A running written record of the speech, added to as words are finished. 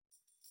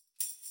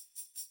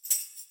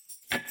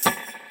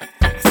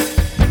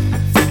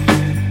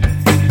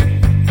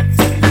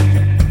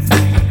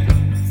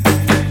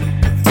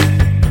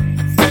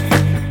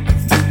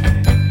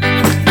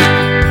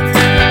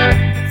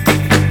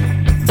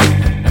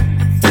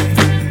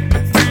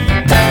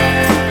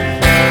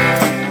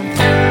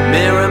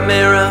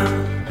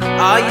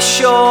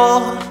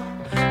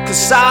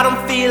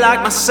feel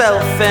like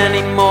myself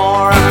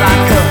anymore. I'm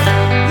like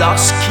a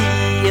lost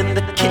key in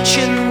the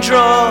kitchen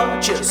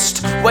drawer,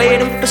 just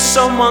waiting for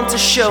someone to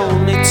show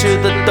me to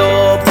the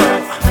door.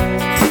 But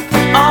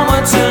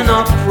onwards and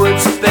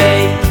upwards,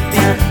 baby.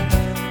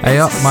 Hey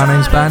up, my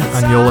name's Ben,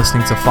 and you're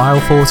listening to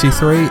File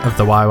 43 of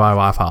the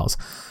YYY Files.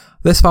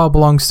 This file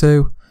belongs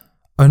to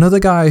another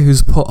guy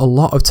who's put a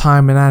lot of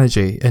time and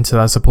energy into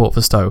their support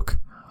for Stoke.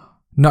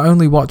 Not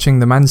only watching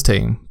the men's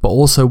team, but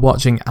also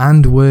watching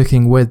and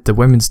working with the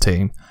women's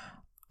team.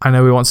 I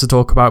know he wants to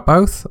talk about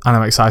both, and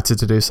I'm excited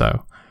to do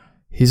so.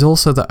 He's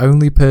also the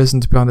only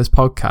person to be on this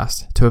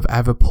podcast to have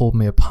ever pulled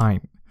me a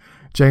pint.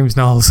 James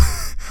Knowles,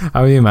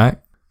 how are you, mate?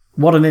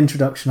 What an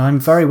introduction. I'm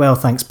very well,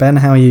 thanks, Ben.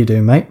 How are you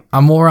doing, mate?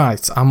 I'm alright,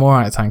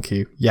 thank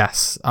you.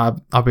 Yes,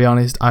 I'll be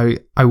honest, I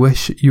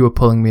wish you were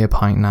pulling me a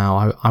pint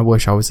now. I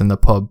wish I was in the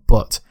pub,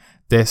 but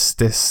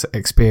this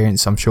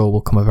experience, I'm sure,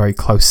 will come a very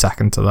close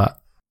second to that.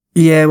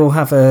 Yeah, we'll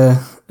have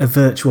a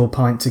virtual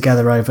pint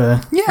together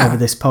over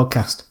this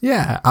podcast.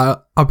 Yeah,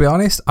 I'll be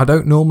honest, I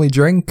don't normally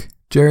drink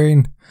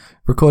during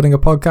recording a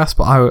podcast,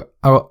 but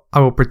I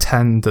will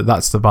pretend that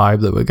that's the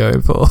vibe that we're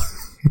going for.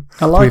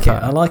 I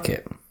like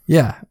it.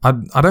 Yeah,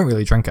 I don't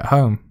really drink at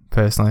home,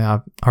 personally.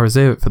 I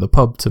reserve it for the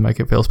pub to make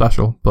it feel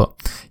special, but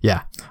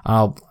yeah,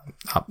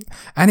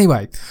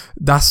 anyway,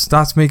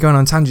 that's me going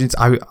on tangents.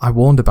 I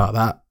warned about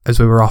that as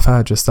we were off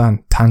air just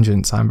then.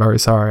 Tangents, I'm very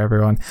sorry,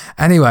 everyone.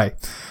 Anyway,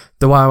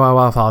 the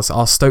YYY Files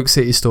are Stoke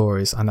City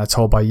stories, and they're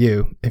told by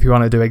you. If you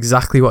want to do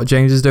exactly what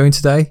James is doing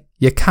today,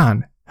 you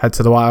can. Head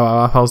to the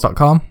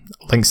YYYfiles.com,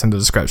 links in the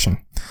description.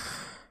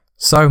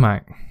 So,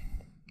 mate,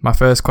 my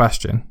first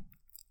question,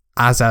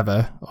 as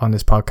ever on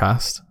this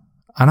podcast,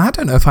 and I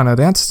don't know if I know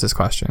the answer to this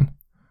question.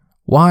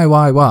 Why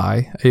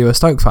are you a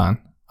Stoke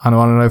fan? And I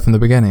want to know from the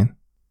beginning.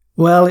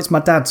 Well, it's my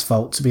dad's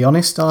fault, to be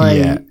honest.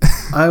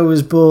 I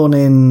was born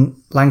in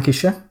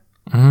Lancashire,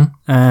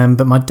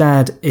 but my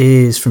dad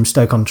is from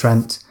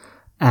Stoke-on-Trent,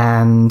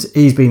 and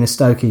he's been a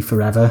Stokey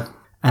forever.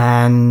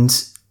 And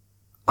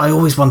I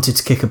always wanted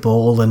to kick a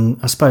ball, and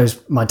I suppose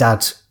my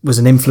dad was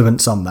an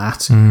influence on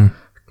that.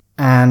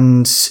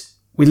 And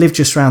we lived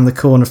just around the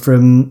corner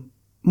from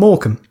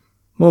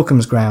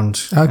Morecambe's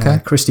ground,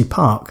 Christie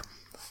Park.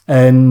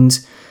 And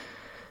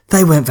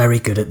they weren't very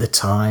good at the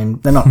time.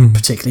 They're not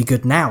particularly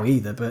good now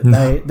either, but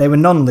they were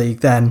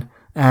non-league then.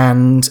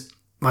 And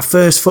my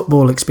first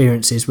football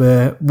experiences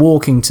were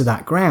walking to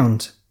that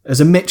ground as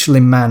a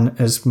Michelin man,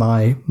 as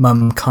my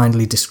mum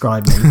kindly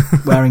described me,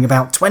 wearing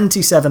about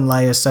 27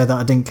 layers so that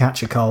I didn't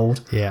catch a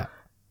cold. Yeah.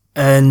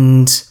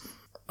 And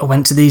I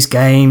went to these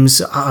games.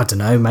 I don't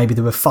know, maybe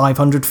there were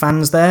 500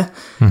 fans there.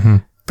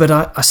 But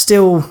I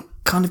still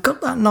kind of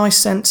got that nice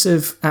sense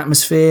of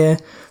atmosphere,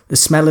 the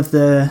smell of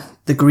the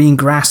green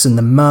grass and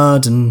the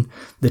mud, and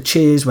the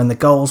cheers when the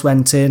goals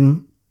went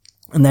in.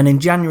 And then in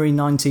January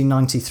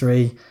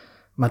 1993,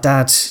 my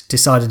dad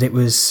decided it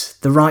was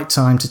the right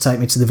time to take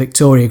me to the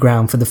Victoria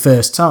Ground for the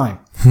first time.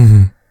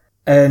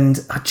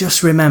 And I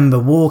just remember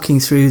walking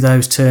through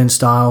those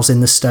turnstiles in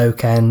the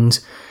Stoke End,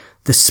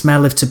 the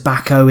smell of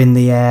tobacco in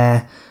the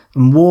air,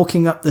 and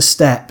walking up the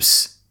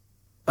steps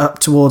up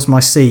towards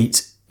my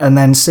seat, and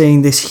then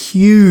seeing this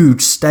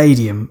huge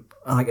stadium.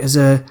 Like as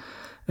a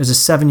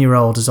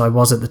 7-year-old as I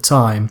was at the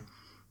time,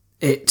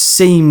 it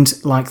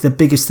seemed like the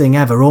biggest thing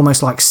ever,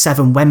 almost like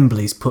 7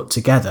 Wembleys put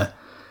together.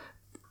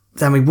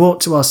 Then we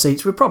walked to our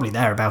seats. We were probably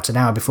there about an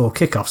hour before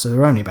kickoff, so there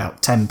were only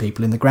about 10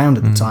 people in the ground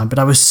at the time. But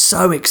I was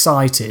so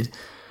excited.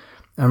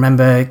 I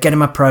remember getting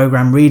my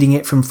programme, reading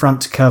it from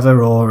front to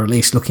cover, or at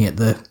least looking at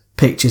the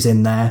pictures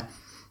in there.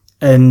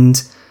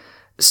 And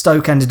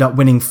Stoke ended up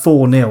winning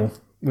 4-0,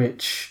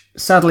 which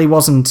sadly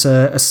wasn't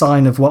a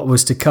sign of what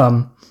was to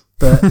come.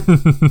 But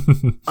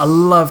I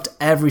loved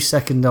every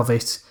second of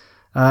it.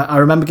 I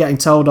remember getting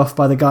told off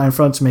by the guy in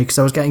front of me because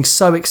I was getting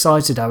so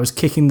excited I was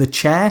kicking the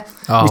chair.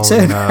 Oh,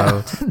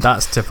 no.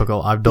 That's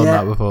typical. I've done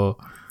that before.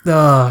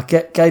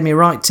 Gave me a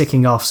right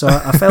ticking off, so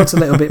I felt a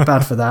little bit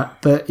bad for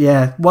that. But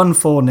yeah, won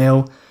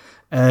 4-0,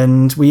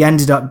 and we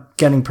ended up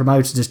getting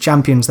promoted as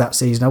champions that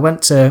season. I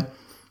went to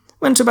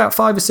about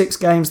 5 or 6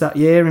 games that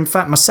year. In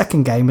fact, my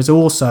second game was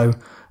also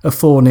a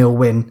 4-0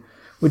 win.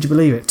 Would you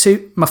believe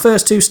it? My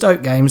first 2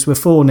 Stoke games were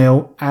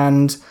 4-0,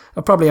 and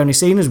I've probably only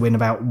seen us win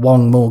about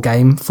one more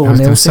game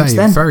 4-0 since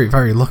then. Very,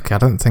 very lucky. I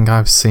don't think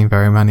I've seen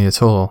very many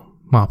at all.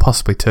 Well,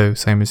 possibly 2,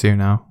 same as you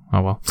now.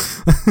 Oh well.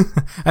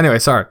 Anyway,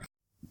 sorry.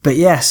 But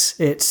yes,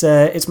 it's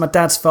my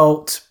dad's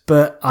fault,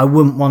 but I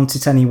wouldn't want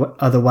it any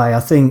other way. I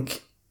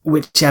think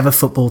whichever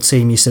football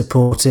team you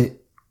support,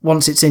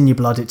 once it's in your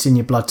blood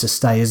to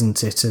stay,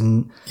 isn't it?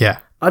 And yeah,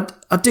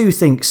 I do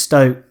think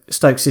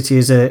Stoke City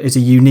is a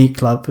unique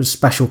club, a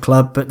special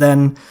club, but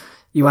then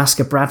you ask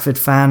a Bradford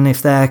fan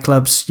if their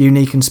club's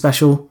unique and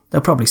special, they'll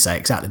probably say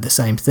exactly the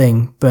same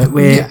thing. But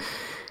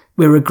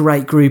we're a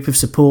great group of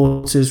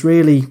supporters,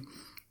 really,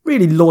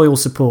 really loyal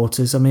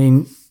supporters. I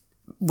mean,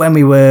 when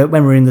we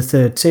were in the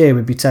third tier,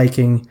 we'd be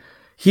taking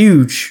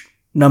huge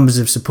numbers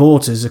of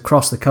supporters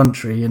across the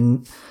country,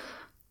 and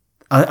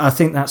I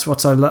think that's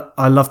what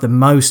I love the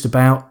most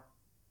about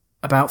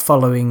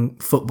following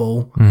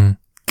football.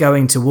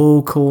 going to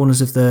all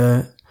corners of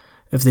the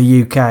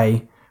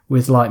UK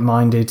with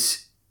like-minded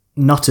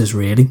nutters,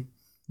 really.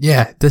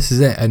 Yeah, this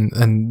is it,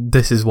 and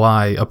this is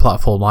why a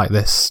platform like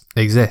this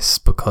exists,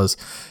 because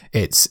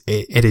it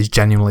is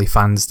genuinely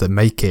fans that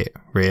make it,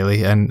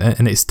 really, and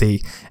it's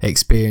the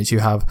experience you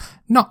have,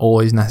 not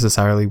always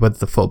necessarily with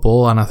the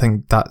football, and I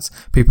think that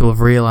people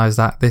have realised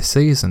that this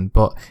season,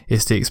 but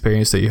it's the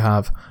experience that you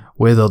have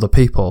with other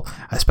people,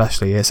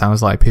 especially it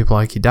sounds like people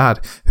like your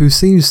dad, who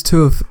seems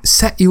to have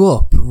set you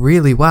up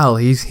really well.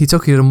 He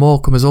took you to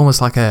Morecambe as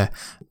almost like a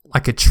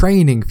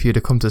training for you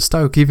to come to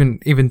Stoke,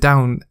 even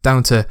down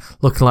to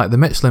looking like the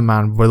Michelin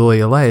Man with all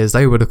your layers.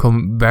 They would have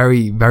come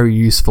very, very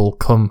useful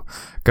come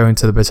going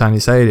to the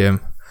Britannia Stadium,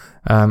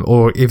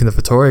 or even the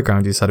Victoria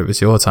Ground. You said it was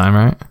your time,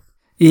 right?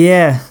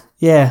 Yeah.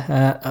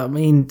 I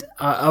mean,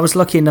 I was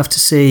lucky enough to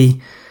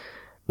see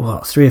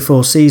 3 or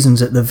 4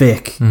 seasons at the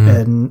Vic,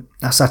 and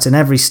I sat in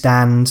every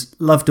stand,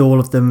 loved all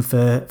of them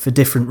for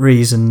different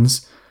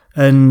reasons,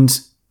 and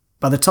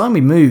by the time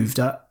we moved,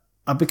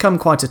 I've become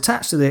quite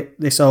attached to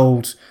this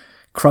old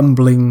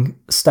crumbling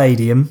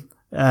stadium,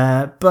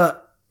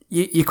 but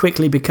you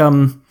quickly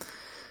become,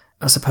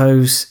 I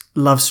suppose,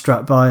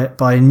 love-struck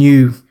by a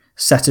new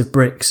set of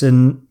bricks,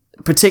 and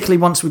particularly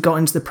once we got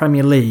into the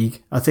Premier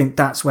League, I think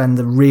that's when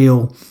the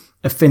real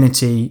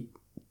affinity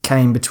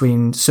came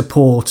between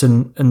support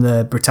and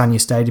the Britannia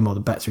Stadium, or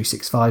the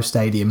Bet365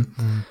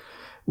 Stadium,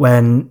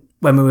 when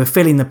we were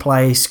filling the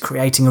place,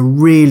 creating a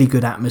really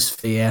good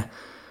atmosphere.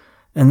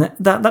 And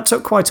that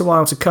took quite a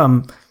while to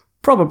come,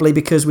 probably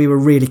because we were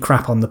really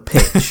crap on the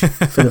pitch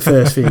for the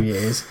first few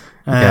years.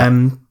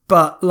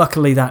 But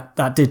luckily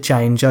that did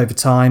change over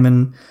time.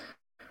 And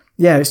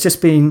yeah, it's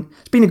been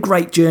a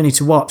great journey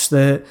to watch,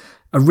 a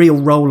real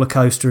roller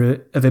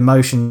coaster of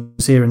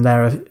emotions here and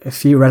there, a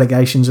few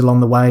relegations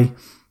along the way,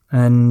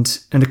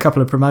 and a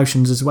couple of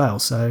promotions as well.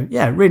 So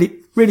yeah, really,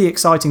 really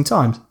exciting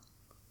times.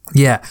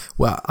 Yeah,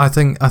 well, I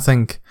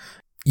think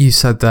you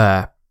said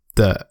there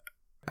that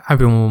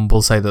everyone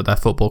will say that their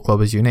football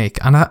club is unique,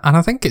 and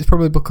I think it's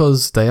probably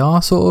because they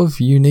are sort of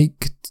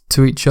unique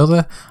to each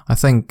other. I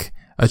think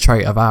a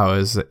trait of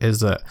ours is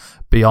that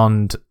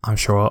beyond, I'm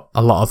sure,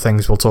 a lot of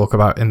things we'll talk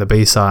about in the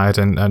B-side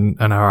and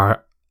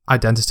our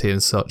identity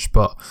and such,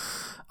 but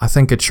I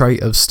think a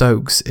trait of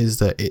Stokes is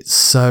that it's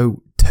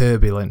so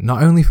turbulent,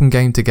 not only from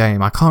game to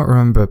game. I can't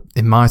remember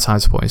in my time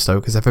supporting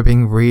Stoke as ever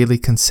being really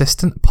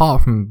consistent,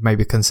 apart from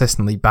maybe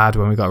consistently bad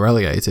when we got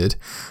relegated.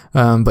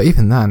 But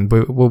even then,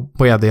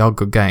 we had the odd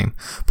good game.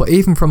 But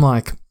even from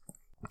like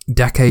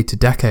decade to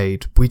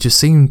decade, we just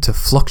seem to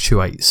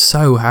fluctuate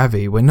so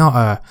heavy. We're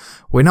not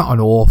an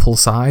awful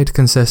side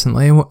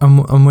consistently,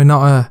 and we're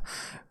not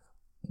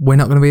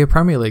going to be a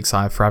Premier League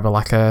side forever,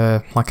 like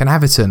an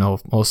Everton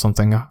or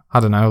something. I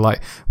don't know.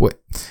 Like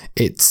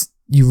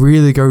you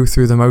really go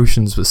through the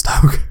motions with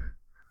Stoke.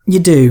 You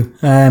do,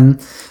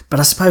 but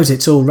I suppose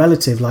it's all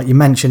relative. Like you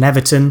mentioned,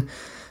 Everton,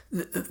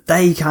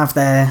 they have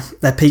their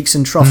peaks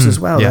and troughs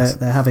as well. Yes.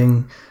 They're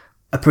having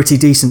a pretty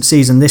decent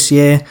season this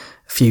year.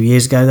 A few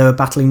years ago, they were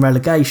battling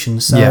relegation.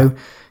 So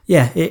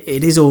yeah,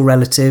 it is all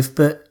relative.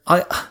 But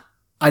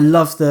I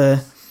love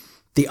the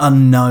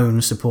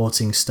unknown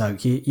supporting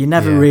Stoke. You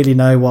never really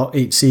know what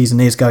each season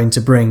is going to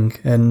bring.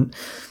 And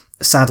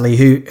sadly,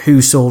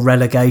 who saw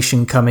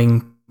relegation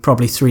coming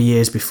probably 3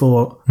 years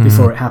before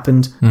it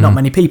happened? Not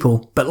many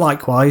people. But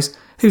likewise,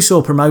 who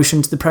saw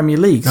promotion to the Premier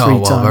League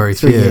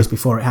 3 years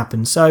before it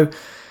happened? So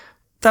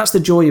that's the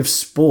joy of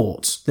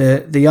sport,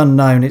 the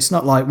unknown. It's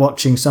not like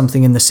watching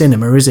something in the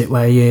cinema, is it,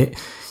 where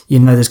you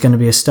know there's going to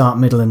be a start,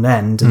 middle and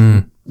end,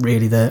 and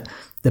really the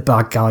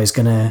bad guy is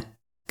going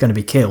to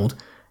be killed.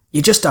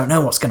 You just don't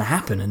know what's going to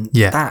happen, and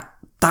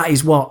that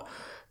is what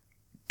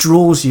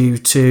draws you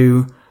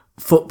to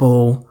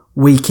football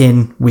week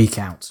in, week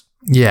out.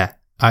 Yeah,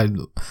 I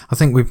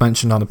think we've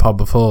mentioned on the pod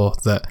before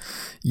that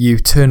you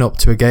turn up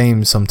to a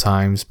game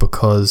sometimes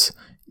because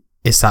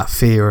it's that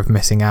fear of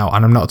missing out,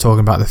 and I'm not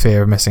talking about the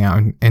fear of missing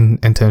out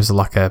in terms of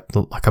like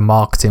a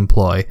marketing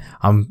ploy.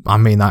 I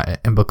mean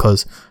that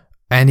because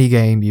any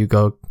game you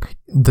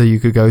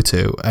could go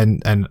to,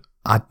 and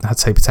I'd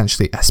say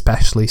potentially,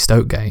 especially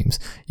Stoke games,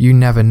 you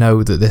never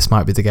know that this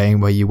might be the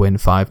game where you win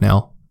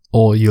 5-0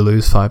 or you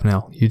lose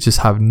 5-0. You just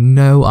have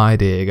no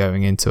idea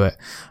going into it.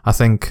 I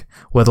think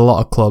with a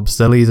lot of clubs,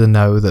 they'll either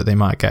know that they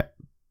might get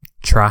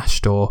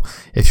trashed, or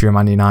if you're a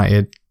Man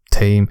United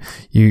team,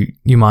 you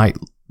might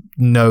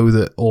know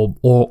that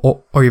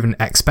or even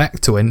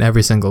expect to win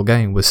every single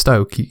game. With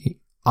Stoke,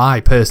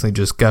 I personally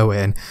just go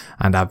in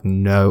and have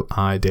no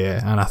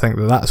idea, and I think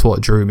that's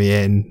what drew me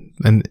in.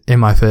 And in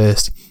my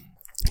first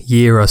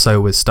year or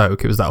so with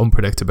Stoke, it was that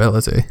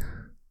unpredictability.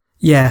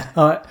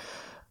 Yeah,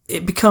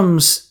 it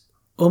becomes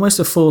almost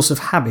a force of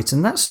habit,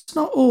 and that's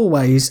not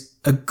always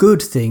a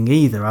good thing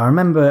either. I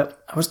remember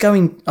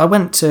I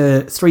went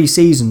to 3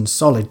 seasons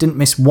solid, didn't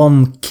miss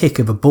one kick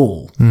of a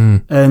ball,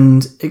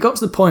 and it got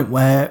to the point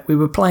where we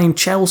were playing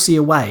Chelsea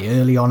away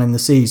early on in the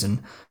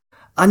season.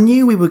 I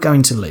knew we were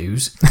going to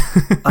lose.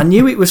 I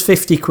knew it was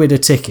 50 quid a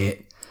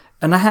ticket,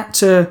 and I had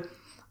to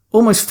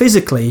almost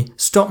physically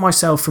stop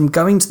myself from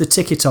going to the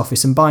ticket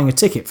office and buying a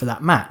ticket for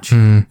that match.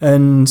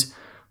 And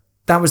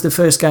that was the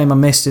first game I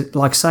missed,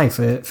 like I say,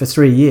 for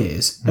 3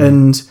 years.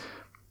 And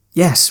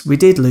yes, we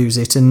did lose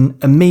it. And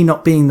me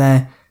not being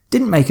there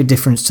didn't make a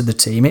difference to the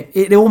team.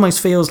 It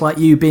almost feels like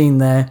you being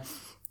there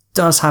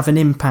does have an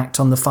impact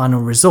on the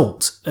final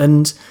result.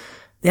 And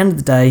at the end of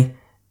the day,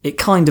 it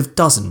kind of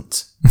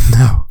doesn't.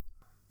 No.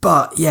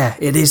 But yeah,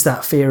 it is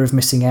that fear of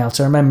missing out.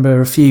 I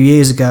remember a few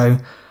years ago,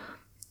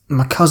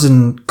 my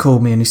cousin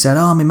called me and he said,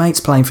 my mate's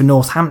playing for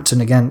Northampton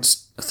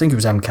against, I think it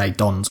was MK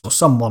Dons or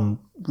someone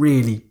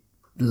really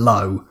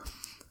low.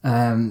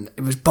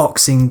 It was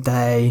Boxing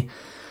Day.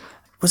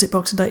 Was it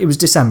Boxing Day? It was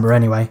December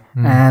anyway.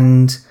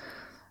 And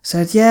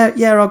said, yeah,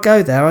 I'll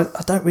go there.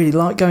 I don't really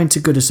like going to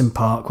Goodison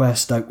Park where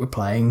Stoke were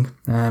playing.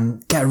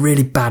 Get a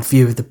really bad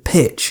view of the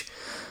pitch.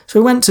 So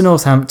we went to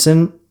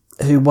Northampton,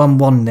 who won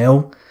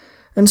 1-0.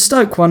 And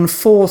Stoke won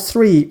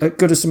 4-3 at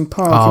Goodison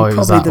Park in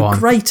probably the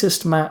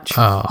greatest match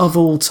of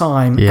all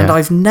time. Yeah. And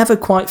I've never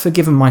quite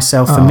forgiven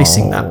myself for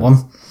missing that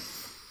one.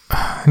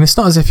 And it's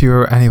not as if you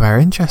were anywhere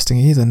interesting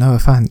either, no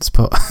offence,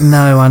 but...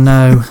 No, I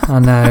know,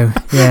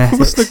 yeah.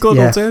 What's the good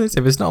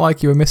alternative? It's not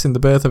like you were missing the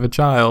birth of a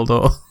child,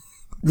 or...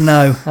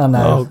 No, I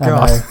know. Oh,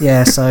 God. I know.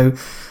 Yeah, so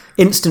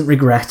instant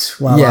regret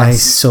while I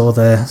saw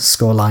the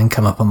scoreline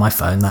come up on my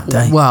phone that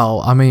day.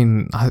 Well, I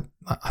mean, I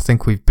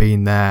think we've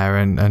been there,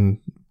 and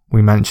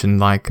we mentioned,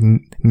 like,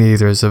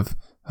 neither of us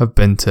have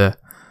been to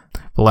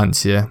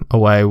Valencia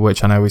away,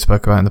 which I know we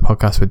spoke about in the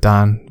podcast with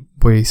Dan.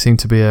 We seem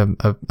to be a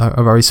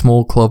very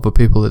small club of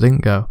people that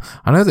didn't go.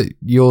 I know that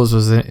yours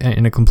was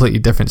in a completely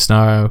different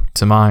scenario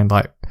to mine.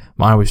 Like,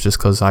 mine was just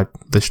because I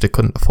literally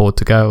couldn't afford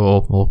to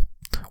go or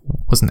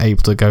wasn't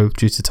able to go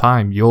due to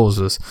time. Yours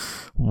was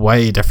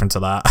way different to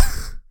that.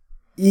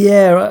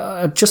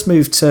 Yeah, I just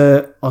moved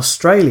to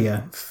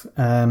Australia.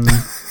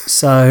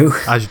 So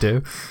as you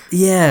do.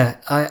 Yeah,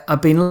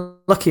 I've been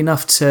lucky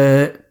enough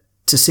to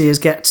see us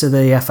get to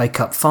the FA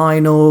Cup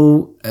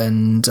final,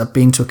 and I've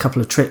been to a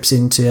couple of trips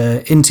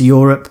into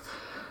Europe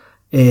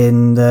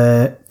in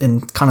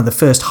kind of the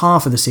first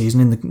half of the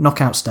season, in the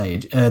knockout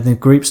stage, the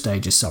group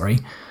stages, sorry.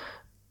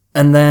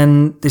 And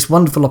then this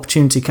wonderful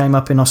opportunity came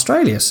up in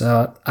Australia,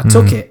 so I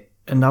took it,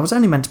 and I was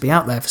only meant to be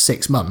out there for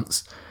 6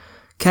 months.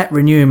 Kept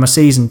renewing my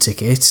season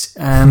ticket,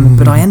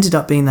 but I ended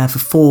up being there for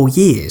 4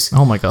 years.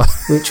 Oh my God.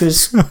 Which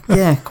was,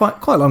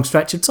 quite a long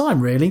stretch of time,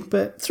 really.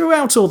 But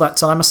throughout all that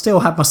time, I still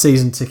had my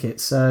season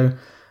ticket. So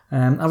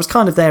I was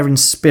kind of there in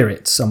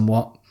spirit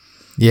somewhat.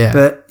 Yeah.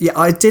 But yeah,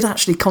 I did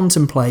actually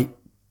contemplate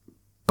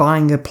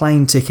buying a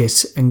plane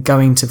ticket and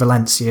going to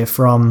Valencia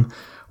from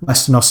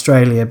Western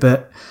Australia.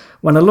 But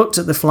when I looked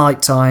at the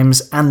flight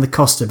times and the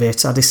cost of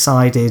it, I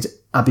decided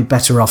I'd be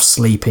better off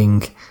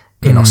sleeping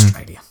in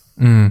Australia.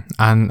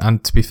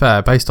 And to be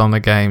fair, based on the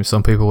game,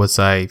 some people would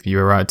say you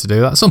were right to do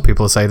that. Some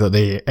people say that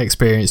the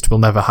experience will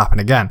never happen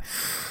again.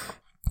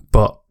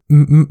 But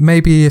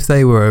maybe if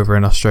they were over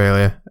in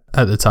Australia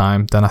at the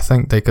time, then I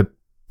think they could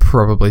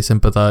probably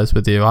sympathise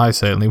with you. I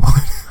certainly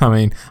would. I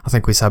mean, I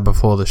think we said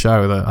before the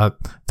show that I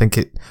think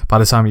by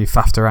the time you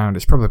faffed around,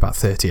 it's probably about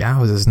 30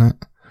 hours, isn't it?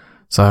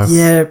 So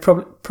yeah,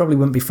 probably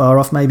wouldn't be far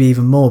off, maybe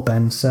even more,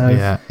 Ben.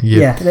 So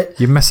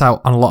you miss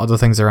out on a lot of the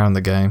things around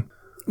the game.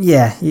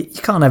 Yeah, you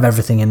can't have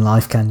everything in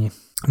life, can you?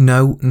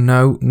 No,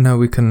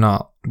 we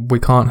cannot. We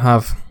can't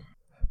have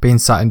being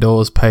sat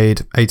indoors, paid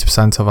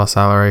 80% of our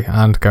salary,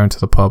 and going to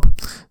the pub.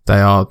 They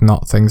are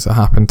not things that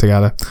happen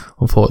together,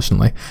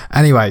 unfortunately.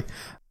 Anyway,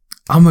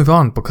 I'll move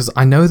on because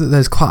I know that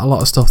there's quite a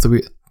lot of stuff that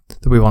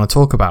we want to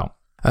talk about.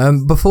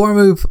 Before I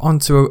move on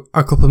to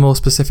a couple more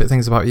specific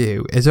things about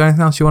you, is there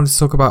anything else you wanted to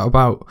talk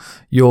about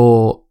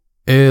your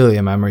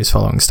earlier memories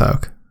following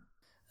Stoke?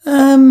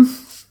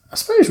 I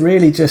suppose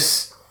really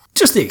just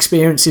the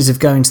experiences of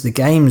going to the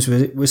games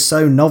was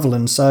so novel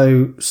and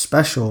so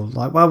special.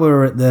 Like while we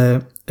were at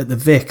the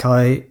Vic,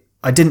 I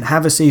didn't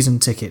have a season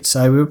ticket,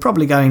 so we were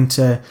probably going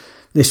to.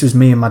 This was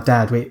me and my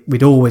dad.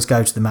 We'd always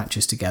go to the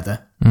matches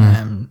together.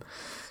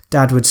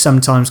 Dad would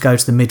sometimes go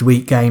to the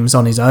midweek games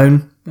on his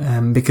own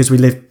because we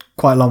lived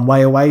quite a long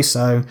way away.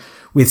 So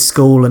with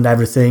school and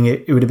everything,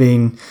 it would have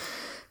been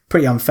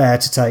pretty unfair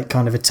to take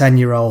kind of a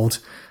 10-year-old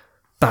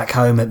back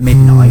home at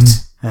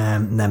midnight.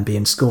 And then be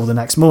in school the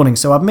next morning.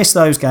 So I've missed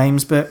those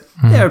games, but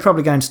we're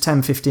probably going to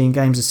 10, 15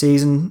 games a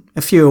season.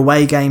 A few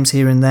away games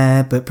here and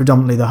there, but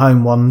predominantly the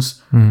home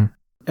ones. And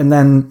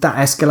then that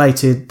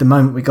escalated the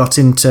moment we got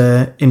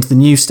into the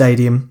new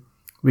stadium.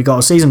 We got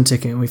a season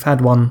ticket and we've had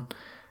one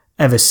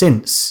ever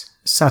since.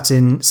 Sat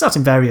in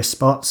various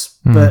spots.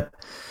 But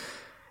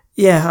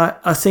yeah,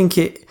 I think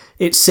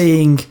it's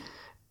seeing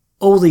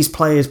all these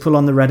players pull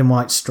on the red and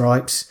white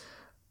stripes.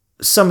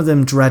 Some of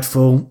them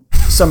dreadful,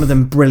 some of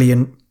them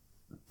brilliant,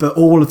 but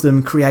all of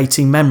them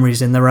creating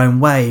memories in their own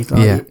way.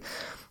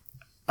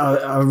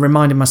 I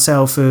reminded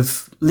myself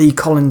of Lee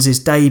Collins'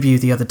 debut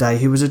the other day,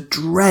 who was a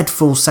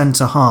dreadful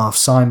centre-half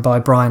signed by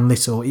Brian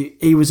Little.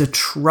 He was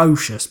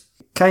atrocious.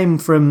 Came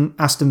from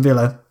Aston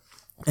Villa,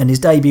 and his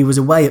debut was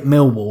away at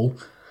Millwall,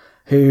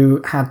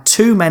 who had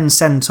 2 men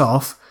sent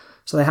off,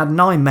 so they had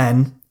 9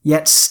 men,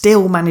 yet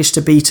still managed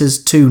to beat us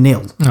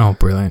 2-0. Oh,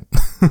 brilliant.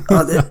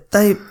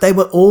 They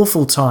were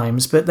awful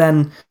times, but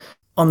then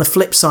on the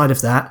flip side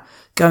of that,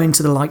 going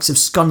to the likes of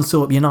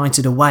Scunthorpe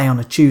United away on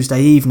a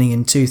Tuesday evening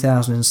in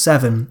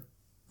 2007,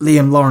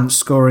 Liam Lawrence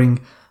scoring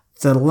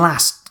the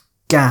last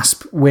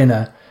gasp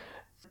winner.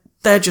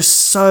 They're just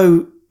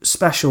so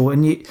special,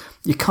 and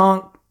you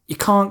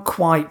can't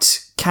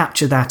quite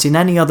capture that in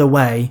any other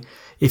way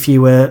if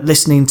you were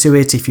listening to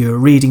it, if you were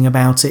reading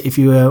about it, if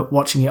you were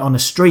watching it on a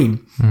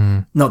stream.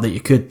 Not that you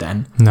could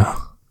then. No.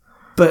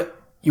 But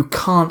you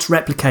can't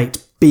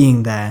replicate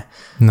being there.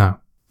 No.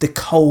 The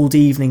cold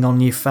evening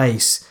on your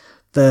face,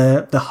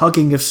 the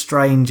hugging of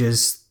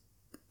strangers,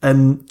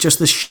 and just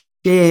the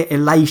sheer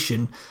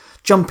elation,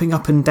 jumping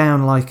up and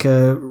down like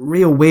a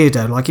real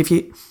weirdo. Like if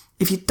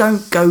you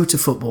don't go to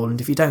football and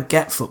if you don't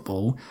get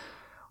football,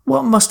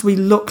 what must we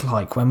look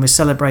like when we're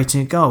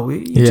celebrating a goal?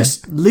 You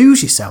just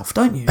lose yourself,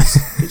 don't you?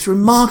 It's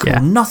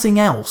remarkable. Nothing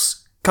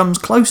else comes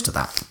close to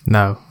that.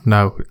 No,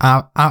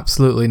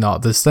 absolutely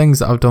not. There's things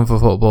that I've done for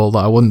football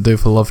that I wouldn't do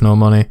for love nor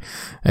money.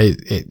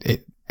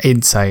 It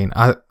insane.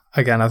 I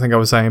think I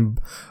was saying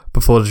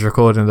before this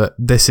recording that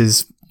this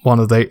is one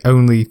of the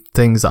only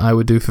things that I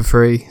would do for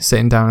free,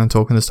 sitting down and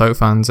talking to Stoke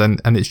fans, and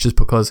it's just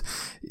because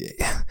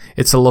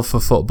it's a love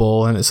for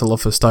football and it's a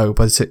love for Stoke,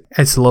 but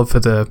it's a love for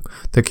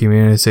the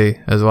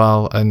community as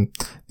well, and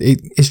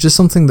it's just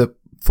something that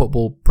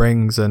football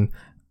brings. And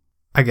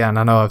again,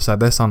 I know I've said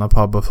this on the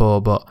pod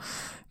before, but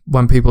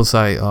when people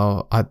say,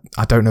 oh,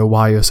 I don't know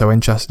why you're so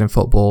interested in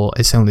football,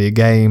 it's only a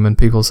game, and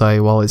people say,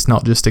 well, it's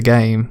not just a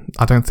game,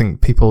 I don't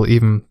think people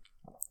even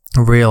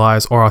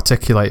realise or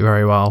articulate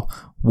very well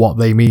what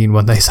they mean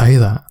when they say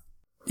that.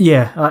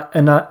 Yeah,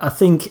 I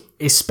think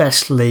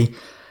especially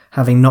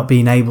having not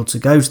been able to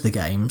go to the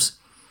games,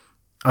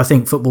 I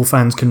think football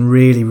fans can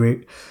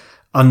really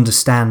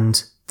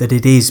understand that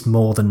it is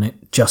more than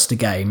just a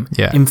game.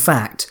 Yeah. In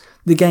fact,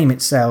 the game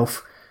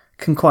itself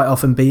can quite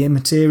often be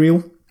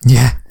immaterial.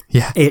 Yeah.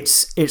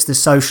 It's the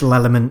social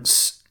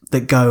elements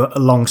that go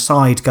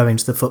alongside going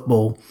to the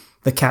football,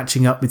 the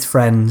catching up with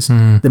friends,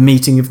 the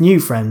meeting of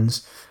new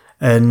friends,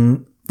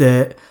 and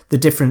the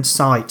different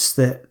sights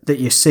that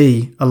you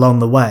see along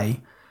the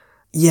way.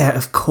 Yeah,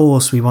 of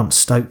course we want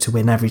Stoke to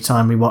win every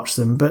time we watch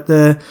them, but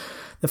the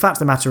fact of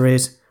the matter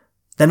is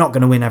they're not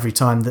going to win every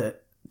time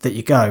that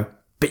you go.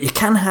 But you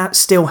can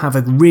still have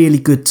a really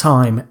good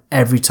time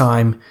every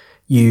time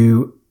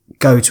you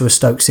go to a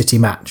Stoke City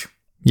match.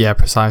 Yeah,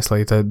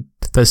 precisely.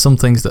 There's some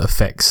things that are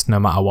fixed no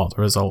matter what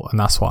the result, and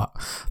that's what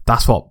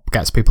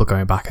gets people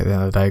going back at the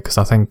end of the day. Because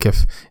I think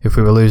if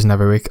we were losing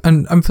every week,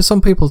 and for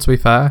some people, to be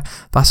fair,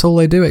 that's all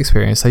they do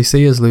experience. They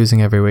see us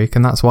losing every week,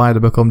 and that's why they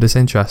become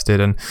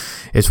disinterested. And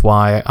it's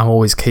why I'm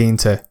always keen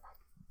to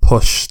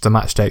push the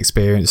matchday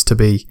experience to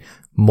be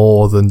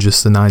more than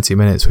just the 90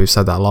 minutes. We've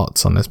said that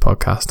lots on this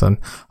podcast, and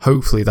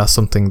hopefully that's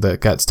something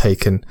that gets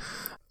taken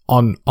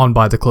on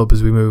by the club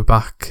as we move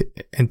back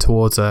in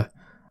towards a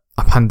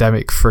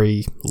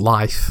pandemic-free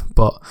life,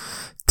 but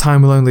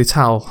time will only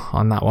tell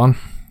on that one.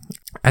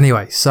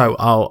 Anyway, so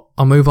I'll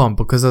move on,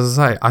 because as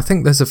I say, I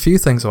think there's a few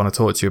things I want to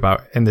talk to you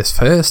about in this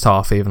first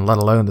half, even let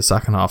alone the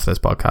second half of this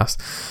podcast.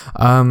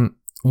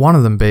 One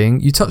of them being,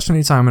 you touched on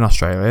your time in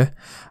Australia,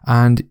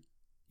 and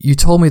you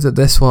told me that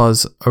this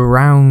was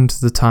around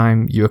the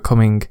time you were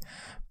coming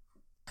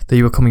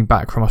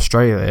back from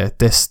Australia.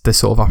 This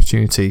sort of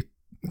opportunity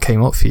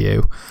came up for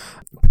you.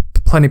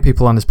 Plenty of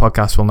people on this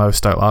podcast will know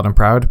Stoke Loud and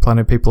Proud.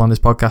 Plenty of people on this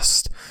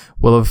podcast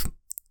will have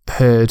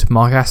heard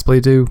Mark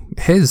Aspley do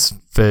his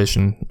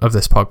version of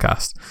this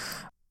podcast.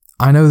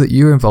 I know that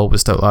you were involved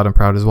with Stoke Loud and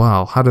Proud as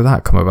well. How did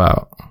that come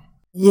about?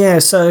 Yeah,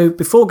 so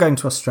before going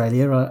to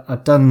Australia,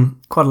 I'd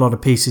done quite a lot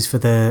of pieces for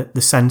the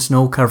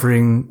Sentinel,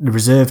 covering the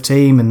reserve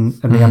team and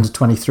the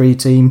under-23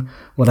 team,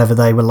 whatever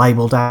they were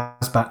labelled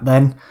as back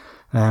then,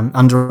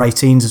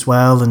 under-18s as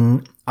well.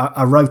 And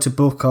I wrote a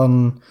book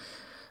on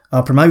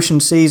our promotion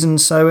season,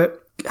 so it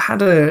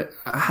had a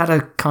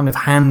kind of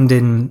hand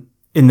in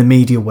the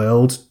media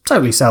world,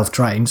 totally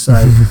self-trained, so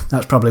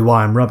that's probably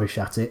why I'm rubbish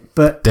at it.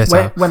 But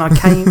when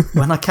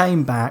I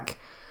came back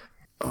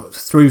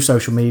through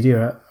social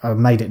media, I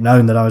made it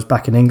known that I was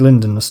back in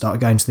England, and I started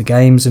going to the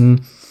games,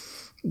 and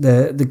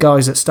the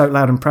guys at Stoke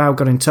Loud and Proud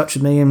got in touch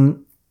with me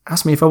and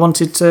asked me if I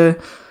wanted to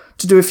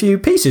do a few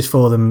pieces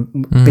for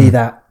them, be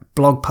that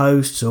blog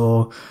posts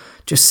or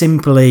just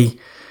simply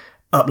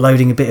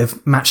uploading a bit of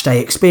matchday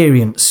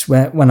experience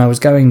when I was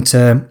going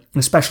to,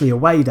 especially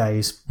away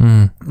days.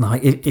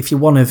 Like if you're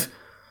one of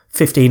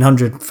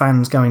 1,500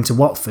 fans going to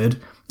Watford,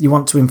 you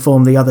want to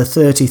inform the other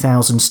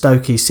 30,000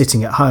 Stokies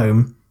sitting at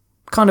home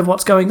kind of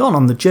what's going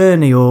on the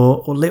journey,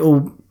 or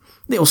little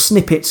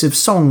snippets of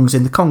songs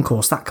in the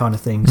concourse, that kind of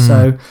thing.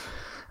 So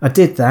I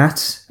did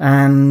that,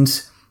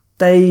 and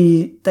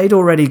they'd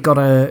already got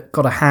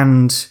a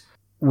hand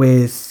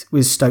with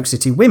Stoke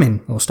City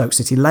Women, or Stoke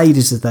City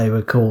Ladies as they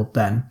were called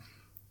then.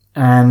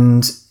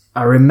 And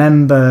I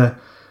remember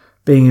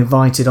being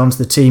invited onto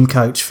the team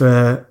coach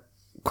for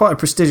quite a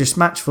prestigious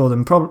match for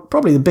them,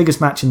 probably the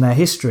biggest match in their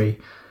history,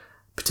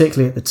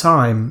 particularly at the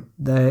time.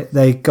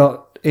 They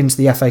got into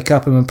the FA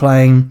Cup and were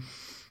playing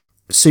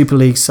Super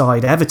League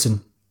side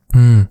Everton.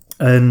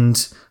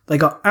 And they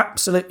got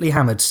absolutely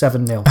hammered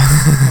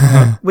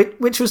 7-0,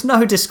 which was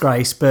no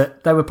disgrace,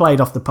 but they were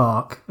played off the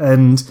park.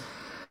 And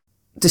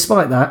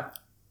despite that,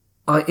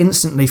 I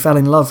instantly fell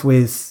in love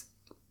with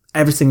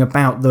everything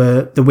about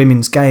the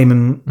women's game,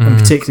 and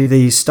particularly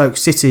these Stoke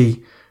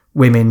City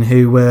women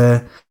who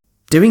were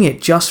doing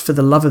it just for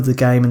the love of the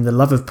game and the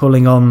love of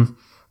pulling on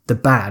the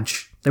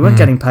badge. They weren't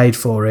getting paid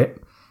for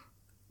it,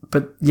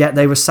 but yet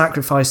they were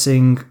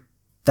sacrificing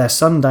their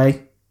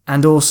Sunday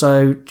and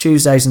also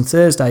Tuesdays and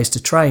Thursdays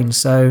to train.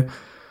 So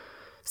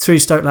through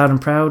Stoke Loud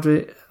and Proud,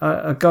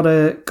 I got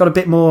a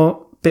bit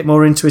more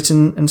into it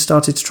and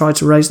started to try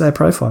to raise their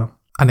profile.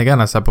 And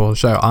again, I said before the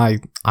show, I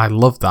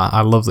love that.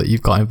 I love that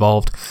you've got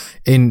involved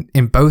in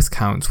both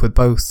counts with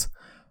both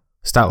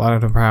Stoke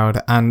Loud and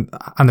Proud and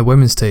the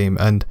women's team.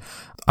 And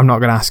I'm not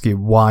going to ask you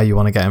why you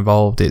want to get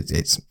involved.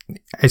 It's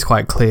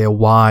quite clear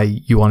why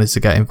you wanted to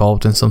get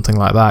involved in something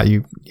like that.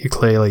 You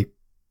clearly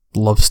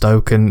love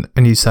Stoke, and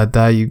you said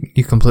there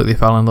you completely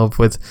fell in love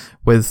with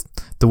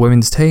the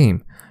women's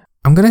team.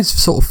 I'm going to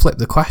sort of flip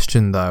the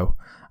question though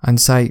and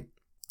say,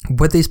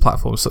 with these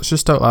platforms such as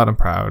Stoke Loud and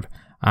Proud,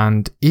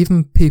 and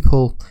even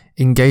people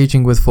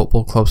engaging with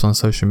football clubs on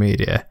social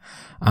media,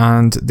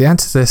 and the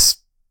answer to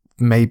this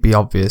may be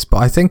obvious, but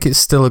I think it's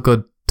still a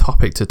good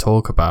topic to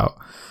talk about.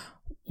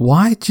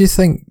 Why do you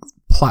think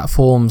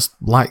platforms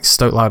like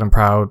Stoke Loud and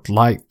Proud,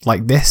 like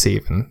this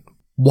even,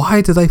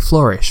 why do they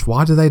flourish?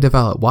 Why do they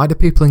develop? Why do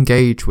people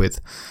engage with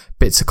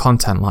bits of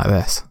content like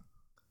this?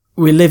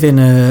 We live in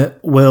a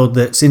world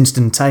that's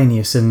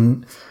instantaneous,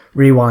 and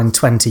rewind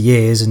 20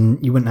 years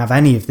and you wouldn't have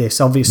any of this,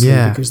 obviously,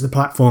 because the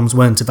platforms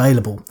weren't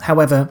available.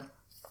 However,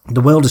 the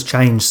world has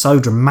changed so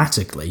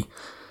dramatically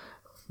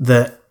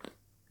that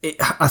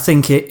I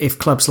think if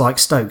clubs like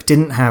Stoke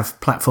didn't have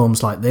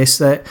platforms like this,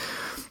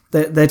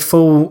 they'd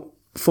fall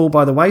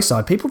by the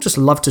wayside. People just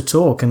love to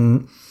talk,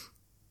 and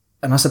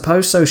I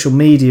suppose social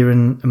media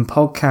and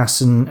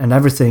podcasts and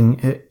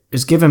everything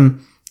has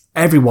given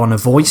everyone a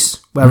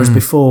voice, whereas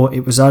before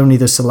it was only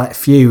the select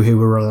few who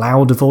were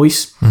allowed a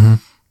voice.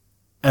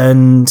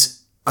 And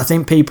I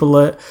think people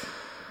are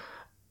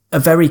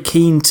very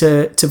keen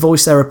to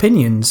voice their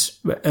opinions,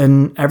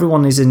 and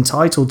everyone is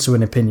entitled to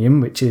an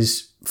opinion, which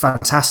is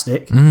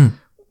fantastic.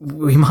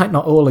 We might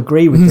not all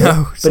agree with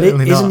it,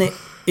 but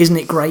isn't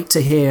it great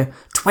to hear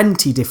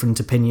 20 different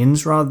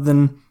opinions rather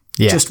than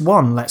just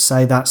one? Let's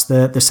say that's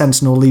the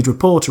Sentinel lead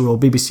reporter or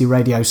BBC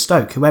Radio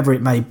Stoke, whoever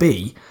it may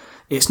be.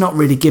 It's not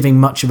really giving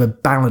much of a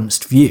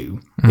balanced view.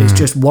 It's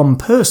just one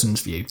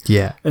person's view.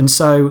 And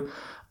so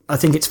I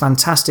think it's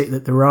fantastic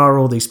that there are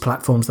all these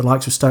platforms, the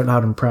likes of Stoke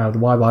Loud and Proud,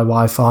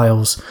 YYY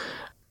Files,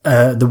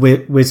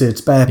 the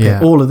Wizards, Bear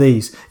Pit, all of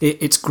these.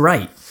 It's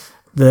great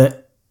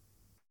that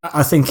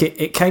I think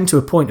it came to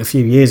a point a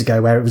few years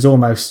ago where it was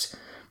almost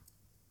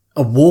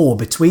a war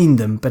between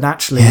them, but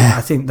actually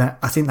I think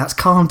that's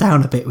calmed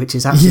down a bit, which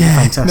is absolutely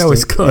fantastic. No,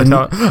 it's good.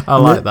 I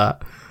like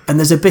that. And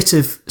there's a bit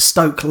of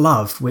Stoke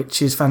love,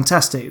 which is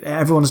fantastic.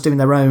 Everyone's doing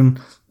their own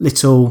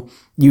little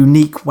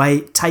unique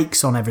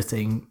takes on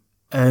everything.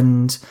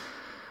 And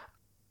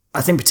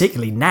I think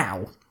particularly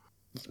now,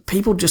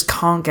 people just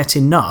can't get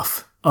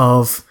enough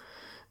of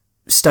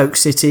Stoke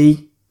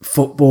City,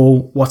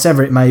 football,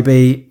 whatever it may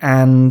be.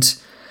 And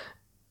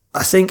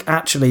I think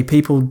actually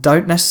people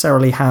don't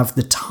necessarily have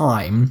the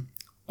time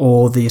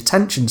or the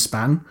attention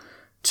span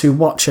to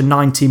watch a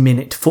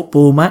 90-minute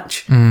football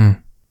match.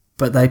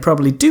 But they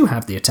probably do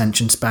have the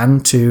attention span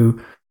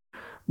to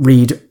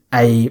read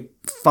a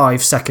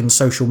 5-second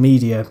social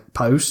media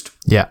post.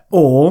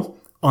 Or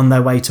on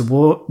their way to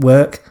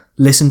work,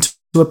 listen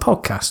to a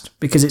podcast,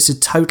 because it's a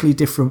totally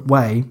different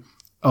way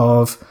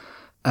of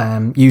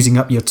using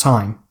up your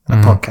time, a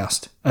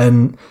podcast.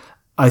 And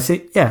I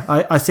think,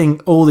 I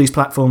think all these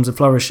platforms are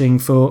flourishing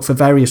for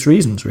various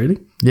reasons, really.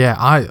 Yeah,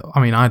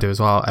 I mean, I do as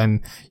well. And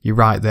you're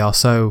right, they are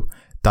so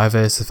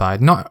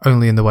diversified, not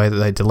only in the way that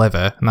they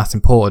deliver, and that's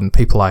important.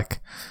 People like,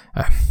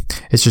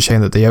 it's a shame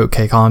that the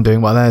Oatcake aren't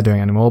doing what they're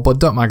doing anymore, but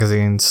Duck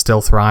Magazine's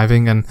still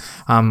thriving, and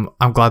I'm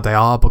glad they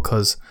are,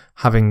 because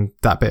having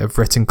that bit of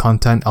written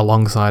content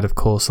alongside, of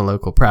course, the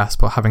local press,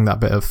 but having that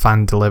bit of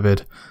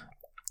fan-delivered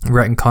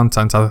written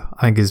content, I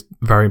think is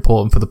very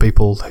important for the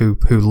people who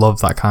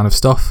love that kind of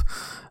stuff.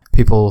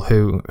 People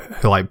who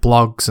like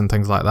blogs and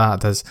things like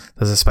that, there's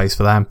a space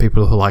for them.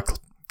 People who like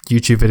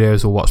YouTube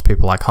videos will watch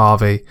people like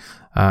Harvey.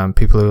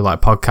 People who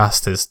like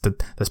podcasts,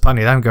 there's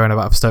plenty of them going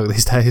about for Stoke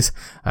these days.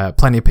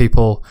 Plenty of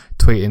people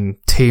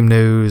tweeting team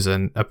news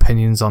and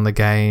opinions on the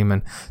game,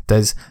 and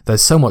there's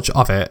so much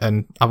of it.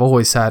 And I've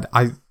always said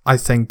I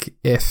think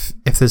if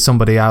there's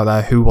somebody out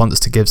there who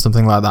wants to give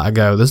something like that a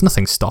go, there's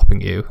nothing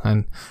stopping you.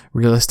 And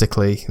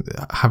realistically,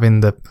 having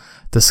the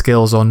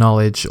skills or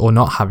knowledge or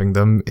not having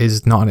them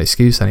is not an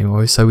excuse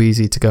anymore. It's so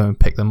easy to go and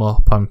pick them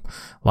up.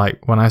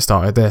 Like when I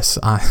started this,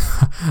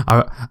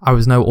 I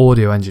was no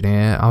audio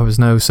engineer, I was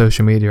no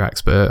social media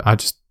expert. I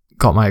just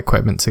got my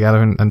equipment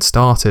together and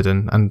started,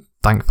 and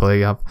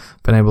thankfully I've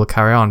been able to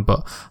carry on.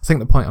 But I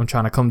think the point I'm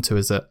trying to come to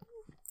is that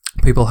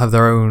people have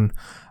their own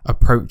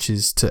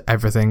approaches to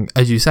everything,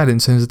 as you said, in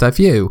terms of their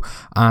view,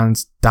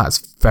 and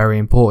that's very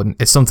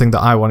important. It's something that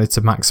I wanted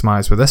to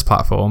maximize with this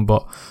platform,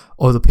 but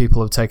other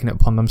people have taken it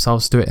upon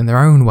themselves to do it in their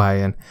own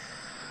way. And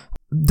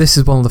this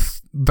is one of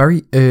the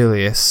very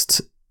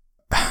earliest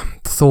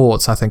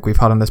thoughts I think we've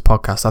had on this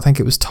podcast. I think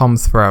it was Tom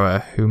Thrower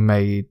who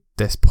made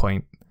this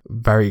point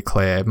very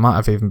clear. It might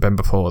have even been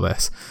before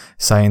this,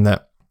 saying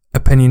that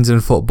opinions in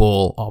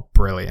football are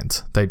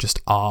brilliant. They just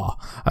are.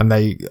 And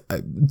they,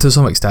 to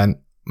some extent,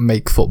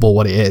 make football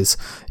what it is.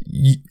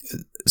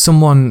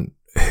 Someone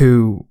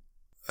who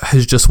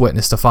has just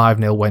witnessed a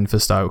 5-0 win for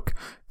Stoke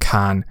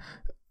can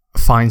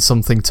find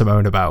something to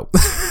moan about.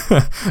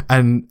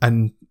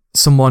 and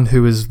someone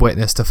who has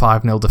witnessed a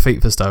 5-0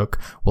 defeat for Stoke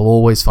will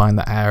always find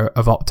the air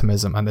of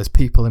optimism, and there's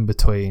people in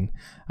between.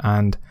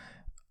 And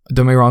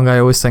don't get me wrong, I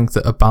always think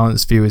that a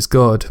balanced view is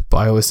good, but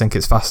I always think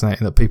it's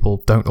fascinating that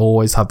people don't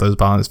always have those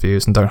balanced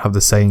views and don't have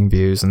the same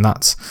views, and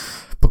that's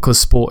because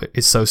sport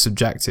is so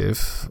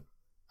subjective.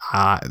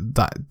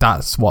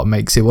 That's what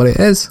makes it what it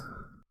is.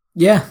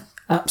 Yeah,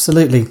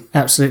 absolutely.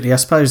 I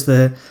suppose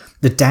the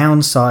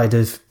downside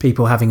of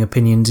people having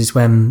opinions is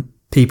when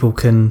people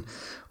can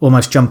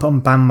almost jump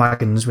on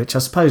bandwagons, which I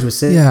suppose we're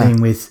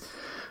seeing with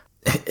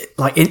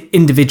like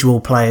individual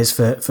players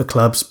for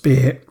clubs, be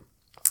it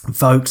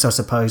Vokes, I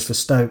suppose, for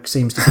Stoke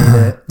seems to be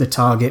the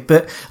target.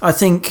 But I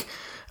think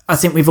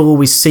we've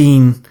always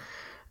seen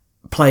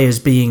players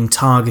being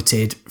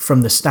targeted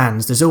from the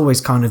stands. There's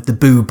always kind of the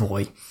boo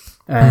boy.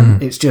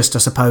 It's just, I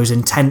suppose,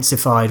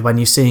 intensified when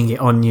you're seeing it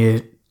on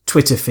your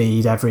Twitter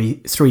feed every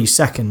 3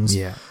 seconds.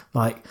 Yeah.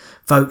 Like,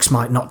 Vokes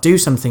might not do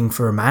something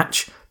for a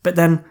match, but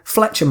then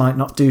Fletcher might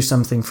not do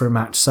something for a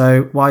match.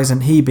 So why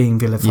isn't he being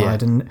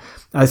vilified? Yeah. And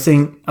I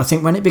think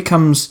when it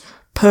becomes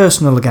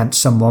personal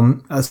against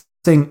someone, I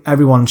think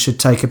everyone should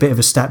take a bit of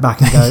a step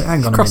back and go,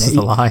 hang on a minute.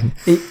 The line.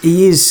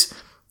 He's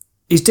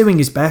doing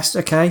his best,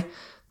 okay?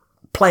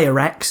 Player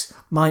X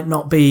might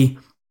not be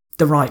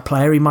the right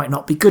player. He might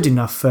not be good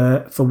enough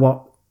for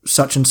what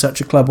such and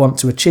such a club want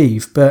to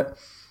achieve, but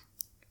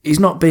he's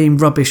not being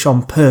rubbish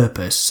on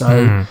purpose.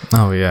 So,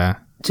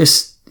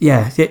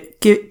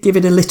 give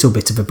it a little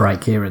bit of a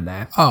break here and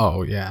there.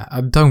 Oh yeah,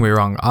 don't get me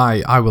wrong.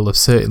 I will have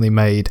certainly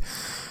made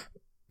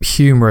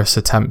humorous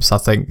attempts, I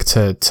think,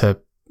 to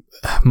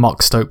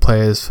mock Stoke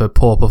players for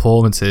poor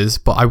performances,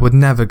 but I would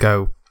never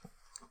go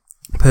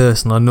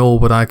personal, nor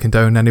would I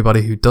condone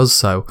anybody who does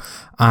so.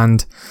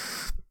 And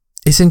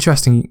it's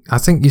interesting, I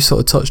think you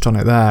sort of touched on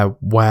it there,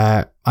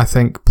 where I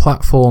think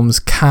platforms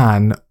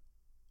can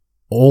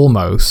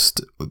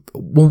almost,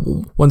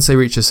 once they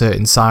reach a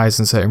certain size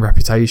and certain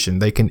reputation,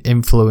 they can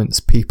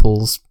influence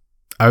people's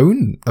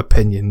own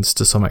opinions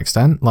to some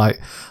extent. Like,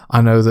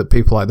 I know that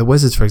people like the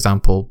Wizards, for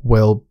example,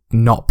 will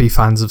not be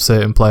fans of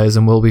certain players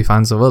and will be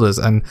fans of others,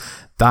 and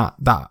that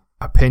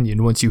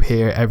opinion, once you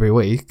hear it every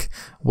week,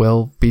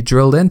 will be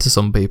drilled into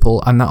some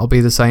people, and that'll be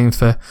the same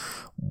for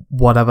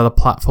whatever the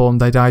platform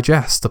they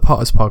digest, the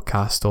Potters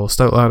podcast or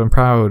Stoke Loud and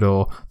Proud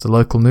or the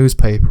local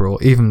newspaper,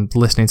 or even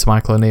listening to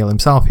Michael O'Neill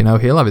himself. You know,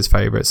 he'll have his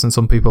favourites, and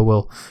some people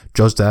will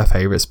judge their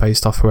favourites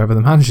based off whoever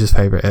the manager's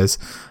favourite is.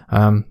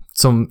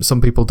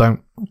 Some people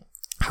don't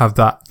have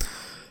that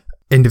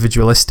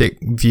individualistic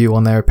view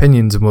on their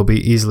opinions and will be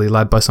easily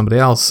led by somebody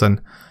else.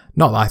 And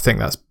not that I think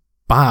that's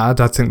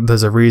bad. I think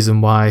there's a reason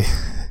why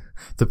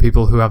the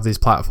people who have these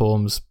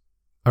platforms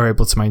are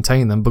able to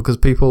maintain them, because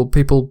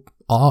people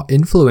are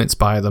influenced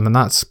by them, and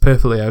that's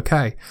perfectly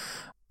okay.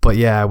 But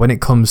yeah, when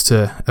it comes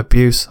to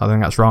abuse, I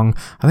think that's wrong.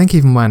 I think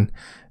even when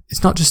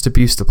it's not just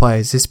abuse to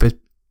players,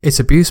 it's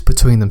abuse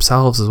between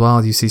themselves as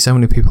well. You see so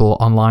many people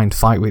online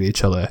fight with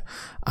each other,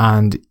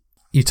 and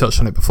you touched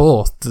on it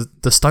before.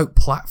 The Stoke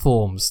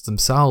platforms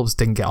themselves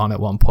didn't get on at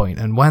one point,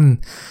 and when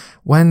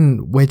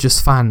we're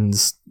just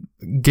fans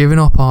giving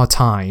up our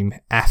time,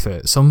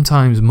 effort,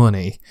 sometimes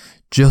money,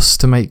 just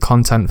to make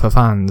content for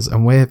fans,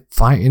 and we're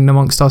fighting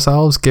amongst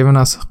ourselves, giving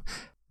us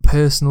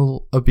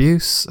personal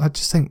abuse, I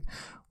just think,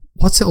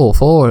 what's it all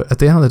for? At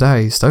the end of the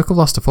day, Stoke have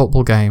lost a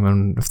football game,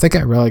 and if they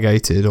get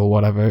relegated or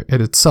whatever,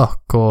 it'd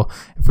suck, or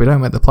if we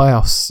don't make the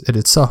playoffs,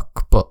 it'd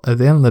suck. But at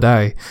the end of the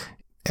day,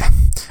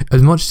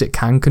 as much as it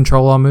can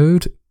control our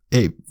mood,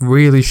 it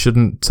really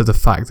shouldn't, to the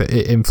fact that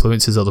it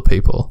influences other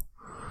people.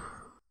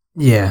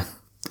 Yeah,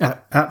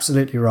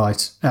 absolutely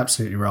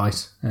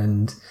right.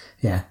 And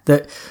yeah,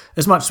 that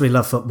as much as we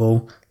love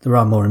football, there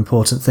are more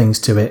important things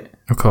to it.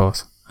 Of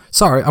course.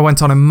 Sorry, I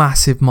went on a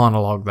massive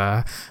monologue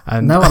there.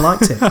 And no, I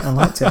liked it.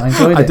 I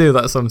enjoyed it. I do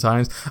that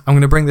sometimes. I'm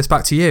going to bring this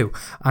back to you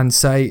and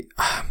say,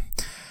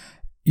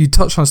 you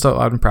touched on Stoke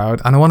Loud and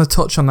Proud, and I want to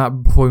touch on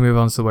that before we move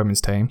on to the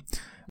women's team.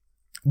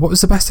 What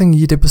was the best thing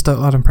you did with Stoke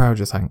Loud and Proud,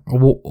 do you think?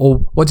 Or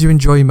what do you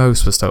enjoy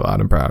most with Stoke Loud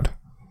and Proud?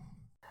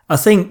 I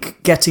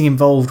think getting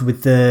involved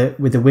with the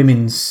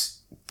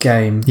women's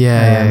game.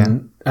 Yeah.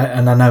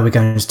 And I know we're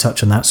going to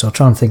touch on that, so I'll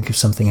try and think of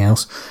something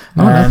else.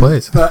 No,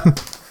 please.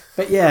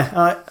 But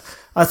yeah,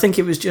 I think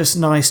it was just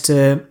nice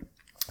to,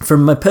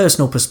 from a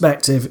personal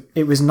perspective,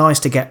 it was nice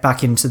to get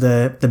back into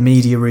the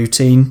media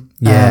routine.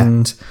 Yeah.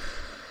 And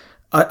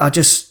I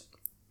just,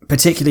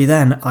 particularly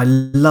then, I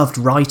loved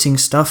writing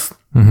stuff,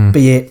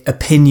 be it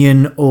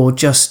opinion or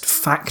just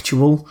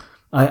factual.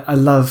 I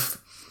love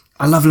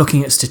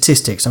looking at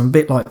statistics. I'm a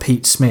bit like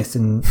Pete Smith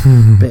and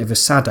a bit of a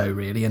sado,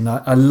 really, and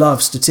I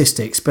love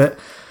statistics. But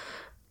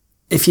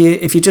if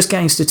you're just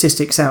getting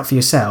statistics out for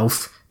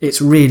yourself,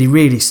 it's really,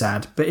 really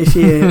sad. But if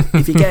you're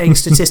getting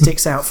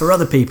statistics out for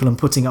other people and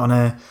putting it on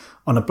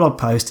a blog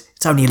post,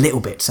 it's only a little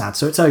bit sad,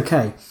 so it's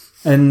okay.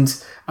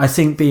 And I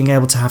think being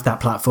able to have that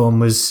platform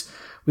was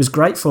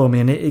great for me,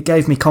 and it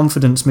gave me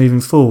confidence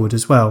moving forward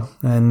as well.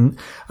 And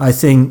I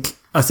think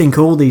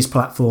all these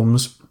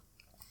platforms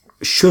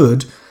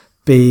should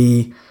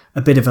be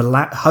a bit of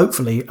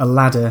hopefully a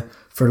ladder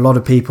for a lot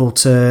of people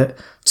to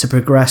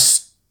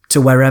progress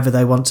to wherever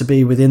they want to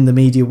be within the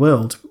media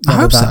world. I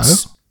hope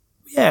so.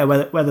 Yeah,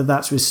 whether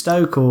that's with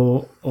Stoke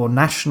or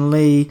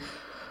nationally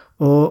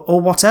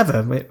or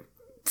whatever,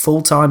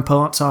 full-time,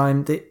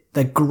 part-time,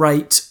 they're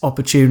great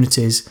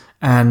opportunities,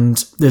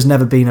 and there's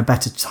never been a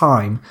better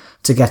time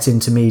to get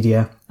into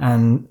media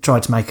and try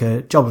to make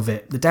a job of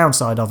it. The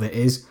downside of it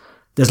is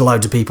there's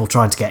loads of people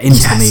trying to get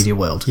into the media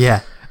world.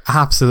 Yeah,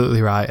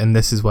 absolutely right. And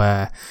this is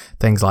where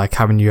things like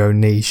having your own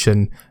niche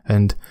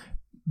and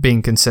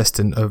being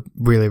consistent are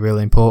really,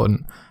 really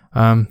important.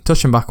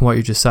 Touching back on what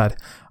you just said,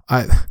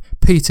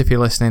 Pete, if you're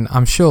listening,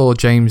 I'm sure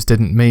James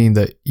didn't mean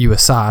that you were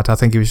sad. I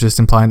think he was just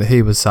implying that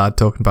he was sad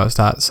talking about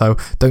stats. So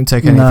don't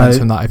take any offence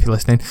from that if you're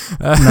listening.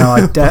 No,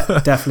 I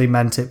definitely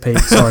meant it, Pete.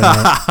 Sorry,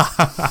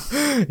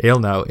 mate. He'll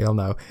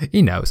know.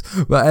 He knows.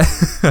 But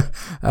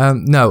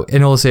no,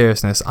 in all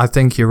seriousness, I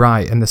think you're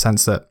right in the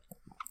sense that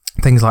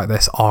things like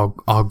this are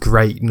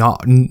great,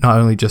 not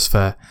only just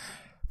for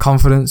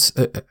confidence,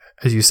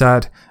 as you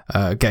said,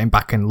 getting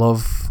back in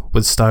love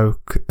with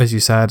Stoke, as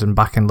you said, and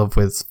back in love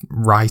with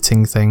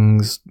writing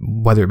things,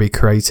 whether it be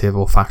creative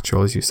or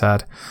factual, as you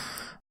said.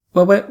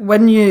 Well,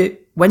 when you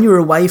were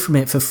away from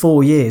it for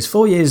 4 years,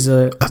 4 years is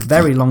a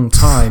very long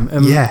time.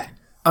 Yeah.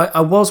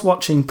 I was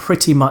watching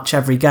pretty much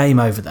every game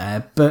over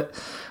there, but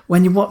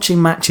when you're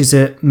watching matches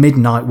at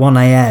midnight, 1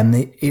 a.m,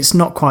 it's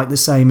not quite the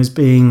same as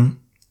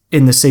being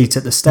in the seat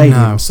at the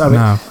stadium.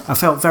 I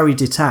felt very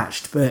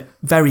detached, but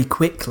very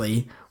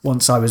quickly,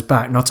 once I was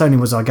back, not only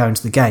was I going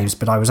to the games,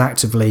 but I was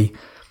actively,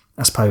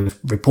 I suppose,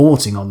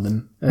 reporting on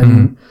them.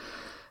 And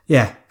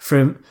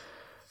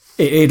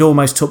it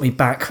almost took me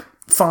back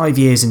 5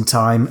 years in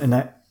time,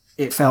 and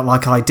it felt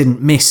like I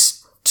didn't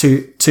miss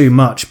too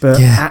much,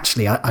 but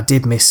actually I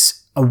did miss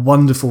a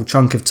wonderful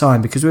chunk of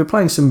time because we were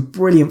playing some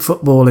brilliant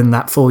football in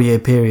that 4 year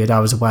period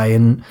I was away,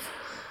 and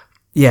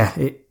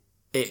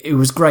it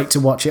was great to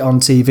watch it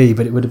on TV,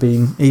 but it would have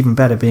been even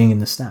better being in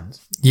the stands.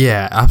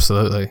 Yeah,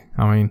 absolutely.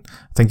 I mean,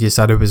 I think you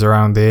said it was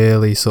around the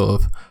early sort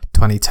of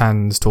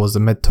 2010s towards the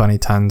mid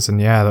 2010s,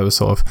 and that was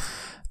sort of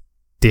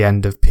the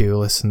end of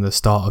Pulis and the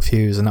start of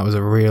Hughes, and that was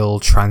a real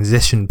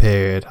transition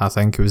period. I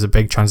think it was a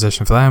big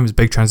transition for them. It was a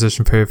big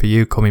transition period for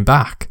you coming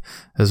back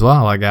as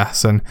well, I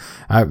guess. And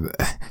it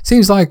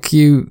seems like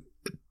you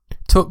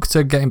took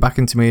to getting back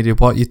into media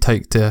what you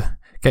take to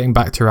getting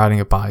back to riding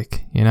a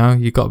bike.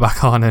 You got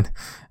back on, and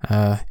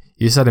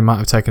you said it might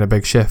have taken a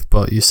big shift,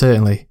 but you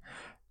certainly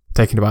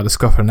taken about the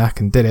scruff of the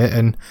neck and did it.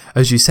 And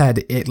as you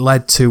said, it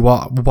led to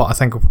what I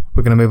think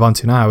we're going to move on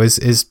to now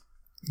is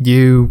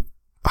you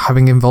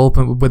having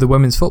involvement with the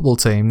women's football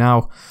team.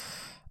 Now,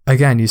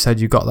 again, you said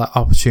you got that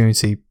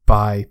opportunity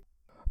by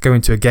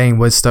going to a game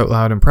with Stoke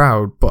Loud and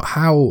Proud, but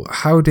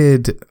how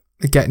did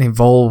getting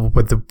involved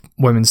with the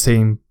women's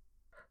team,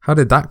 how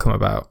did that come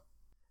about?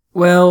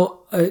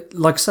 Well,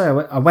 like I say,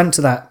 I went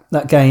to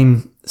that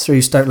game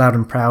through Stoke Loud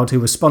and Proud, who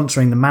was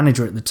sponsoring the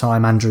manager at the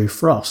time, Andrew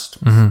Frost,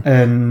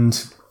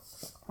 and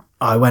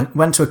I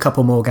went to a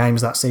couple more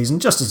games that season,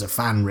 just as a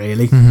fan,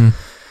 really.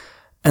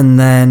 And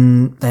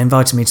then they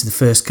invited me to the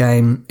first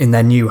game in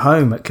their new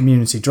home at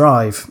Community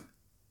Drive,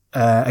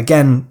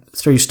 again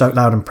through Stoke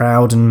Loud and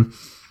Proud. And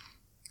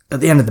at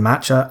the end of the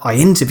match, I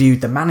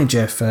interviewed the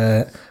manager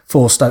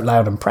for Stoke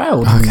Loud and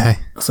Proud. Okay.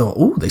 I thought,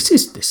 oh, this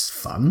is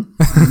fun.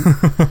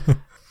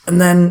 And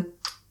then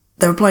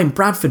they were playing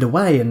Bradford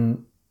away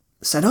and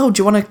said, oh,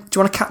 do you want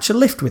to catch a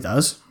lift with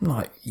us? I'm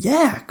like,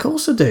 yeah, of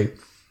course I do.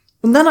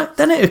 And then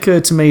it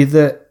occurred to me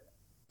that,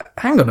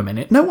 hang on a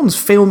minute, no one's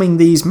filming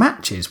these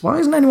matches. Why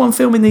isn't anyone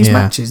filming these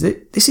matches?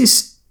 This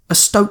is a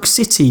Stoke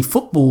City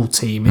football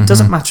team. It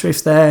doesn't matter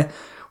if they're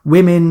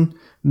women,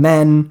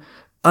 men,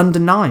 under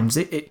nines.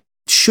 It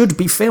should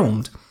be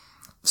filmed.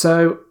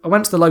 So I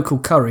went to the local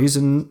Currys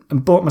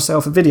and bought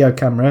myself a video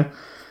camera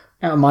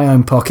out of my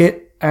own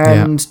pocket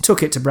and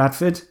took it to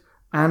Bradford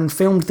and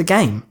filmed the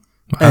game.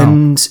 Wow.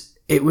 And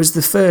it was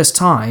the first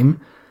time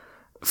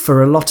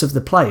for a lot of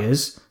the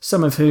players,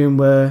 some of whom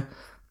were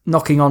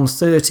knocking on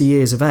 30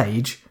 years of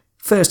age,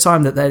 first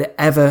time that they'd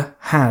ever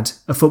had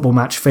a football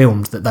match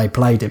filmed that they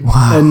played in.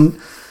 Wow. And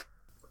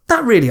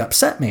that really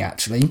upset me,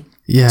 actually.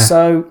 Yeah.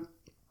 So,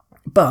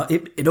 but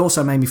it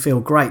also made me feel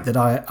great that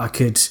I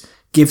could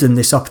give them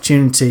this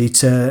opportunity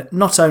to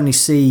not only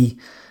see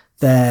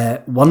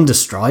their wonder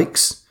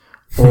strikes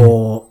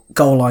or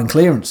goal line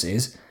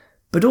clearances,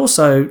 but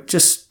also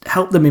just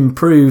help them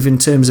improve in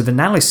terms of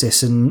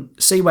analysis and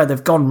see where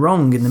they've gone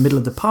wrong in the middle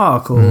of the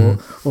park or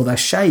their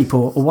shape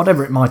or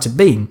whatever it might have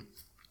been.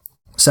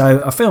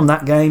 So I filmed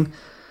that game,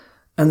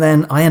 and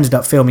then I ended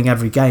up filming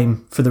every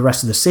game for the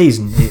rest of the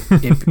season.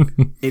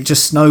 It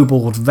just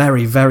snowballed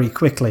very, very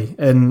quickly,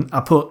 and I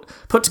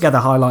put together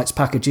highlights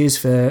packages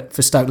for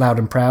Stoke Loud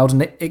and Proud,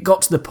 and it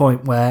got to the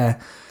point where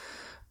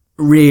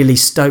really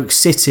Stoke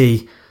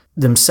City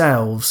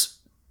themselves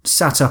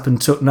sat up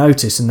and took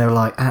notice, and they were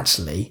like,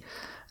 actually,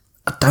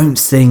 I don't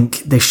think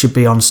this should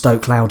be on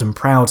Stoke Loud and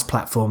Proud's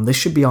platform. This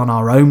should be on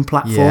our own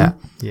platform.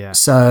 Yeah.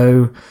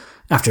 So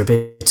after a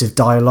bit of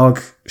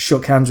dialogue,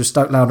 shook hands with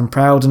Stoke Loud and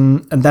Proud,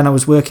 and then I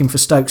was working for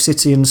Stoke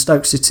City and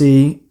Stoke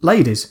City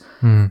Ladies,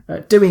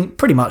 doing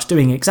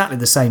exactly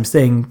the same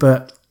thing,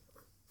 but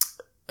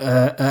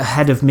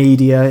head of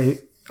media.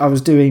 I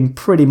was doing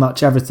pretty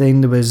much everything.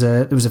 There was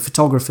a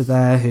photographer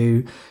there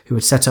who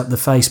had set up the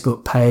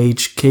Facebook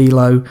page,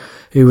 Kilo,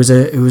 who was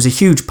a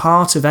huge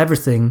part of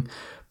everything,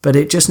 but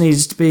it just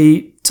needed to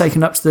be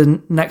taken up to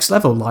the next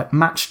level. Like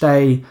match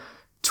day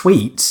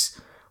tweets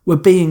were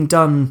being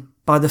done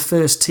by the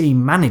first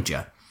team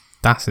manager.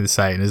 That's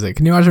insane, isn't it?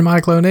 Can you imagine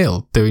Michael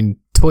O'Neill doing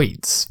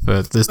tweets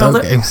for the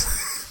Stoke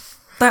games?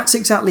 That's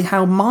exactly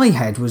how my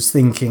head was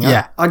thinking.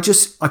 Yeah. I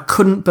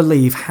couldn't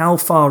believe how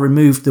far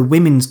removed the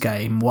women's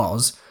game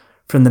was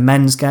from the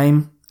men's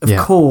game. Of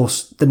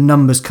course, the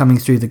numbers coming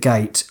through the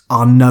gate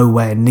are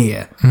nowhere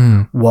near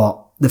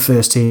what the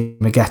first team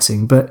are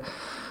getting. But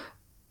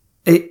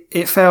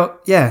it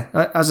felt,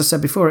 as I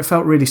said before, it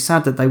felt really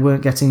sad that they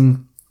weren't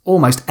getting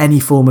almost any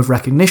form of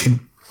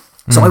recognition.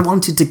 So I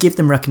wanted to give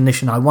them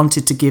recognition. I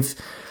wanted to give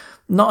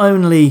not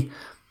only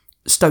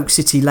Stoke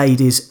City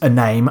Ladies a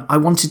name, I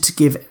wanted to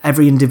give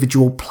every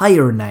individual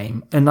player a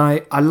name. And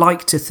I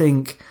like to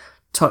think,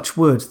 touch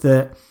wood,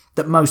 that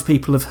most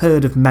people have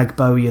heard of Meg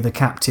Bowyer, the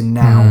captain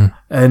now,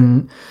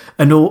 and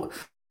all,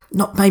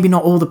 maybe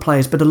not all the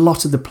players, but a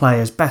lot of the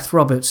players. Beth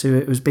Roberts,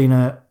 who has been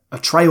a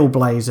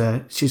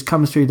trailblazer, she's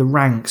come through the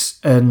ranks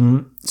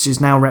and she's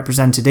now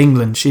represented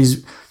England.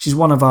 She's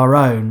one of our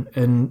own,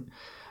 and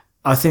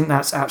I think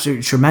that's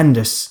absolutely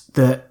tremendous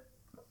that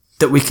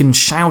we can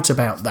shout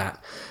about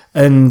that.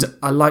 And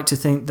I like to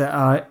think that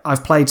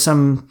I've played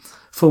some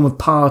form of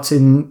part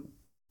in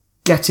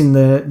getting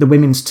the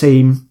women's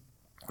team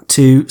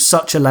to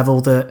such a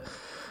level that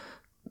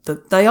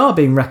they are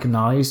being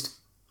recognised,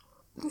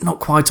 not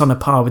quite on a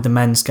par with the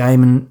men's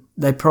game, and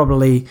they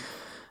probably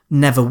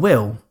never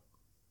will,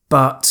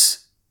 but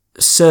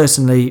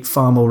certainly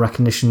far more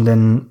recognition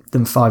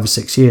than 5 or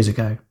 6 years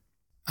ago.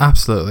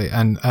 Absolutely,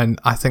 and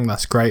I think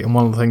that's great. And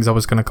one of the things I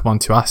was going to come on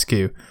to ask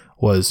you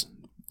was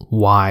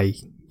why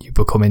you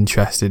become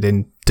interested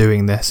in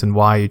doing this and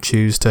why you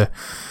choose to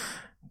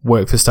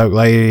work for Stoke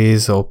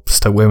Ladies or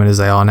Stoke Women as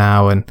they are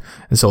now, and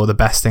sort of the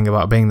best thing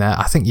about being there.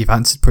 I think you've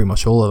answered pretty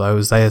much all of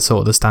those. They are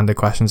sort of the standard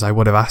questions I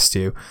would have asked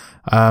you.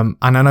 And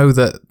I know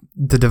that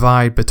the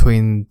divide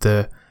between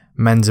the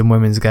men's and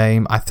women's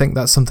game, I think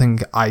that's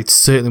something I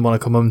certainly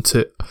want to come on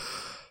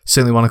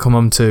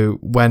to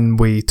when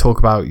we talk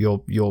about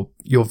your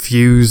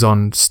views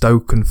on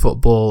Stoke and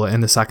football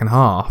in the second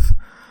half.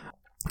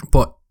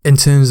 But in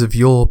terms of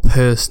your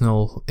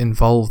personal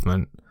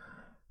involvement,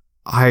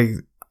 I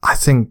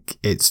think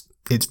it's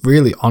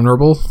really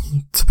honourable,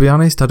 to be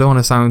honest. I don't want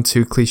to sound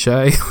too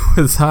cliche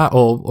with that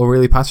or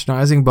really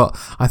patronising, but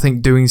I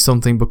think doing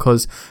something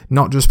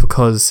not just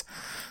because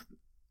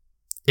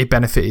it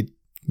benefited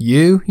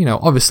you,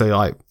 obviously,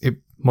 like, it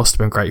must have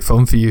been great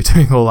fun for you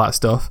doing all that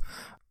stuff,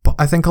 but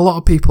I think a lot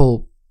of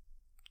people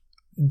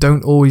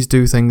don't always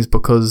do things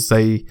because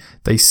they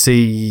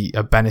see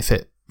a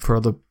benefit for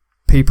other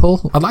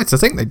people. I'd like to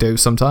think they do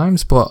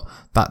sometimes, but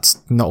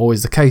that's not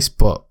always the case.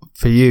 But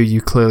for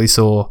you clearly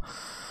saw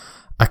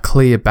a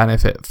clear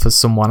benefit for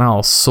someone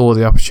else, saw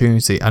the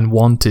opportunity and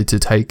wanted to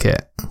take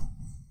it.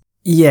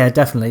 Yeah,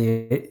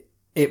 definitely.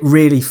 It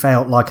really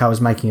felt like I was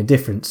making a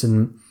difference,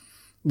 and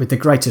with the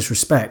greatest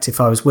respect,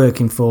 if I was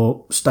working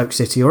for Stoke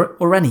City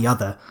or any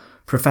other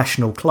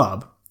professional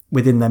club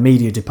within their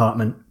media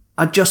department,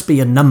 I'd just be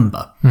a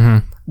number.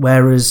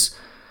 Whereas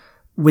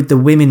with the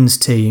women's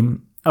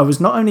team, I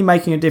was not only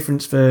making a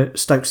difference for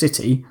Stoke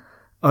City,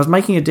 I was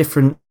making a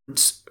difference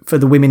for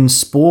the women's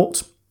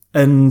sport.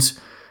 And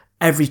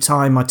every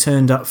time I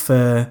turned up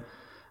for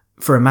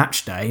a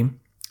match day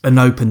and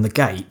opened the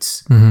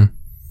gates,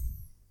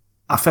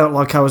 I felt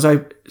like I was...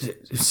 It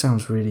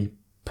sounds really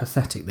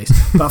pathetic, this.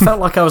 But I felt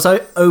like I was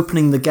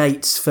opening the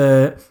gates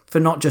for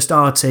not just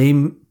our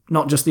team,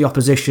 not just the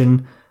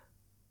opposition,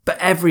 but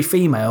every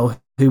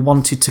female who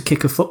wanted to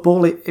kick a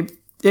football.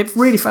 It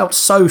really felt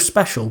so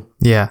special.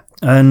 Yeah.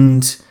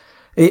 And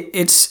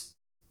it's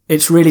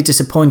really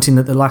disappointing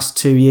that the last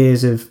 2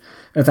 years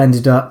have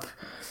ended up,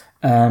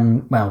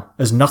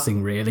 as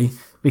nothing really,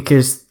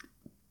 because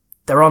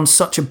they're on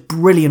such a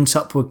brilliant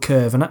upward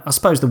curve. And I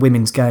suppose the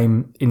women's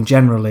game in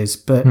general is,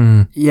 but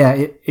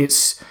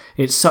it's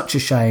such a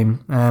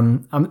shame.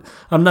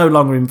 I'm no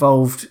longer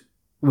involved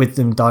with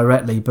them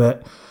directly,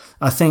 but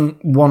I think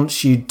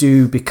once you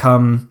do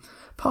become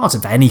part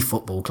of any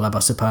football club, I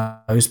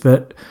suppose,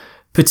 but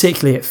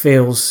particularly it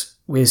feels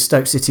with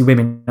Stoke City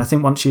Women. I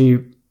think once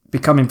you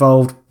become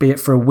involved, be it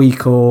for a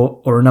week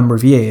or a number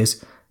of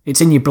years,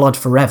 it's in your blood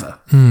forever.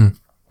 And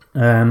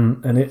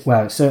it's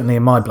certainly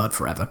in my blood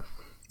forever.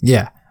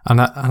 Yeah, and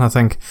I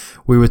think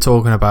we were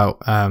talking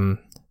about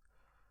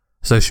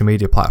social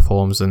media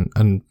platforms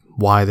and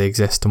why they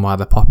exist and why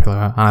they're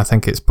popular, and I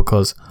think it's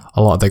because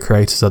a lot of the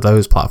creators of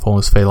those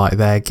platforms feel like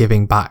they're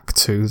giving back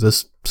to the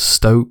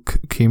Stoke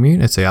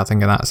community, I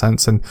think, in that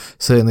sense. And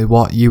certainly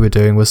what you were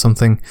doing was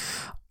something...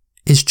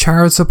 Is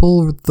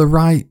charitable the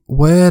right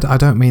word? I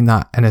don't mean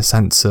that in a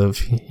sense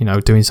of,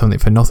 doing something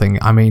for nothing.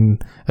 I mean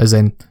as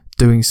in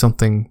doing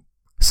something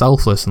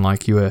selfless, and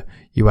like you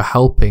were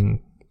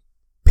helping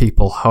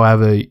people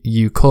however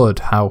you could,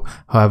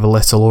 however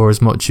little or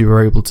as much you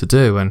were able to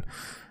do. And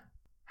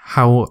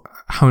how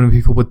many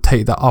people would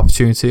take that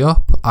opportunity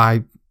up?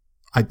 I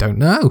don't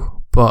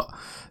know, but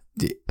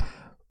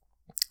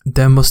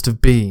there must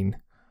have been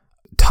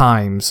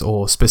times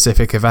or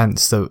specific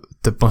events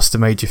that must have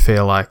made you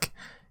feel like,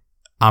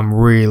 I'm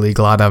really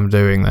glad I'm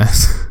doing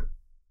this.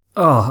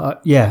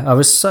 Yeah, I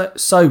was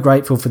so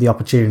grateful for the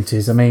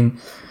opportunities. I mean,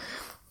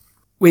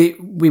 we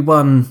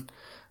won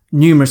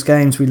numerous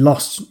games, we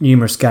lost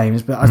numerous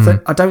games, but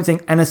I don't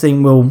think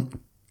anything will...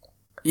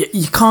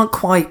 You can't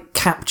quite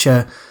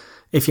capture,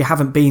 if you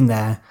haven't been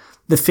there,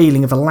 the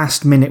feeling of a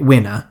last-minute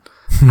winner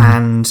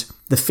and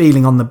the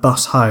feeling on the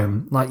bus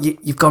home. Like,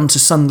 you've gone to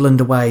Sunderland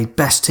away,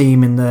 best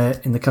team in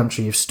the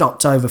country. You've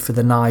stopped over for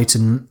the night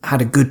and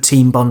had a good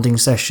team bonding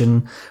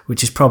session,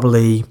 which is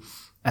probably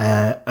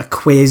a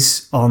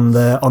quiz on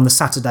the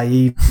Saturday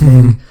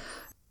evening.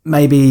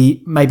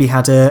 maybe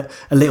had a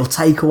little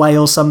takeaway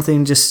or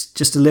something,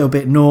 just a little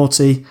bit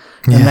naughty,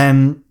 and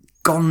then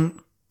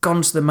gone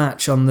to the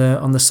match on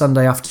the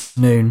Sunday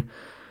afternoon,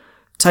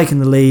 taken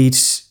the lead,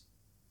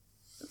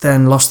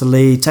 then lost the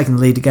lead, taken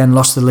the lead again,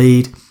 lost the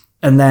lead.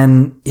 And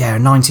then,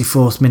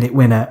 94th minute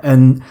winner.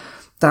 And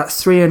that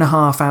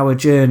 3.5 hour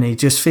journey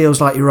just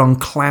feels like you're on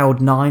cloud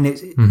nine.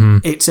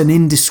 It's an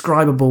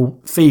indescribable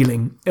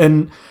feeling.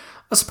 And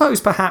I suppose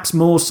perhaps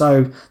more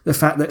so the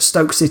fact that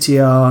Stoke City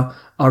are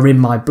in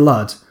my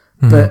blood.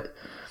 But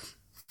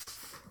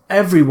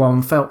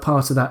everyone felt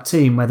part of that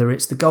team, whether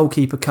it's the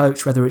goalkeeper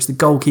coach, whether it's the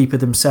goalkeeper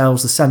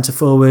themselves, the centre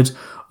forward,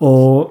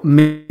 or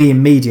me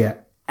in media.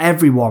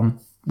 Everyone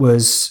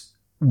was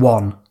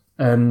one.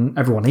 And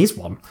everyone is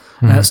one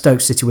at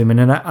Stoke City Women,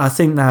 and I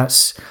think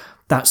that's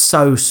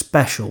so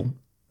special.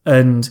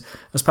 And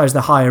I suppose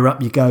the higher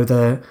up you go,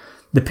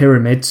 the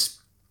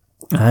pyramids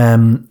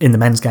in the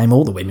men's game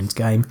or the women's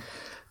game,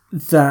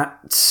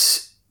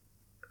 that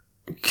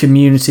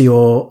community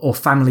or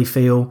family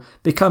feel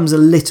becomes a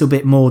little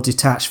bit more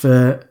detached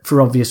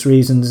for obvious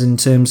reasons, in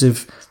terms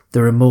of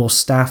there are more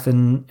staff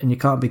and you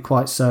can't be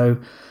quite so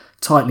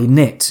tightly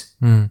knit.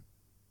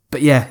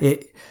 But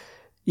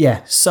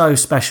so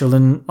special,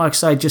 and like I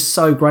say, just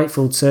so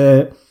grateful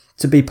to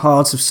be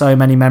part of so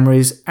many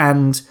memories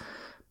and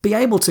be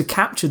able to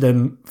capture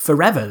them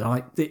forever.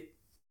 Like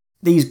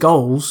these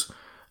goals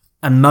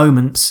and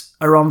moments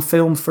are on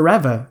film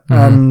forever,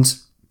 and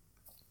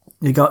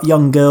you got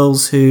young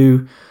girls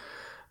who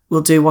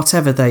will do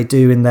whatever they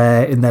do in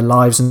their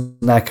lives and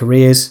their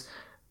careers,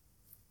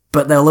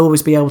 but they'll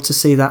always be able to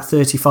see that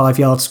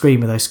 35-yard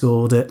screamer they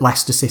scored at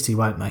Leicester City,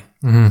 won't they?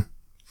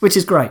 Which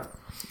is great.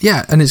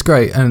 Yeah, and it's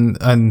great,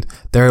 and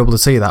they're able to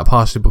see that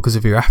partially because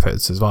of your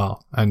efforts as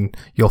well, and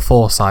your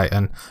foresight,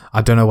 and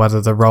I don't know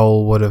whether the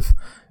role would have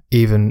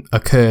even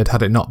occurred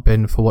had it not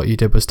been for what you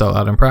did with Stoke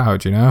Loud and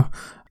Proud,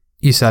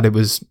 You said it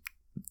was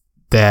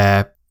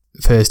their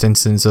first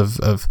instance of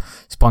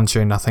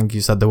sponsoring, I think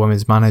you said, the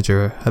women's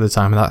manager at the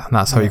time, and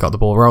that's how you got the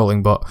ball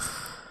rolling, but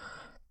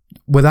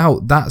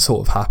without that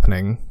sort of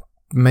happening,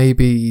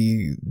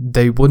 maybe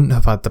they wouldn't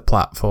have had the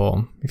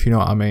platform, if you know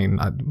what I mean,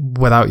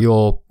 without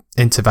your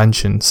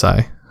intervention,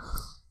 say.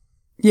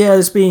 Yeah,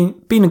 there's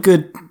been a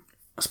good,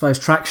 I suppose,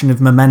 traction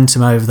of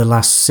momentum over the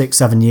last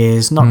 6-7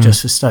 years, not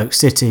just for Stoke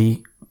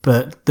City,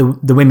 but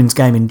the women's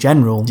game in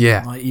general.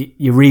 Yeah. Like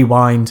you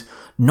rewind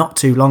not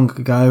too long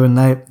ago, and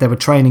they were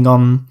training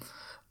on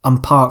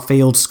park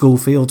fields, school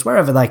fields,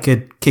 wherever they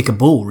could kick a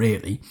ball,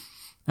 really.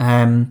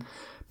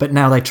 But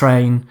now they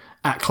train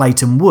at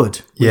Clayton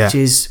Wood, which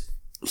is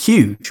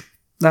huge.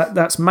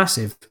 That's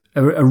massive.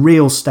 A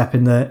real step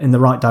in the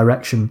right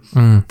direction.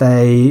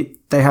 They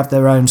have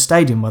their own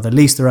stadium, well, they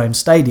lease their own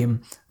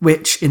stadium,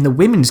 which in the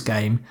women's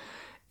game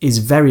is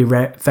very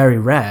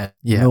rare.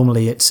 Yeah.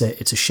 Normally it's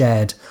a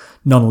shared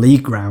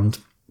non-league ground,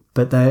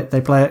 but they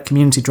play at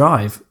Community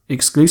Drive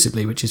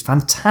exclusively, which is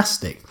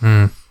fantastic.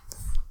 And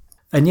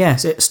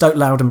yes, Stoke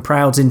Loud and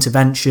Proud's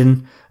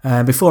intervention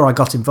before I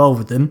got involved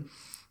with them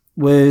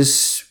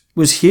was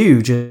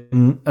huge,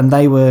 and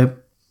they were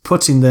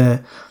putting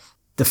the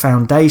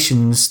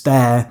foundations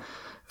there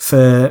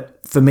for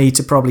me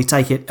to probably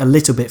take it a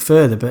little bit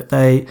further. But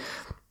they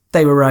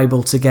were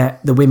able to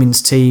get the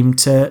women's team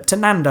to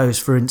Nando's,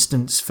 for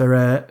instance, for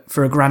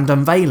a grand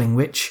unveiling,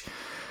 which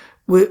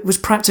was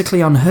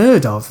practically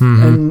unheard of.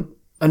 And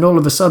And all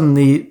of a sudden,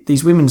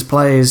 these women's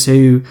players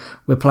who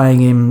were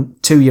playing in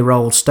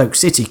 2-year-old Stoke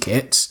City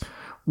kits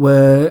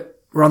were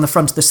on the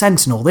front of the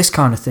Sentinel, this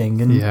kind of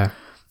thing.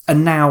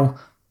 And now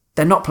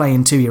they're not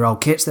playing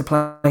 2-year-old kits; they're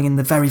playing in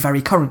the very,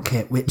 very current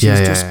kit, which is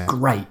just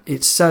great.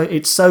 It's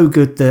so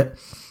good that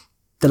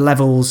the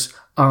levels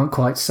aren't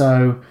quite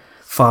so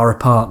far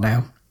apart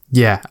now.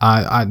 Yeah,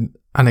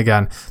 and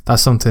again,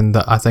 that's something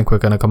that I think we're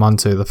going to come on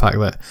to, the fact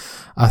that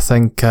I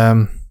think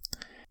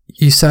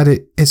you said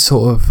it's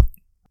sort of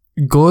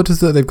good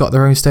that they've got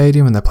their own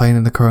stadium and they're playing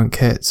in the current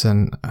kits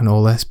and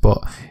all this, but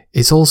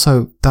it's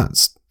also,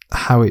 that's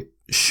how it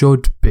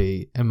should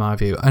be, in my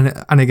view.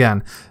 And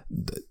again,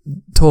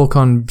 talk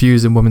on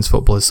views in women's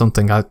football is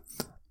something I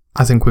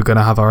think we're going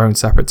to have our own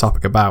separate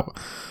topic about.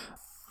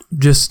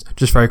 Just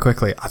very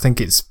quickly, I think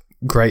it's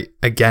great,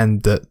 again,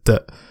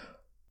 that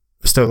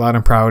Stoke Loud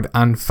and Proud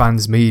and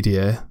fans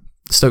media,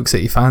 Stoke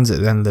City fans at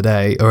the end of the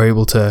day, are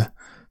able to,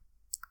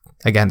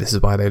 again, this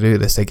is why they do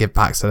this, they give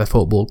back to their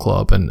football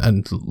club,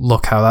 and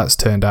look how that's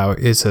turned out.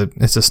 It's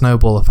a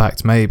snowball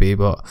effect maybe,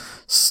 but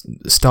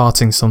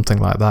starting something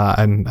like that,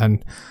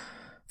 and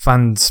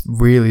fans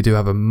really do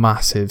have a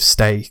massive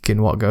stake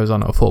in what goes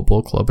on at a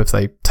football club if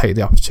they take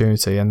the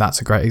opportunity, and that's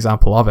a great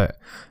example of it.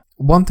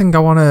 One thing I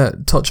want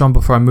to touch on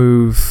before I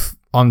move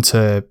on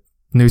to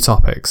new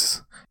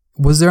topics,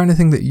 was there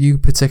anything that you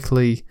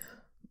particularly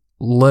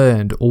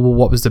learned, or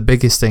what was the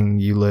biggest thing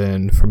you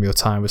learned from your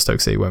time with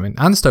Stoke City Women,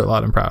 and Stoke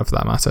Loud and Proud for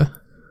that matter?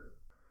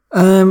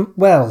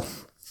 Well,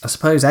 I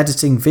suppose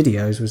editing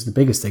videos was the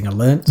biggest thing I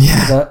learned.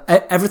 Yeah.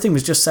 Everything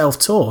was just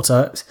self-taught.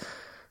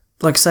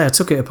 Like I say, I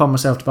took it upon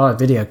myself to buy a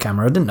video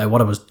camera. I didn't know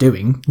what I was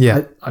doing.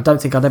 Yeah. I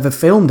don't think I'd ever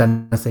filmed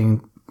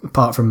anything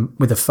apart from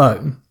with a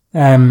phone.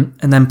 And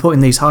then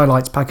putting these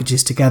highlights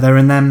packages together,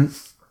 and then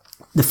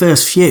the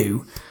first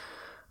few,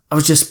 I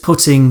was just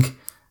putting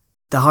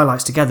the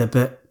highlights together,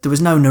 but there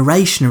was no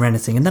narration or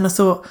anything. And then I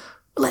thought,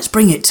 well, let's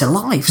bring it to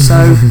life.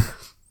 So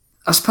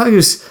I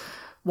suppose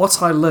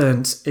what I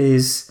learned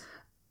is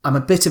I'm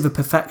a bit of a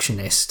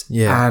perfectionist,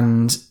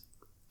 and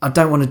I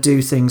don't want to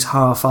do things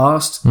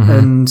half-assed.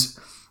 And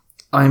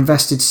I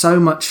invested so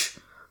much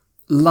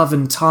love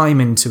and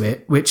time into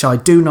it, which I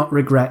do not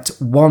regret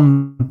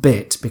one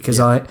bit,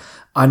 because I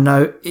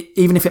know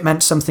even if it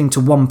meant something to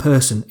one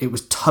person, it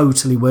was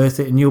totally worth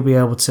it, and you'll be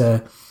able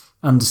to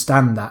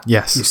understand that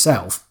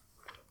yourself.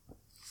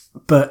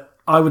 But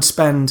I would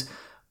spend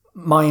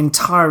my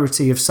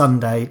entirety of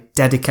Sunday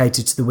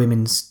dedicated to the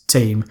women's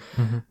team,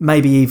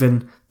 maybe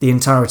even the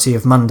entirety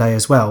of Monday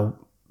as well,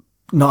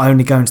 not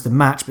only going to the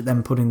match, but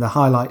then putting the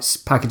highlights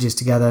packages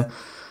together.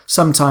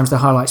 Sometimes the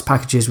highlights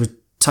packages would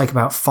take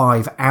about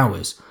 5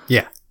 hours.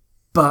 Yeah.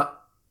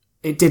 But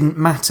it didn't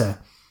matter.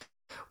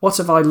 What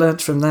have I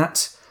learnt from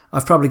that?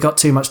 I've probably got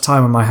too much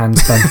time on my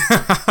hands, Ben.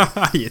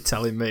 You're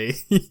telling me.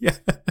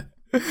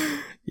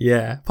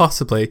 Yeah,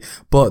 possibly.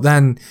 But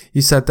then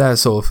you said there,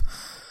 sort of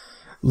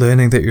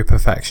learning that you're a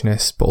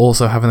perfectionist, but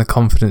also having the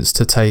confidence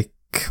to take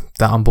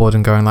that on board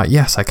and going like,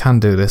 yes, I can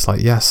do this.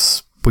 Like,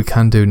 yes, we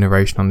can do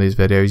narration on these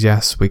videos.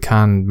 Yes, we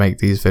can make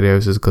these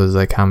videos as good as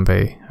they can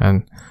be.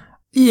 And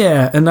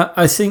yeah, and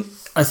I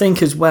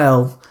think as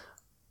well,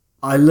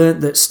 I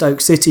learnt that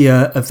Stoke City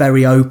are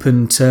very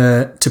open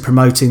to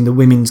promoting the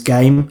women's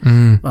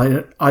game.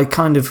 I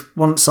kind of,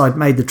 once I'd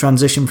made the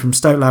transition from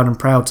Stoke Loud and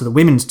Proud to the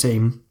women's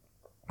team,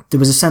 there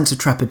was a sense of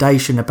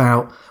trepidation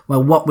about,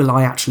 well, what will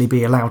I actually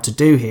be allowed to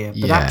do here?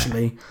 But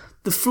actually,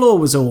 the floor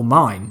was all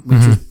mine,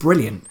 which was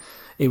brilliant.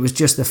 It was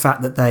just the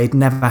fact that they'd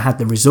never had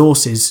the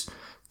resources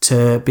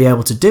to be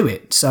able to do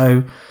it.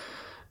 So,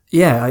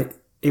 yeah,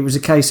 it was a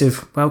case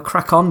of, well,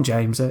 crack on,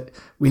 James.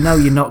 We know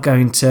you're not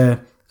going to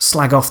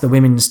slag off the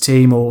women's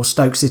team or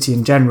Stoke City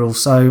in general,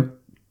 so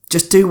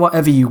just do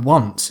whatever you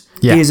want.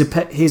 Yeah.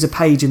 Here's a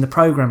page in the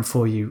programme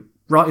for you.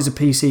 Write us a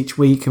piece each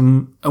week,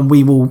 and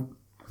we will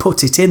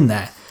put it in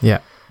there.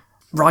 Yeah.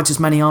 Write as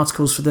many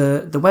articles for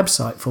the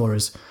website for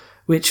us,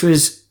 which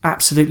was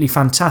absolutely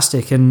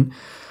fantastic. And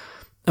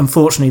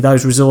unfortunately,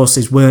 those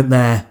resources weren't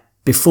there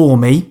before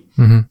me,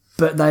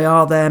 but they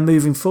are there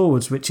moving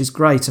forwards, which is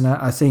great. And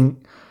I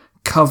think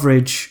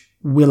coverage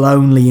will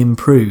only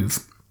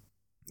improve.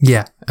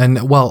 Yeah,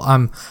 and well,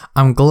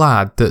 I'm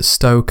glad that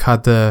Stoke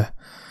had the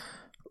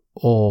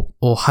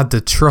had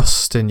the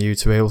trust in you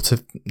to be able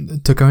to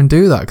go and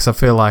do that, because I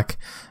feel like,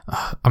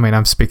 I mean,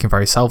 I'm speaking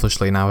very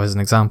selfishly now as an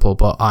example,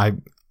 but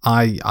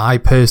I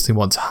personally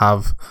want to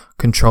have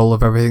control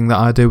of everything that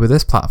I do with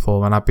this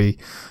platform, and I'd be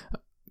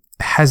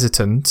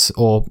hesitant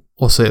or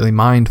certainly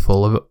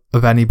mindful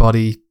of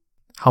anybody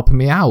helping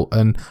me out.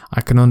 And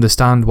I can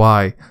understand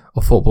why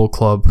a football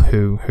club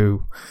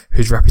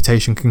whose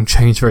reputation can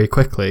change very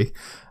quickly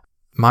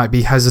might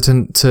be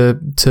hesitant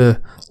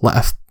to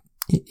let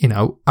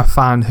a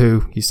fan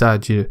who, you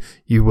said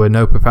you were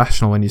no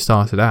professional when you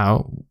started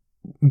out,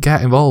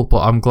 get involved.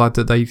 But I'm glad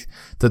that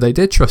they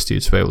did trust you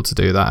to be able to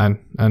do that,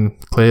 and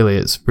clearly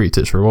it's reaped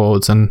its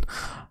rewards, and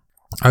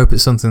I hope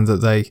it's something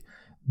that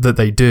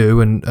they do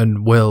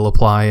and will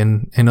apply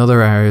in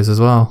other areas as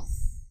well.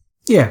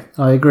 Yeah,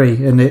 I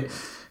agree, and it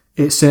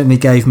it certainly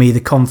gave me the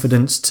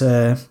confidence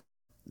to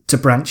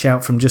branch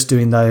out from just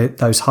doing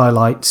those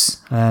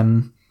highlights.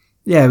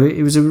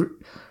 It was a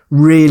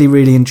really,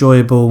 really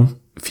enjoyable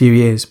few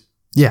years.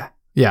 Yeah,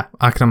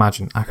 I can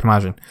imagine.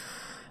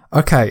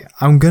 Okay,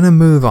 I'm going to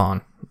move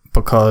on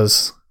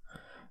because,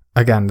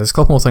 again, there's a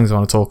couple more things I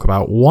want to talk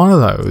about. One of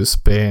those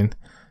being,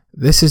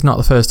 this is not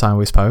the first time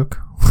we spoke.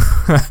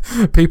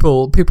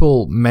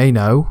 People may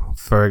know,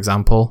 for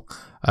example,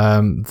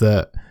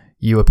 that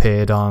you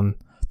appeared on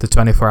the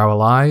 24-hour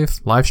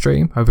live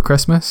stream over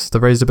Christmas that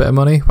raised a bit of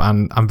money,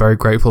 and I'm very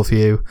grateful for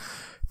you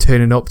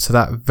turning up to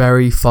that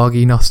very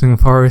foggy Nottingham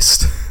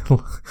Forest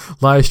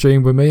live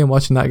stream with me and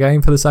watching that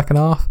game for the second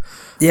half.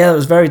 Yeah, it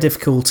was very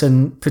difficult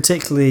and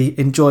particularly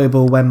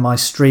enjoyable when my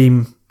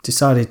stream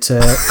decided to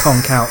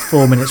conk out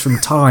 4 minutes from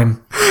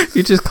time.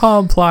 You just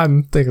can't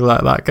plan things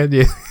like that, can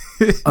you?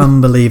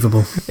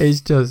 Unbelievable. It's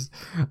just,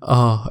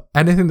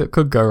 anything that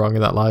could go wrong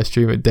in that live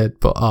stream, it did.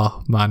 But,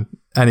 man.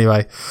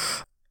 Anyway,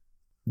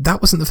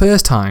 that wasn't the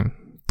first time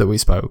that we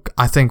spoke.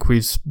 I think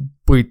we'd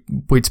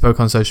spoke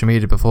on social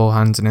media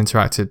beforehand and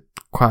interacted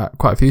quite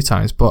a few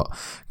times. But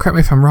correct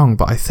me if I'm wrong,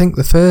 but I think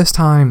the first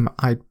time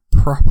I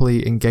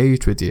properly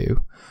engaged with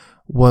you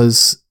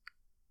was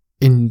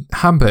in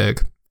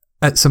Hamburg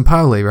at St.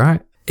 Pauli,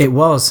 right? It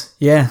was,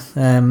 yeah.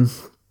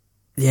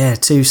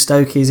 Two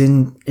Stokies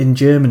in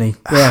Germany.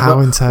 Yeah, how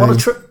insane! What a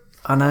trip!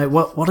 I know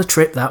what a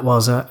trip that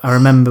was. I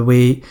remember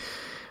we'd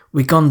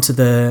gone to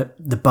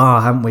the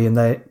bar, hadn't we?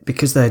 And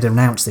because they'd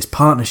announced this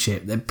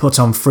partnership, they'd put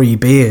on free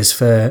beers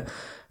for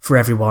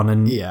everyone,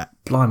 and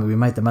blimey, we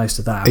made the most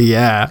of that.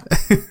 Yeah,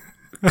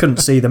 couldn't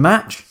see the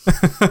match,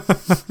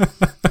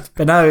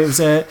 but no,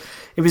 it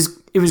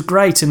was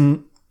great,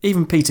 and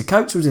even Peter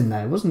Coates was in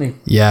there, wasn't he?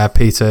 Yeah,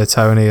 Peter,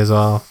 Tony as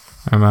well.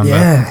 I remember.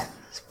 Yeah,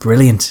 it's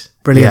brilliant.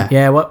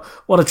 Yeah,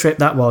 what a trip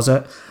that was.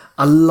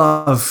 I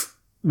love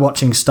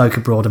watching Stoke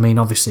abroad. I mean,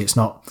 obviously it's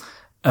not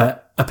a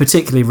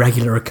particularly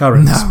regular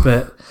occurrence,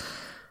 but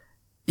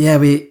yeah,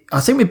 I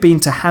think we'd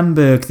been to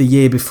Hamburg the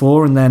year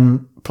before and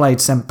then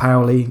played St.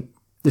 Pauli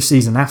the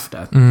season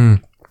after.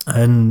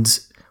 And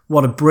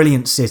what a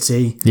brilliant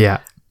city.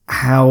 Yeah.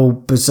 How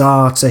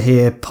bizarre to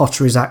hear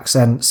Pottery's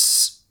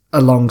accents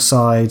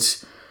alongside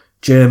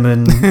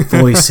German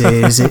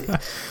voices.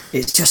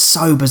 It's just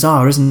so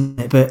bizarre, isn't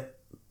it? But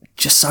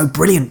just so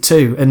brilliant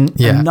too, and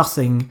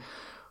nothing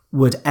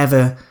would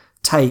ever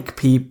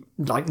take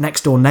like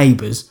next door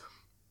neighbours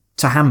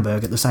to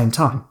Hamburg at the same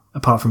time,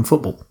 apart from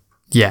football.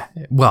 Yeah,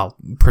 well,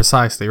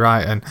 precisely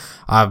right. And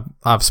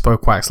I've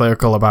spoke wax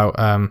lyrical about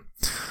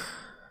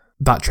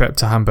that trip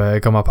to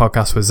Hamburg on my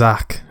podcast with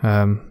Zach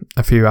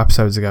a few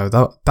episodes ago.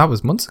 That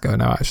was months ago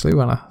now, actually,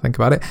 when I think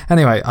about it.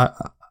 Anyway,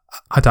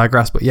 I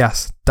digress. But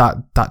yes,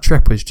 that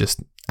trip was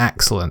just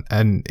excellent,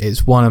 and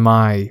it's one of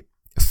my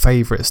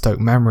favourite Stoke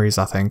memories,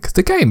 I think.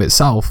 The game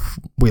itself,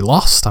 we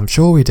lost, I'm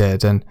sure we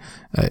did. And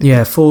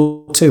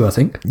 4-2, I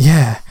think.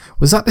 Yeah.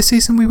 Was that the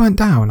season we went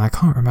down? I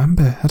can't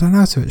remember. I don't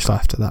know too much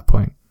left at that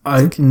point.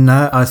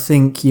 I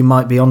think you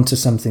might be onto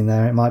something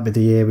there. It might be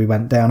the year we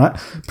went down. I'm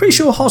pretty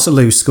sure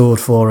Hosselu scored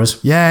for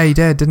us. Yeah, he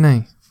did, didn't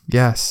he?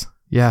 Yes,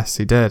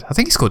 he did. I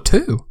think he scored 2.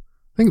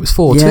 I think it was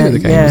 4-2 the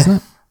game,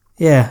 wasn't it?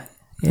 Yeah.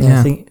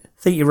 I think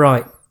you're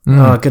right.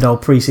 Good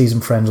old pre-season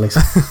friendlies.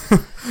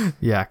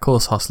 Yeah, of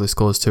course Hosselu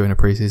scores 2 in a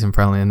pre-season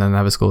friendly and then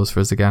never scores for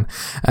us again.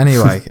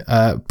 Anyway,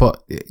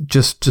 but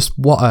just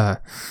what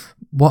a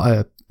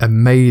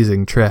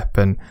amazing trip.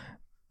 And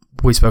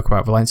we spoke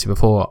about Valencia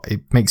before.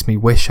 It makes me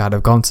wish I'd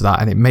have gone to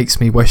that, and it makes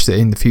me wish that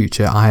in the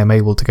future I am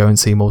able to go and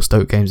see more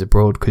Stoke games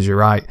abroad, because you're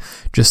right,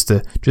 just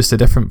a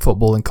different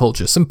footballing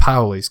culture. St.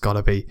 Pauli's got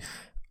to be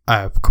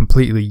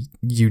completely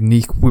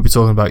unique. We were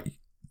talking about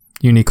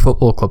unique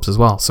football clubs as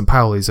well. St.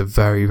 Pauli's a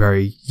very,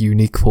 very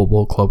unique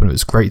football club, and it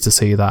was great to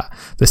see that.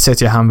 The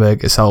city of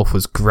Hamburg itself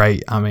was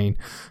great. I mean,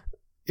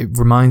 it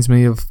reminds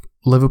me of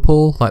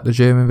Liverpool, like the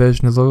German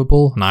version of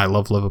Liverpool, and I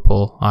love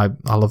Liverpool. I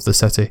love the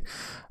city.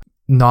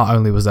 Not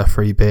only was there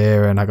free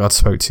beer, and I got to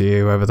speak to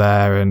you over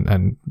there,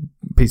 and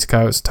Peter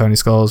Coates, Tony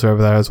Scholes were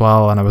over there as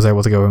well, and I was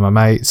able to go with my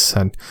mates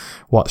and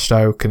watch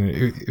Stoke, and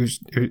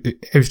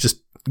it was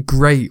just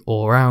great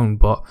all around.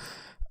 But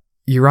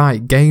you're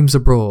right, games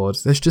abroad,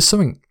 there's just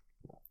something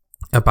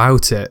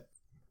about it.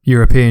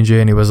 European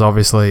journey was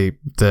obviously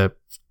the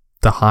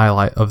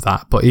highlight of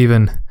that, but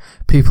even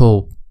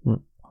people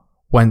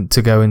went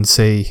to go and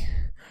see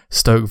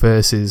Stoke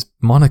versus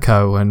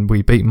Monaco, and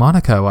we beat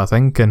Monaco, I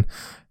think, and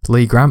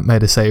Lee Grant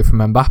made a save from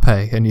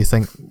Mbappe, and you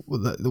think,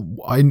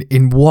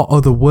 in what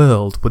other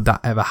world would that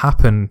ever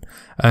happen?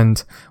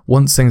 And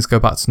once things go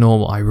back to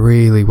normal, I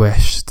really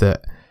wish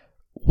that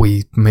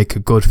we make a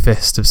good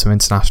fist of some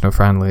international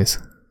friendlies.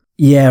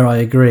 Yeah, I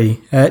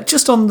agree.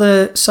 Just on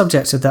the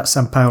subject of that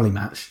St. Pauli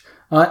match,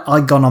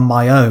 I'd gone on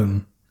my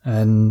own,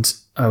 and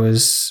I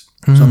was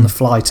on the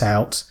flight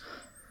out,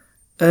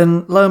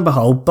 and lo and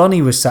behold,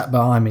 Bunny was sat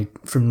behind me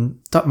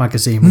from Duck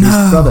Magazine with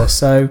his brother,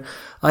 so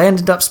I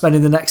ended up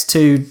spending the next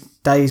 2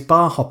 days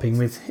bar hopping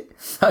with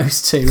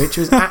those two, which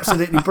was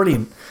absolutely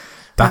brilliant.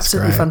 That's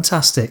absolutely great.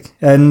 Fantastic.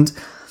 And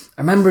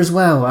I remember as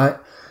well,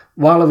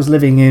 while I was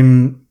living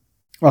in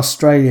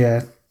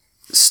Australia,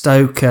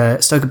 Stoke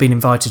had been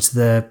invited to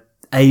the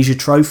Asia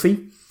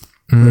Trophy,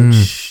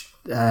 which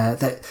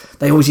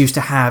they always used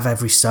to have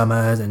every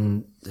summer.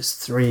 And there's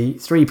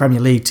three Premier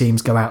League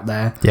teams go out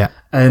there. Yeah.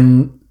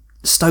 And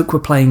Stoke were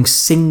playing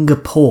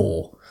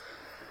Singapore.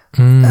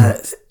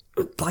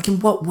 Like, in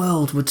what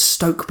world would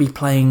Stoke be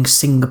playing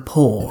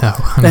Singapore? No.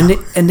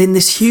 And in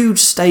this huge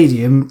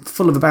stadium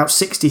full of about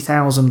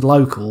 60,000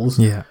 locals,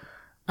 Yeah.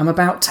 I'm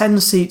about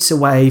 10 seats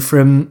away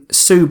from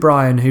Sue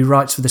Bryan, who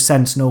writes for the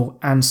Sentinel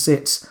and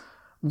sits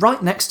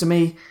right next to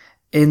me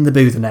in the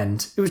boothing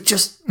end. It was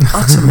just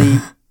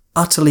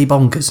utterly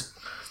bonkers.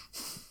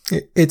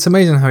 It's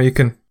amazing how you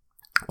can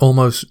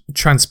almost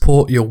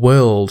transport your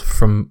world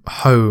from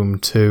home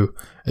to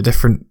a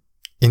different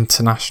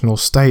international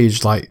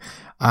stage. Like,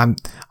 I'm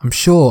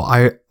sure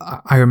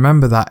I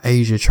remember that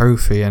Asia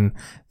Trophy, and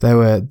there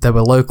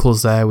were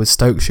locals there with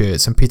Stoke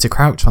shirts and Peter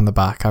Crouch on the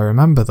back. I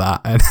remember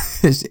that, and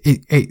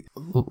it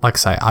like I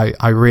say,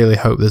 I really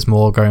hope there's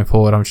more going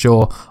forward. I'm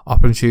sure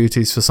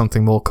opportunities for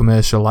something more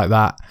commercial like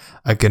that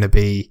are going to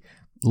be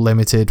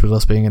limited with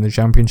us being in the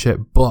Championship.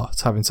 But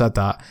having said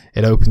that,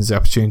 it opens the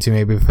opportunity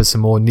maybe for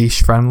some more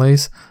niche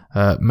friendlies.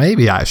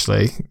 Maybe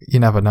actually, you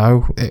never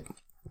know.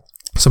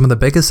 Some of the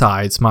bigger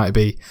sides might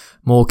be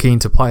more keen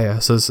to play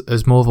us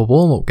as more of a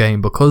warm-up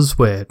game because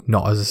we're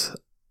not as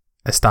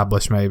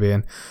established maybe.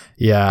 And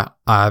yeah,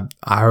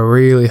 I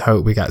really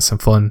hope we get some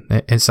fun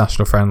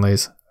international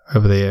friendlies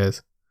over the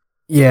years.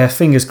 Yeah,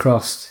 fingers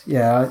crossed.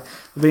 Yeah,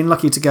 I've been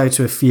lucky to go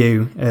to a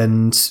few,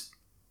 and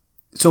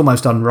it's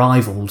almost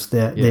unrivaled,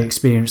 the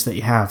experience that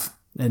you have.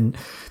 And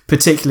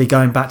particularly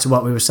going back to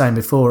what we were saying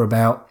before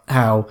about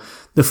how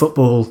the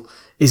football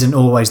isn't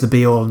always the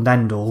be-all and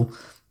end-all.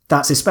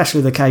 That's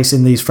especially the case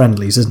in these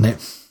friendlies, isn't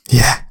it?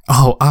 Yeah.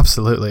 Oh,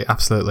 absolutely.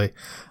 Absolutely.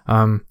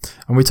 And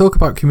we talk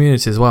about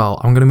community as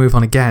well. I'm going to move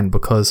on again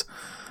because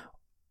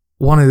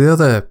one of the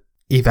other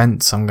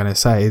events I'm going to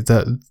say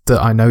that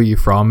I know you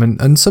from,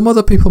 and some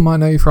other people might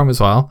know you from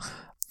as well,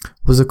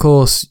 was, of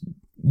course,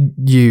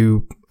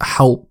 you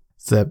helped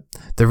the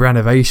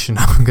renovation,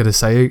 I'm going to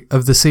say,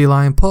 of the Sea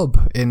Lion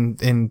pub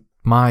in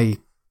my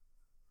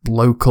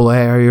local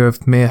area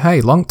of Mere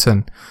Hay,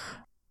 Longton.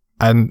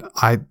 And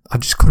I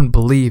just couldn't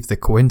believe the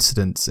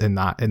coincidence in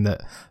that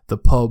the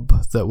pub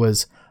that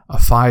was a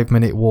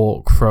 5-minute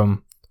walk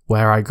from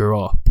where I grew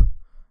up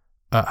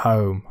at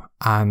home,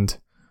 and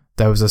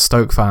there was a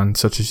Stoke fan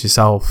such as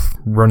yourself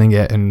running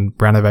it and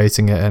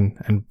renovating it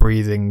and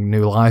breathing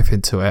new life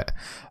into it.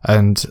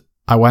 And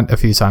I went a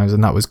few times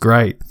and that was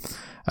great.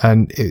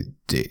 And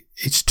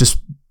it's just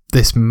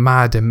this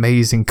mad,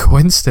 amazing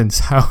coincidence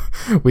how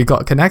we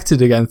got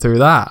connected again through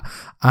that.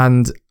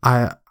 And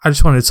I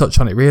just wanted to touch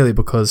on it really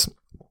because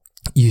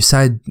you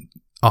said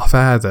off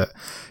air that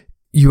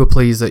you were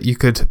pleased that you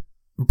could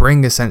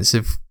bring a sense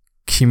of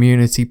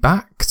community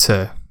back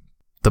to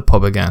the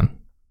pub again.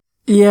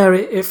 Yeah,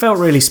 it felt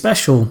really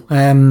special.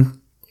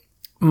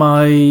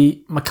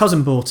 My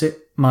cousin bought it,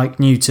 Mike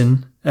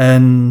Newton,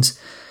 and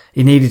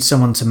he needed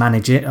someone to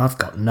manage it. I've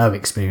got no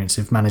experience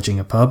of managing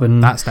a pub,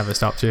 and that's never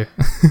stopped you.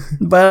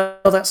 Well,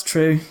 that's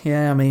true.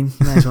 Yeah, I mean,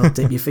 you may as well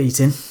dip your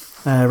feet in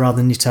rather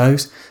than your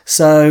toes.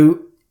 So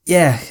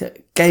yeah,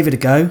 gave it a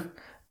go,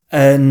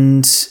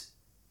 and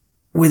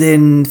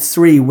within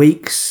 3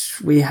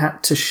 weeks we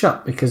had to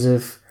shut because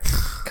of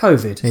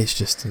COVID. It's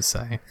just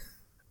insane.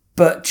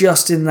 But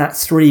just in that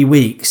 3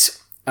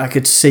 weeks, I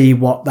could see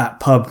what that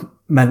pub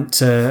meant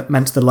to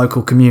the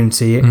local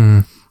community.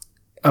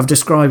 I've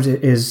described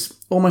it as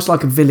almost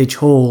like a village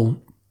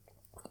hall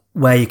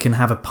where you can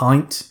have a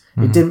pint.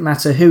 It didn't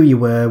matter who you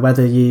were,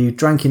 whether you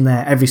drank in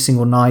there every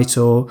single night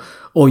or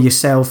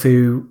yourself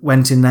who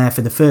went in there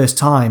for the first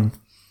time.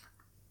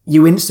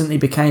 You instantly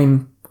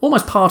became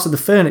almost part of the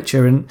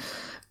furniture,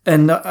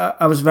 and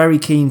I was very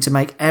keen to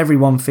make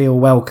everyone feel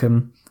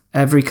welcome.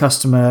 Every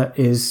customer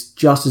is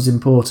just as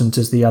important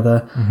as the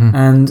other.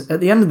 And at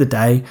the end of the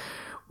day,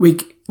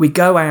 we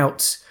go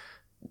out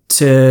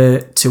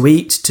to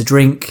eat, to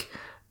drink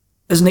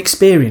as an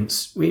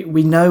experience.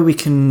 We know we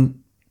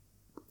can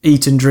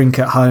eat and drink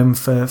at home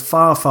for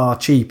far, far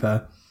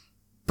cheaper,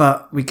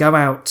 but we go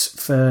out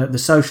for the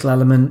social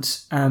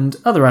element and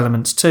other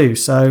elements too.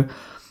 So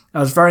I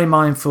was very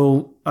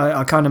mindful.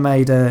 I kind of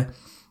made a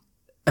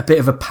bit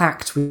of a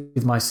pact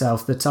with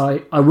myself that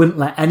I wouldn't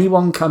let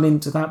anyone come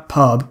into that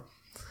pub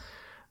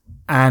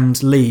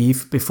and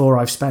leave before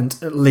I've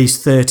spent at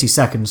least 30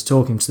 seconds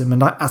talking to them.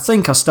 And I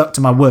think I stuck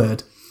to my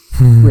word,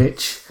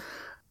 which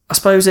I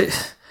suppose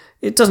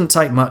it doesn't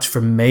take much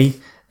from me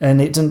and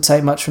it doesn't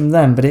take much from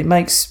them, but it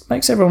makes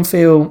everyone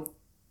feel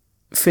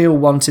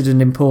wanted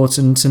and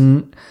important.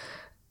 And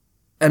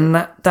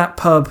that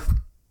pub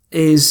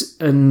is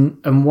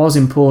and was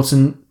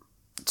important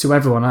to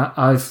everyone.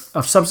 I've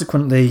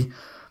subsequently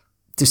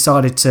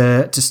decided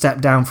to step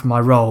down from my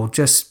role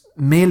just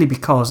merely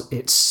because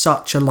it's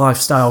such a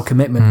lifestyle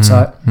commitment.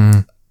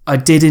 I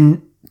did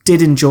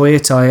enjoy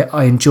it.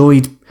 I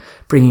enjoyed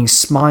bringing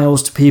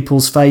smiles to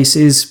people's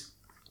faces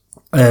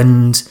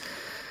and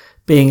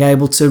being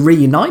able to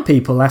reunite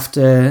people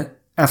after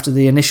after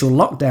the initial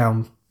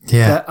lockdown.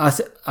 Yeah.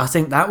 I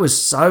think that was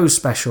so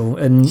special,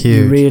 and Huge.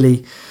 you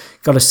really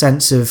got a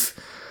sense of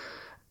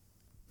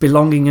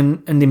belonging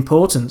and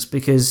importance,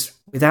 because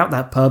without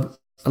that pub,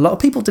 a lot of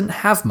people didn't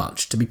have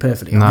much, to be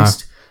perfectly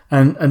honest,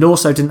 and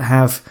also didn't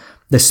have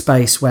the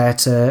space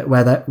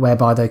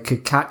whereby they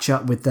could catch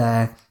up with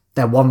their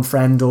one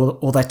friend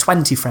or their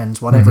 20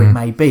 friends, whatever it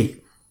may be.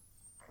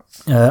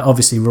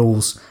 Obviously,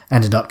 rules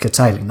ended up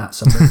curtailing that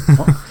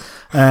somewhat.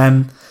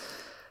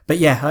 But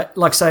yeah,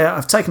 like I say,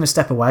 I've taken a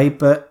step away,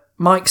 but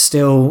Mike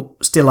still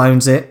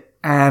owns it,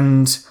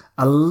 and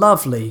a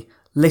lovely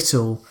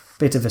little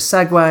bit of a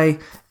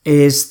segue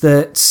is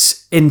that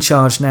in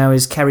charge now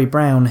is Kerry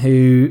Brown,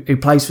 who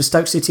plays for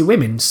Stoke City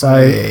Women. So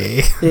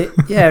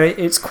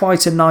it's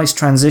quite a nice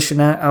transition.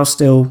 I'll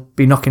still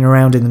be knocking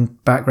around in the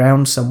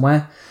background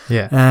somewhere.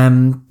 Yeah.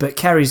 But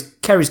Kerry's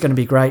going to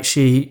be great.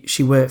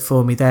 She worked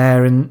for me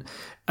there, and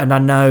I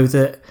know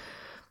that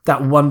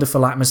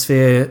wonderful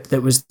atmosphere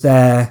that was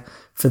there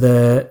for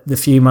the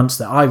few months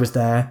that I was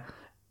there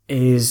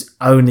is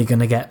only going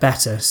to get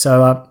better.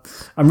 So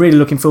I'm really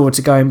looking forward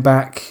to going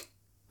back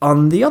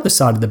on the other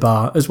side of the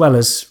bar, as well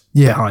as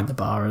behind the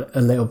bar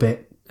a little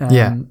bit.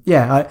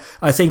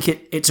 I think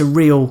it's a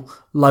real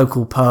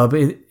local pub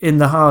in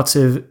the heart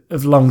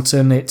of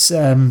Longton. It's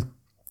a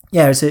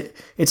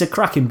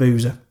cracking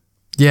boozer.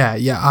 Yeah,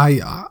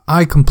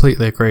 I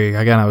completely agree.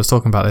 Again, I was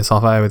talking about this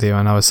off air with you,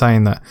 and I was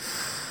saying that,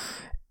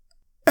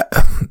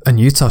 and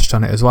you touched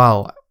on it as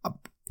well.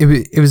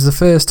 It was the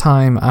first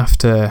time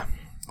after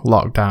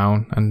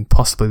lockdown, and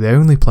possibly the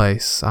only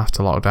place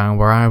after lockdown,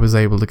 where I was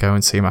able to go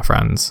and see my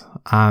friends,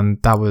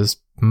 and that was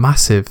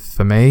massive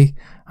for me,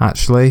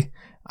 actually.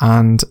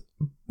 And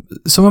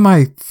some of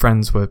my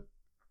friends were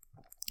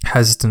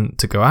hesitant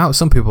to go out.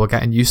 Some people were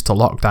getting used to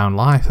lockdown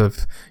life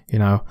of,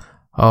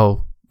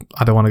 oh,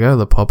 I don't want to go to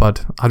the pub.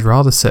 I'd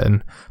rather sit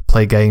and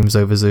play games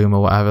over Zoom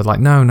or whatever. Like,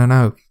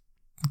 no.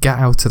 Get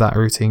out of that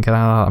routine, get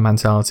out of that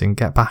mentality, and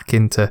get back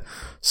into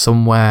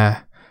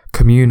somewhere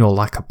communal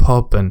like a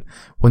pub. And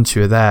once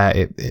you were there,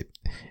 it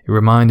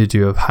reminded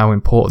you of how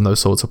important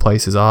those sorts of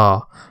places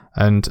are.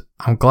 And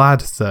I'm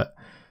glad that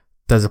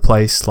there's a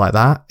place like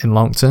that in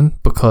Longton,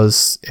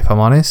 because if I'm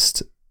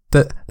honest,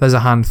 that there's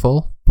a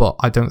handful, but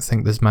I don't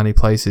think there's many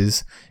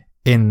places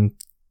in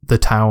the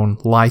town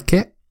like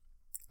it.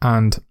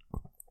 And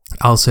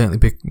I'll certainly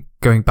be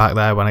going back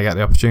there when I get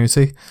the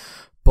opportunity.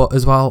 But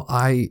as well,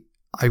 I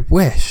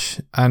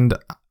wish, and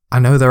I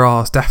know there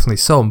are definitely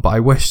some, but I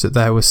wish that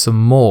there was some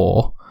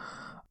more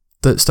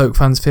that Stoke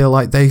fans feel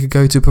like they could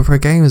go to before a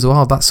game as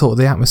well. That's sort of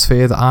the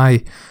atmosphere that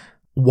I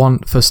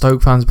want for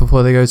Stoke fans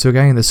before they go to a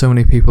game. There's so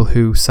many people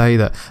who say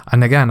that,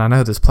 and again, I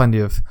know there's plenty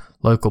of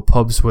local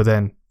pubs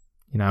within,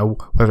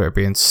 whether it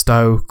be in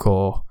Stoke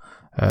or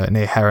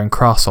near Heron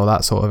Cross or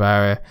that sort of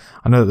area.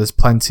 I know that there's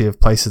plenty of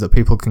places that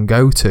people can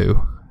go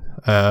to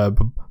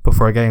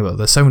before a game, but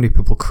there's so many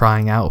people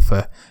crying out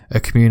for a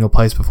communal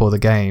place before the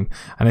game,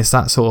 and it's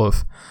that sort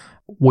of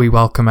we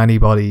welcome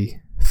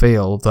anybody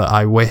feel that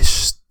I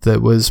wish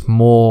that was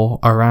more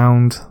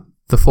around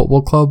the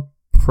football club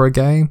for a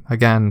game.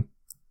 Again,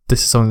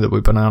 this is something that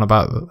we've been on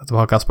about the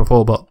podcast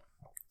before, but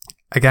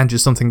again,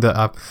 just something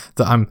that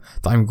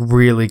I'm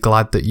really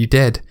glad that you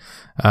did,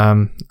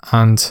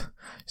 and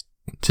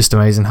just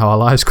amazing how our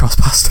lives crossed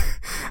paths.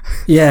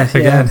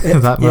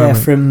 That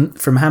moment.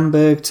 From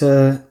Hamburg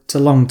to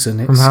Longton,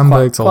 it's from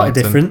Hamburg to quite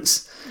Longton. A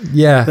difference.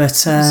 Yeah, but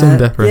some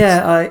difference.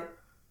 Yeah,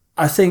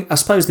 I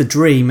suppose the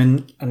dream,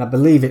 and I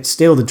believe it's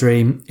still the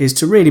dream, is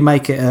to really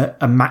make it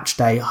a match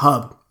day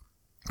hub.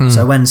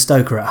 So when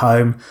Stoke are at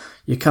home,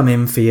 you come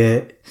in for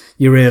your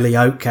early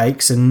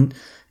oatcakes, and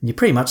you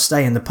pretty much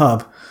stay in the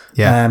pub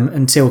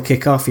until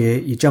kick-off.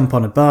 You jump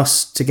on a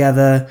bus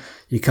together,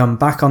 you come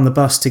back on the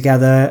bus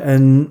together,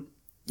 and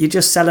you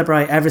just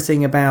celebrate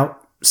everything about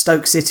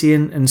Stoke City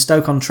and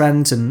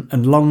Stoke-on-Trent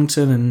and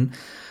Longton,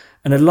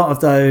 and a lot of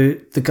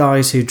the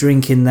guys who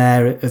drink in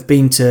there have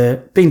been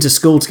to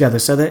school together,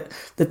 so that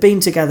they've been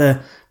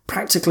together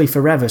practically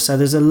forever. So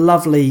there's a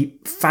lovely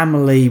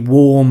family,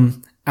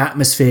 warm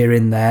atmosphere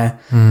in there.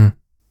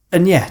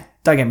 And yeah,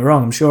 don't get me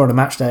wrong, I'm sure on a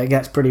match day it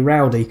gets pretty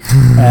rowdy,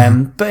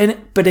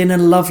 but in a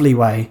lovely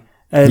way.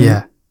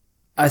 And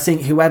I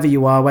think whoever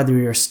you are, whether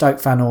you're a Stoke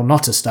fan or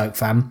not a Stoke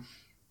fan,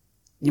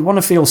 you want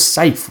to feel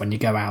safe when you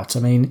go out. I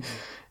mean,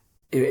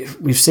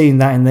 we've seen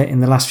that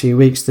in the last few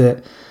weeks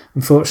that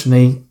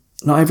unfortunately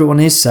not everyone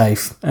is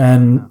safe.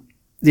 And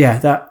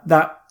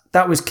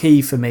that was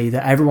key for me,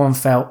 that everyone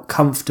felt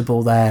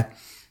comfortable there,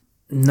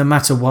 no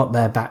matter what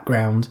their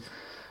background.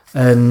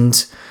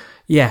 And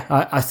yeah,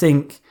 I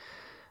think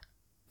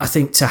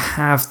to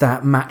have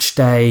that match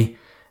day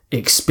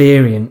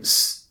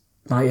experience,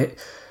 like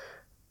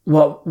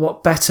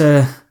what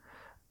better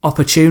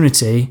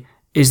opportunity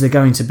is there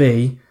going to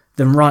be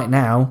than right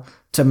now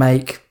to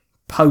make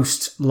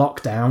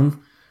post-lockdown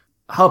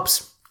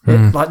hubs?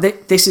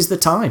 This is the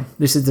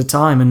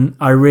time, and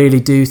I really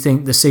do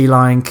think the Sea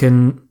Lion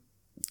can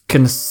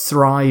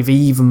thrive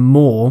even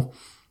more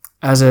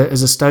as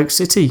a Stoke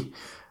City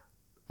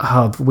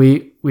hub.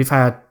 We've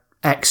had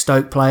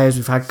ex-Stoke players.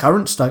 We've had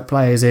current Stoke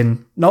players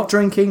in. Not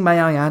drinking, may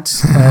I add.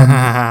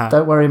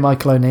 Don't worry,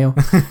 Michael O'Neill.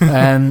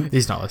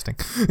 He's not listening.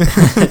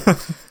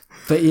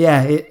 But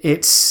yeah,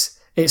 it's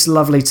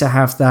lovely to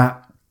have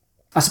that,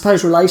 I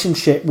suppose,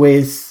 relationship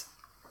with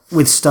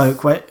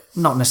Stoke, where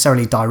not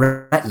necessarily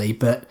directly,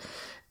 but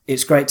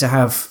it's great to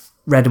have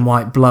red and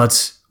white blood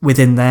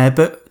within there.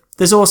 But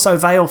there's also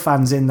Vale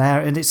fans in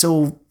there, and it's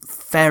all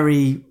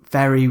very,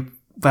 very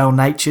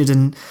well-natured.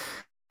 And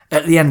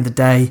at the end of the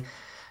day,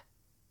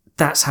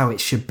 that's how it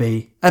should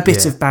be. A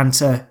bit of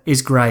banter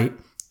is great.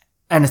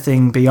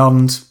 Anything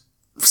beyond,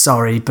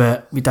 sorry,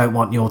 but we don't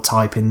want your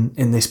type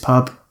in this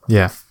pub.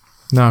 Yeah.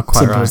 No, quite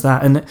Simple right. as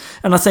that. And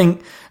I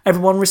think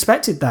everyone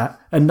respected that,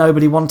 and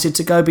nobody wanted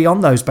to go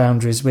beyond those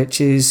boundaries,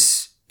 which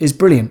is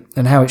brilliant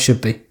and how it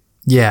should be.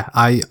 Yeah,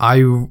 I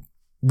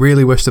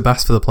really wish the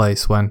best for the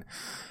place when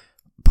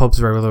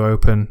pubs are able to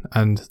open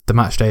and the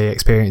match day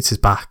experience is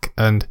back.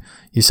 And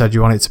you said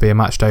you want it to be a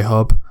match day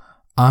hub.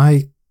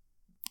 I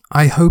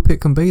hope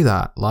it can be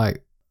that.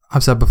 Like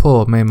I've said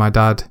before, me and my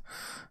dad,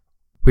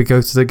 we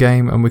go to the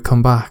game and we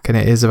come back, and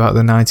it is about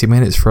the 90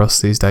 minutes for us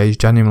these days,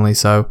 genuinely.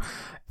 So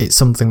it's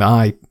something that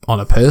I, on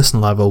a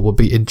personal level, would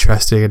be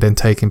interested in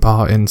taking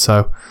part in.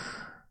 So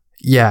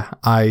yeah,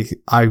 I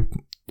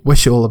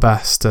wish it all the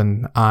best,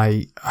 and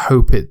I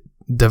hope it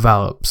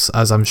develops,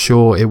 as I'm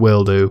sure it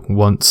will do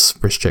once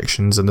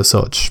restrictions and the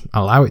such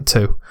allow it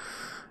to.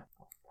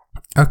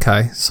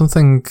 Okay,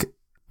 something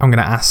I'm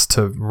going to ask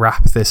to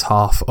wrap this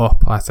half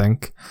up, I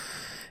think,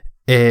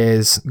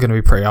 is going to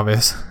be pretty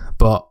obvious,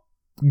 but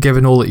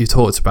given all that you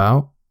talked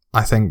about,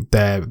 I think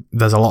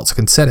there's a lot to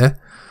consider.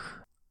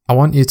 I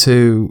want you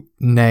to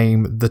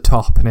name the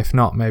top, and if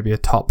not, maybe a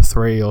top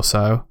 3 or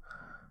so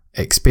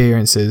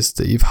experiences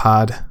that you've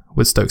had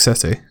with Stoke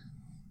City.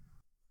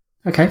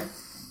 Okay.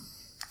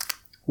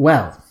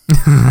 Well,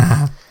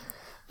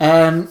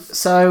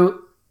 so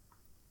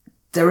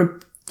they're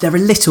a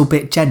little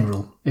bit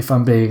general, if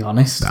I'm being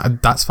honest.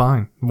 That's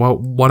fine. Well,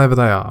 whatever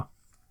they are.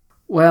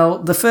 Well,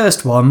 the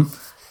first one,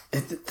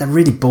 they're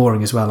really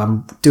boring as well. I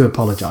do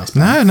apologise.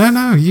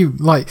 No. You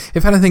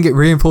if anything, it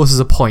reinforces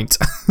a point.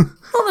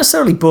 Not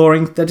necessarily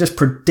boring, they're just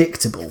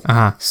predictable.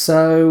 Uh-huh.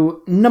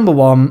 So, number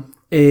 1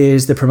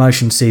 is the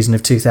promotion season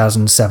of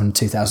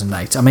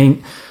 2007-2008. I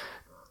mean,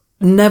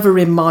 never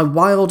in my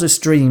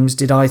wildest dreams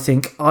did I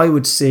think I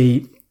would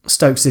see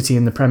Stoke City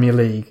in the Premier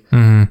League.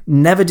 Mm-hmm.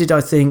 Never did I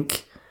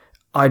think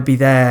I'd be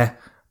there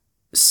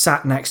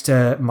sat next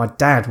to my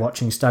dad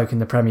watching Stoke in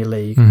the Premier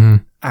League. Mm-hmm.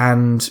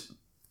 And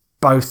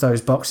both those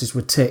boxes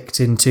were ticked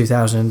in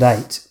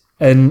 2008.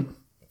 And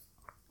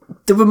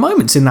there were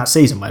moments in that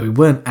season where we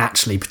weren't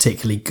actually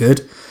particularly good.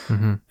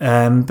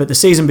 Mm-hmm. But the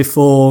season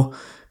before,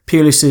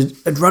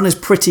 Pulis had run us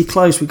pretty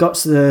close. We got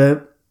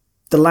to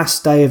the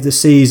last day of the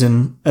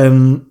season.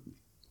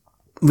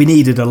 We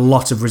needed a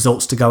lot of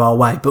results to go our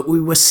way, but we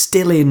were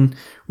still in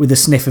with a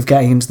sniff of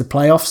getting into the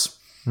playoffs.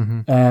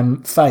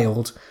 Mm-hmm.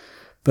 Failed,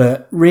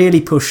 but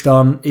really pushed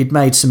on. He'd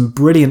made some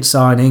brilliant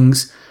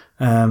signings,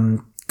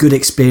 good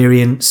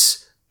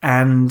experience,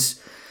 and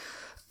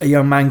a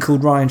young man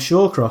called Ryan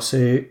Shawcross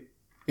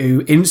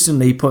who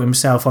instantly put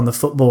himself on the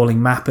footballing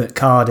map at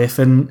Cardiff,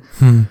 and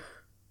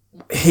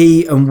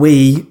he and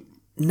we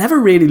never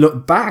really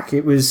looked back.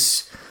 It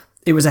was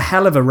a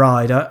hell of a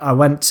ride. I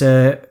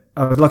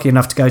was lucky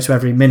enough to go to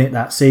every minute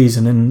that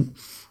season, and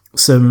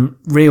some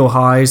real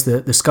highs,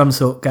 the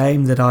Scunthorpe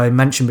game that I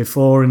mentioned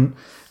before. And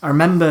I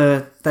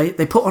remember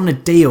they put on a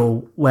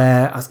deal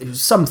where it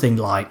was something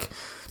like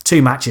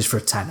 2 matches for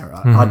a tenner.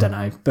 I don't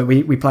know. But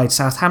we played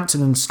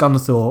Southampton and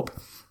Scunthorpe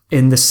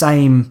in the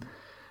same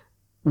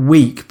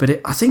week. But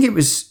I think it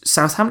was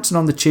Southampton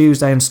on the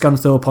Tuesday and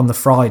Scunthorpe on the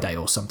Friday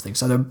or something.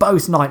 So they're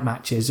both night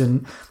matches.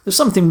 And there's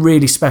something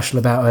really special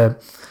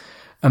about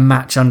a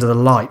match under the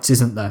lights,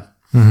 isn't there?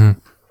 Mm-hmm.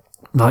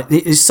 Like,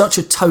 it is such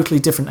a totally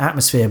different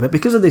atmosphere, but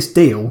because of this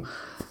deal,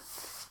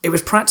 it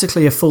was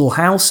practically a full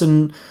house,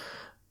 and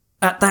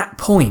at that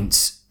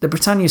point, the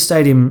Britannia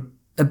Stadium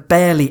had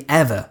barely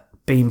ever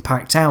been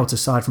packed out,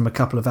 aside from a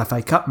couple of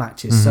FA Cup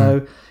matches, mm-hmm. So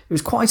it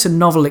was quite a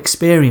novel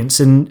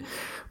experience, and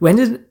we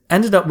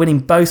ended up winning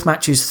both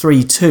matches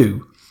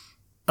 3-2.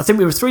 I think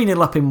we were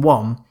 3-0 up in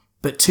one,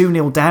 but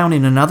 2-0 down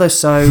in another,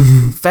 so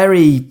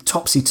very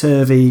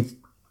topsy-turvy,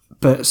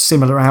 but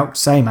same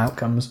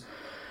outcomes.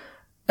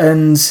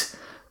 And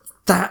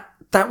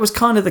that was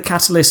kind of the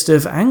catalyst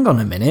of, hang on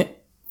a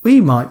minute, we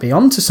might be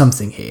onto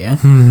something here.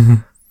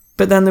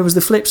 But then there was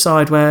the flip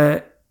side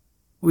where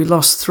we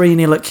lost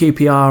 3-0 at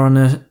QPR on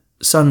a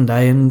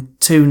Sunday and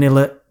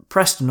 2-0 at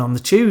Preston on the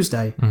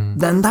Tuesday.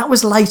 Then that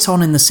was late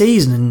on in the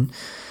season, and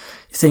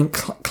you think,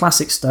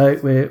 classic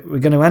Stoke, we're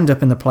going to end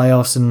up in the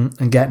playoffs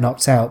and get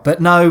knocked out. But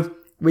no,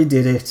 we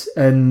did it,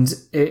 and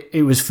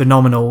it was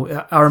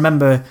phenomenal. I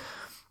remember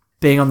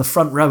being on the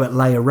front row at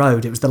Layer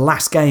Road. It was the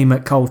last game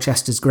at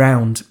Colchester's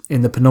ground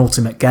in the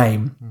penultimate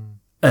game.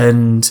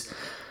 And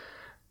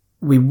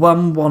we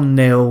won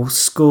 1-0,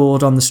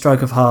 scored on the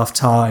stroke of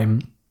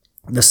half-time.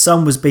 The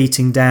sun was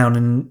beating down,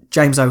 and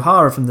James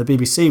O'Hara from the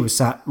BBC was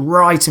sat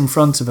right in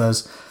front of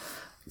us,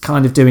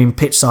 kind of doing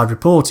pitch-side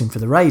reporting for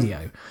the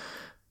radio.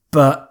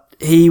 But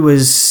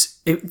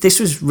this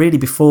was really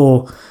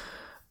before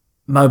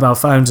mobile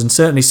phones and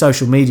certainly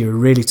social media were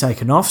really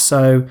taken off.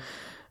 So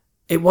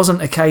it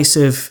wasn't a case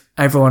of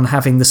everyone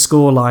having the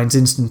score lines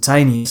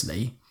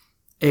instantaneously.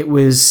 It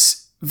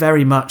was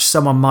very much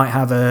someone might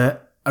have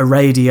a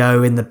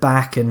radio in the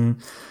back,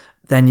 and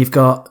then you've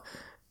got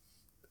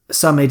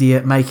some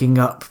idiot making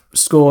up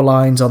score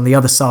lines on the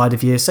other side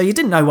of you. So you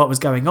didn't know what was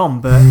going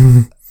on, but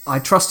I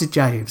trusted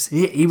James.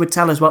 He would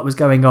tell us what was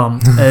going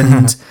on.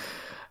 And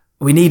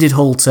we needed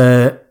Hull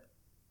to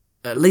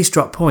at least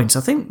drop points.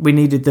 I think we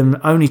needed them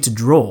only to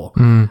draw.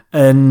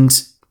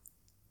 And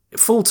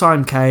full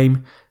time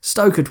came,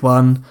 Stoke had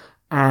won,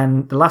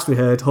 and the last we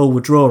heard, Hull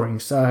were drawing.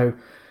 So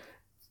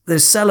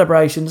there's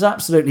celebrations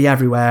absolutely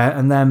everywhere,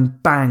 and then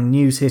bang,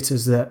 news hit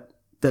us that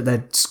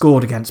they'd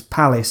scored against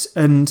Palace.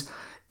 And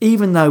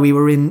even though we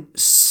were in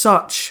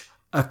such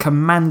a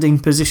commanding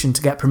position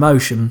to get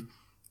promotion,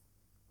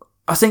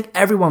 I think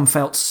everyone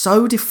felt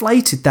so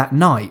deflated that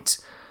night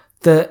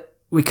that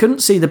we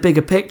couldn't see the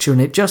bigger picture,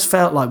 and it just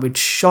felt like we'd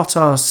shot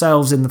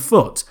ourselves in the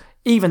foot,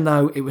 even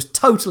though it was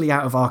totally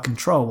out of our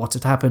control what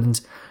had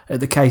happened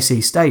at the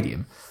KC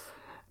Stadium.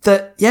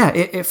 That, yeah,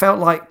 it felt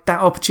like that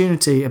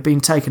opportunity had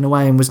been taken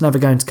away and was never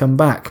going to come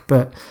back.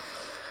 But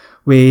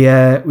we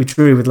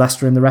drew with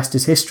Leicester, and the rest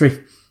is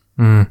history.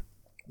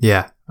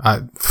 Yeah,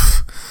 I'm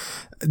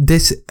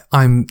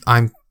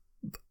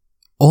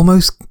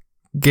almost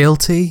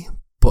guilty,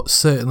 but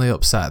certainly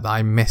upset that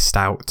I missed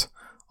out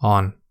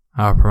on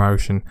our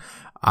promotion.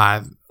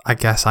 I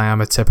guess I am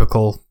a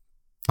typical.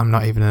 I'm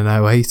not even an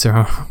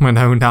 08er. I'm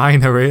an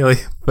 09er, really.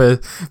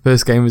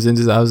 First game was in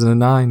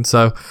 2009.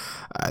 So,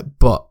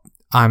 but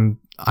I'm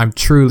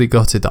truly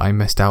gutted that I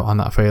missed out on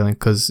that feeling,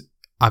 because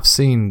I've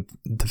seen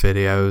the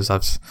videos.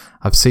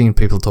 I've seen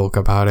people talk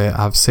about it.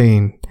 I've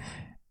seen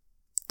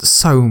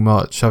so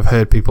much. I've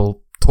heard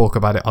people talk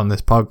about it on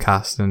this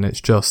podcast, and it's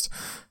just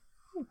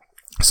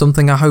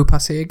something I hope I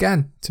see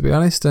again, to be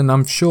honest. And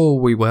I'm sure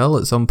we will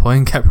at some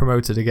point get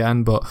promoted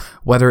again, but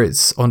whether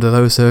it's under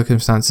those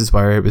circumstances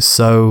where it was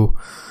so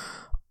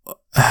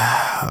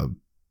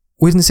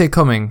we didn't see it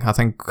coming. I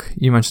think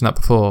you mentioned that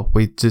before.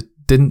 We just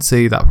didn't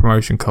see that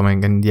promotion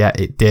coming, and yet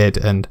it did,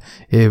 and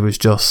it was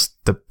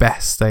just the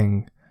best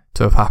thing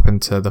to have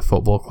happened to the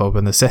football club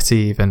and the city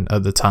even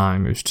at the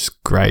time. It was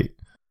just great.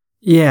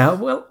 Yeah,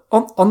 well,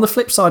 on the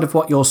flip side of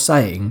what you're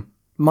saying,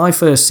 my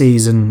first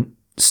season,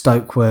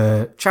 Stoke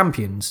were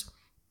champions.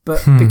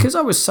 But because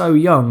I was so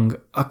young,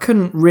 I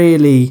couldn't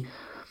really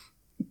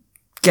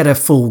get a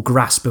full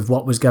grasp of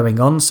what was going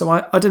on. So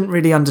I didn't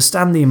really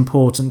understand the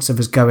importance of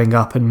us going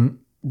up and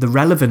the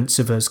relevance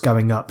of us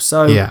going up.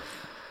 So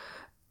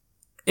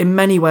in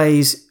many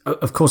ways,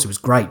 of course, it was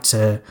great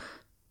to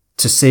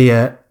see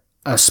a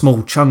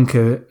small chunk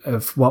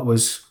of what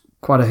was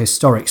quite a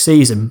historic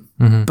season.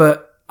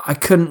 But I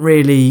couldn't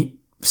really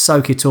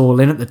soak it all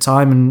in at the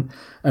time,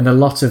 and a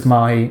lot of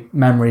my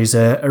memories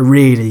are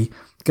really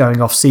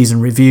going off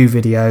season review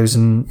videos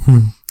and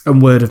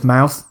word of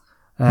mouth.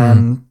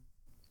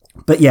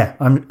 But yeah,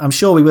 I'm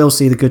sure we will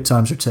see the good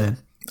times return.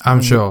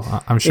 I'm sure.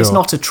 It's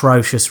not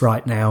atrocious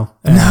right now.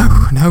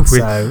 No.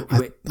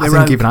 I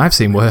think even I've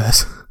seen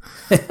worse.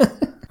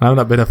 I've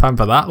not been a fan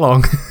for that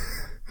long.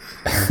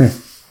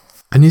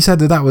 And you said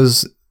that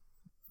was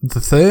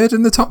the third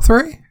in the top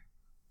three?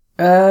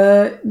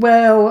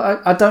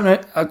 Well, I don't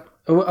know.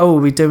 Are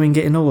we doing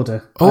it in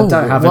order? I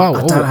don't have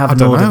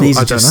an order.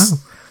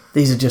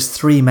 These are just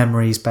three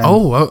memories, Ben.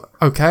 Oh,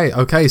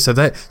 okay. So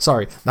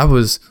that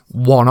was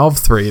one of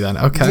three then.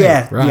 Okay,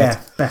 yeah,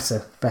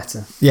 better.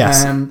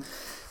 Yes.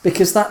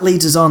 Because that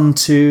leads us on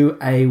to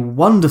a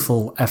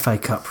wonderful FA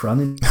Cup run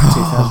in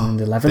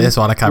 2011. This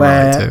one I can't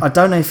relate to. I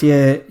don't know if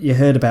you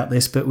heard about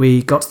this, but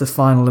we got to the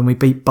final and we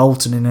beat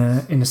Bolton in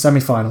a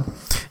semi-final.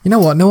 You know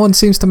what? No one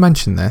seems to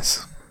mention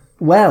this.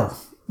 Well,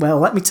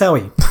 let me tell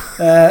you.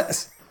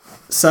 It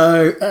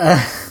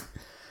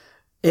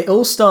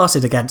all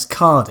started against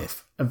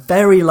Cardiff, a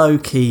very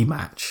low-key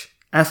match.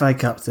 FA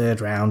Cup third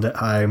round at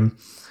home.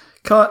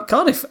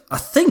 Cardiff, I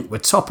think, were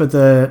top of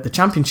the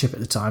championship at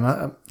the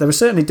time. They were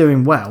certainly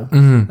doing well,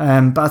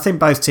 but I think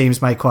both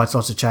teams made quite a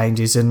lot of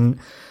changes, and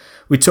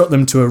we took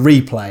them to a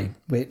replay,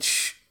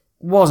 which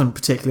wasn't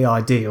particularly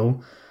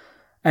ideal.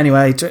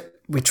 Anyway,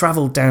 we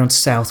travelled down to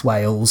South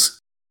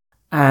Wales,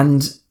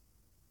 and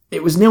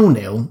it was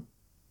 0-0,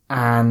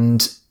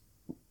 and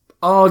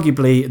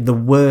arguably the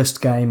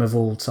worst game of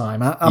all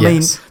time. I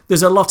mean,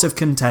 there's a lot of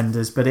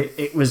contenders, but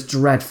it was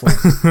dreadful.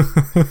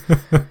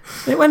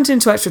 It went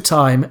into extra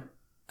time,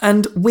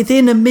 and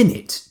within a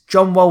minute,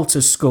 John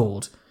Walters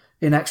scored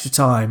in extra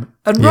time.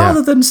 And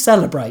rather than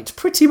celebrate,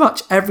 pretty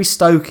much every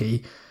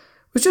Stokey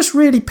was just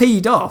really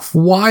peed off.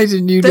 Why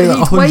didn't you do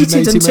that 180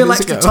 waited until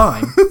minutes extra ago?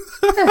 time.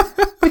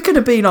 We could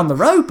have been on the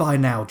road by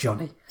now,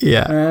 Johnny.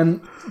 Yeah.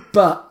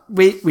 But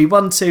we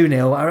won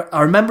 2-0.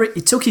 I remember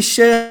he took his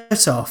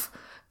shirt off,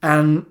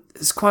 and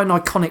it's quite an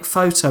iconic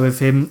photo of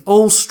him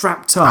all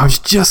strapped up. I was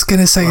just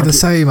going to say the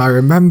same. I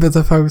remember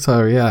the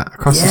photo,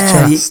 across his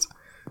chest.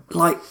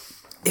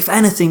 if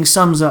anything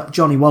sums up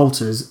Johnny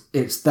Walters,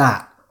 it's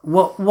that.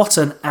 What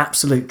an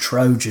absolute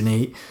Trojan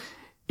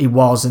he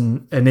was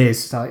and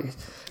is. Like,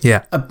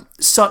 Yeah.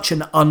 Such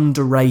an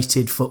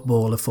underrated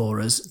footballer for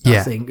us,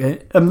 Yeah. I think.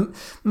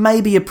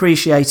 Maybe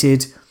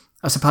appreciated,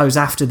 I suppose,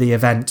 after the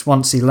event,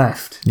 once he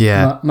left.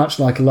 Yeah. Much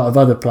like a lot of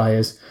other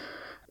players.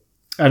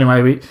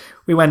 Anyway,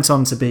 we went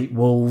on to beat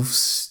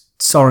Wolves.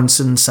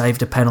 Sorensen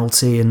saved a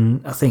penalty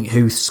and I think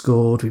Huth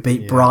scored. We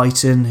beat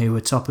Brighton, who were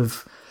top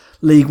of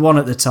League One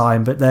at the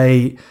time, but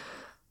they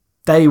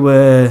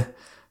were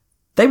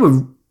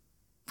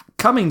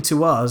coming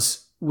to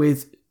us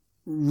with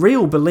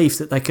real belief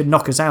that they could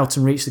knock us out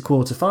and reach the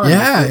quarterfinals.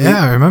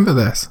 Yeah, I remember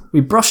this. We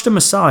brushed them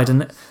aside,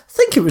 and I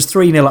think it was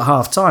 3-0 at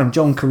half time.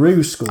 John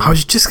Carew scored. I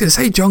was just going to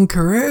say John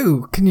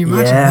Carew. Can you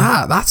imagine Yeah.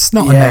 that? That's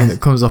not a Yeah. name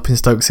that comes up in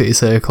Stoke City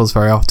circles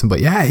very often, but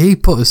yeah, he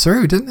put us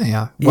through, didn't he?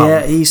 Well, He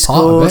part of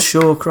scored. it.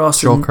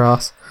 Shawcross.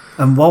 Shawcross.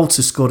 And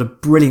Walter scored a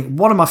brilliant,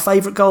 one of my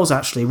favourite goals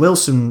actually.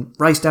 Wilson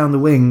raced down the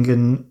wing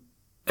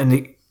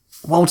and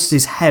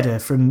Walters' header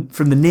from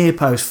the near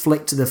post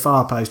flicked to the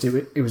far post.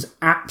 It was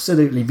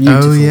absolutely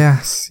beautiful. Oh,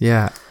 yes,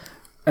 yeah.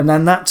 And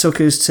then that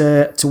took us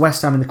to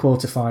West Ham in the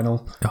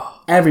quarter-final.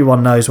 Oh.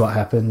 Everyone knows what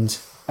happened.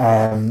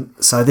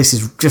 So this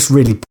is just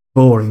really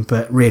boring,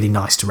 but really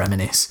nice to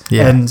reminisce.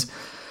 Yeah. And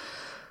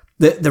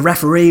the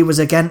referee was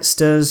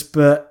against us,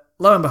 but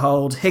lo and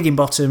behold,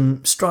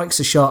 Higginbottom strikes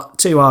a shot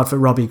too hard for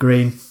Robbie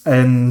Green,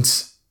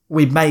 and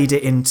we made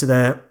it into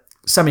the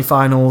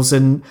semi-finals.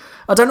 And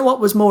I don't know what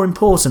was more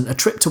important, a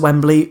trip to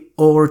Wembley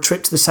or a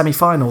trip to the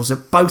semi-finals.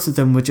 Both of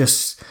them were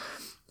just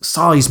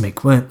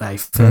seismic, weren't they,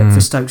 for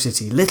Stoke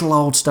City? Little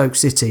old Stoke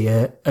City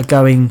are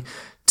going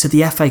to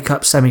the FA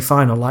Cup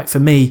semi-final. Like, for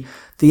me,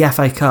 the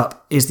FA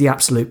Cup is the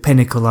absolute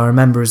pinnacle. I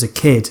remember as a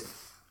kid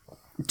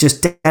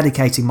just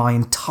dedicating my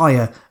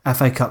entire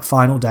FA Cup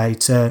final day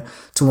to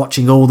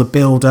watching all the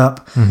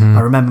build-up. I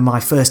remember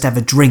my first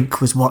ever drink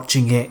was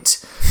watching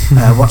it,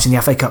 watching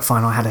the FA Cup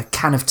final. I had a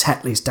can of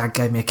Tetleys. Dad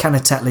gave me a can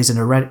of Tetleys and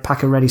a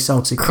pack of ready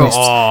salted crisps,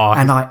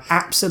 and I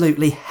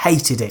absolutely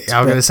hated it. Yeah,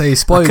 I was going to say he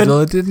spoiled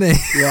it, didn't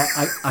he? Yeah,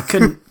 I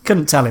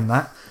couldn't tell him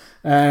that.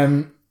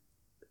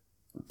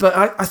 But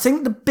I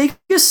think the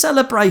biggest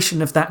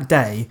celebration of that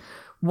day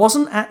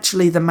wasn't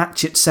actually the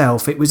match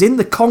itself. It was in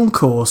the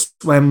concourse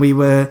when we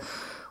were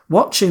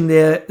watching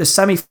the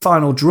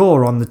semi-final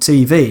draw on the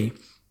TV,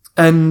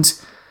 and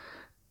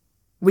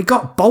we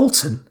got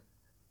Bolton,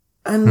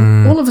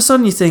 and all of a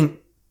sudden you think,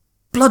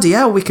 bloody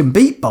hell, we can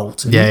beat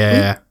Bolton.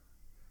 Yeah.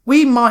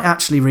 We might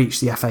actually reach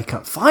the FA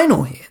Cup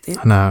final here.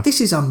 I know.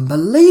 This is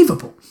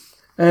unbelievable.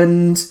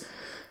 And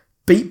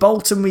beat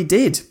Bolton we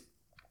did.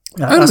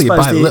 Only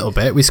by a little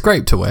bit. We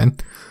scraped to win.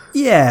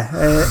 Yeah.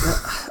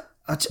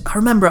 I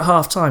remember at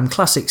half time,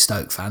 classic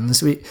Stoke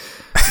fans, we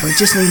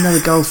just need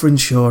another goal for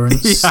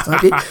insurance.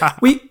 Yeah.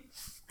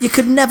 You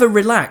could never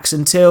relax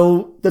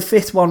until the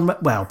fifth one,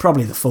 well,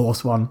 probably the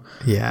fourth one.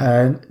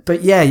 Yeah.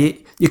 But yeah,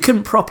 you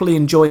couldn't properly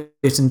enjoy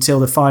it until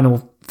the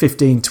final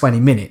 15, 20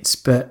 minutes.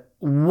 But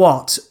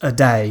what a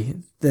day.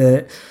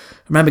 I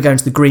remember going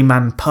to the Green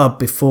Man pub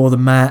before the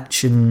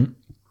match, and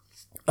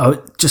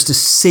just a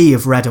sea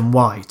of red and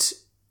white.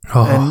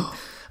 Oh.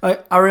 And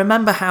I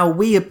remember how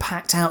we had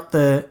packed out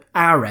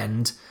our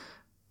end,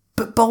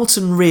 but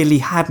Bolton really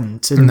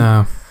hadn't. And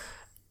No.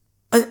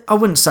 I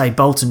wouldn't say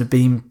Bolton have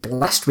been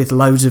blessed with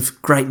loads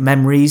of great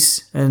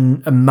memories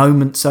and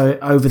moments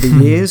over the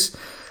years,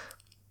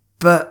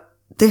 but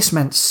this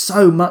meant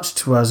so much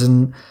to us.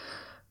 And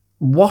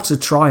what a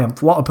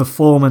triumph! What a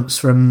performance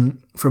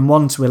from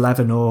 1 to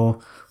 11 or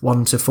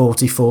 1 to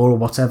 44 or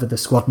whatever the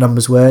squad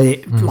numbers were.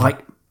 Like,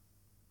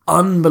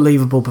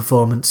 unbelievable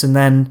performance. And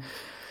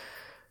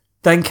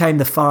then came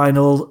the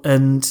final,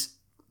 and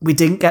we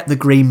didn't get the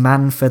Green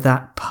Man for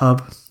that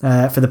pub,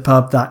 for the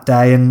pub that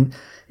day, and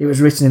it was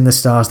written in the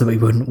stars that we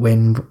wouldn't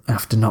win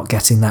after not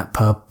getting that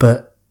pub.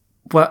 But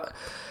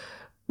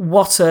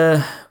what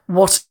an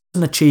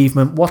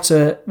achievement! What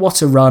a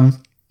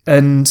run!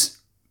 And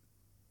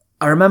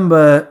I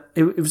remember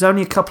it was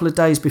only a couple of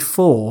days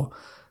before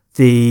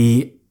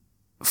the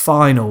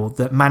final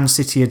that Man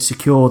City had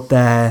secured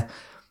their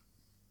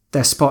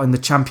spot in the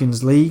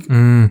Champions League.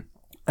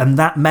 And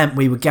that meant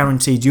we were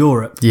guaranteed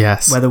Europe,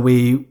 Yes. whether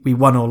we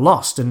won or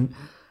lost. And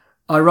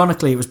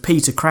ironically, it was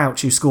Peter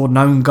Crouch who scored an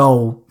own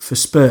goal for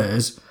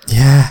Spurs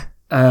Yeah.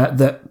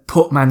 that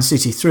put Man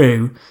City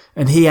through.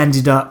 And he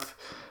ended up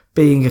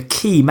being a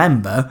key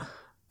member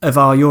of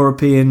our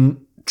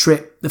European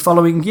trip the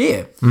following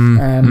year.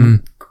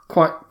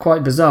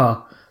 Quite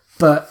bizarre.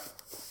 But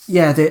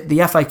yeah,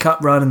 the FA Cup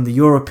run and the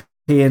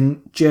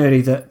European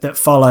journey that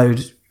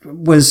followed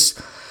was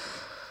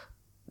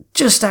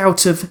just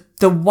out of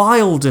the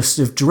wildest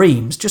of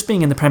dreams. Just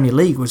being in the Premier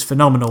League was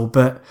phenomenal,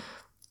 but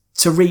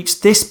to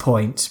reach this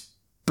point,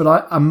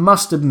 but I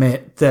must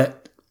admit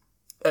that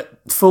at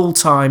full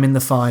time in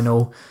the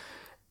final,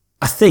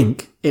 I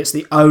think it's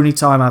the only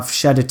time I've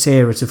shed a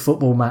tear at a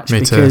football match.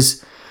 Me too.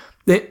 Because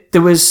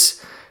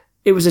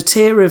it was a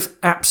tear of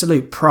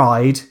absolute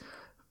pride,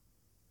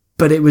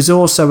 but it was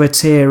also a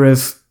tear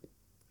of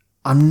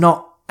I'm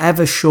not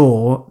ever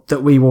sure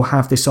that we will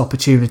have this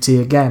opportunity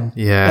again.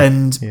 Yeah.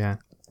 And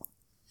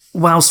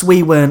whilst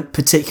we weren't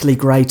particularly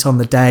great on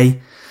the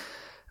day,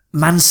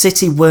 Man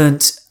City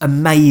weren't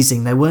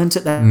amazing. They weren't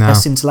at their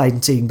best scintillating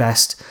team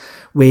best.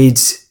 We'd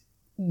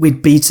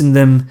beaten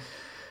them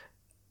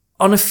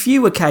on a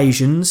few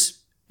occasions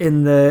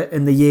in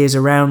the years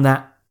around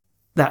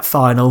that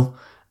final,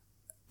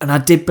 and I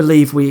did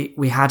believe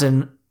we had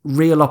a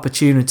real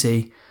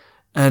opportunity.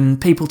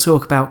 And people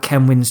talk about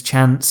Kenwyn's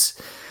chance.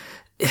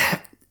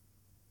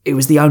 It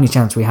was the only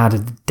chance we had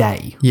of the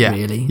day,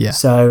 really. Yeah.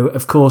 So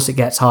of course it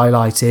gets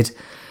highlighted.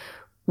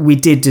 We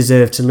did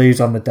deserve to lose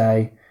on the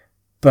day,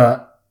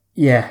 but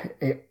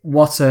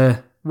what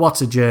a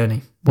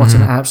journey! What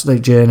an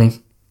absolute journey!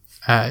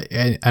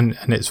 And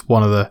it's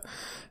one of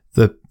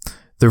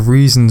the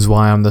reasons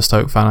why I'm the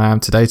Stoke fan I am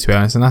today, to be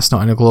honest, and that's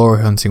not in a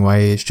glory hunting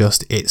way. It's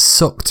just it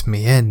sucked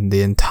me in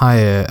the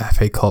entire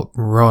FA Cup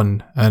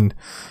run, and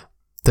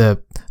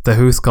the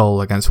Huth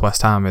goal against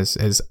West Ham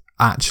is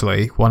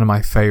actually one of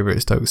my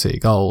favourite Stoke City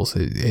goals.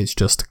 It's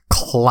just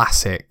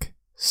classic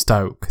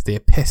Stoke. The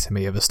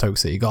epitome of a Stoke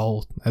City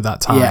goal at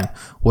that time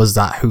was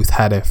that Huth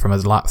header from a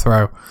lap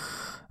throw.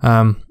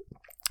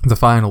 The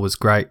final was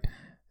great.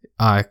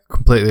 I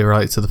completely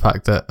relate to the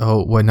fact that,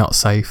 we're not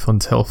safe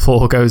until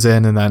 4 goes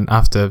in, and then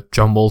after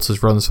John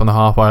Walters runs from the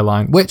halfway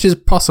line, which is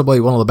possibly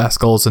one of the best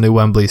goals the new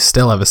Wembley's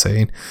still ever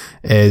seen,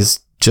 is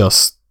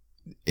just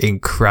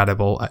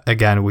incredible.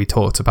 Again, we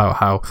talked about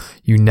how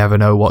you never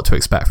know what to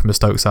expect from a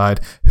Stoke side.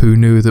 Who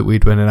knew that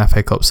we'd win an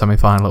FA Cup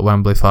semi-final at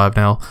Wembley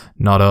 5-0?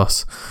 Not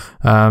us.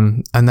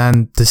 And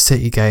then the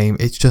City game,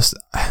 it's just,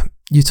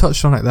 you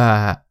touched on it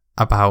there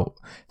about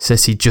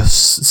City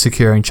just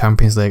securing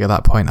Champions League at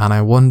that point, and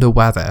I wonder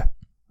whether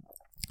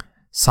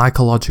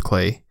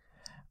psychologically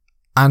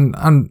and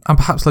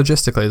perhaps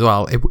logistically as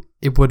well,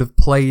 it would have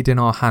played in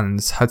our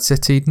hands had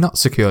City not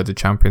secured the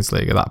Champions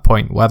League at that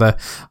point. Whether,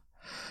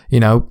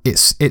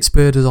 it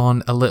spurred us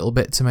on a little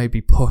bit to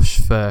maybe push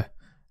for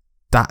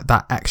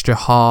that extra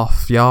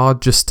half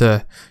yard just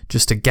to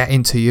get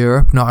into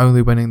Europe, not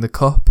only winning the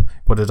cup,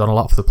 would have done a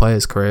lot for the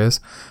players' careers.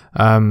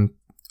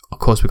 Of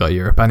course, we got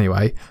Europe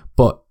anyway,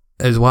 but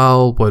as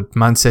well, would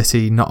Man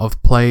City not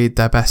have played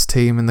their best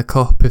team in the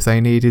cup if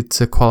they needed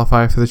to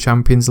qualify for the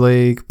Champions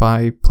League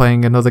by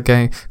playing another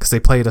game? Because they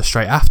played us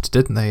straight after,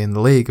 didn't they, in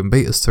the league and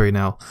beat us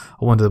 3-0.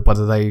 I wonder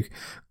whether they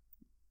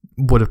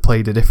would have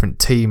played a different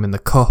team in the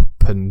cup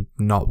and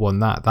not won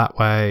that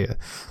way.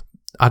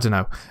 I don't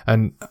know.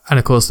 And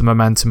of course the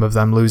momentum of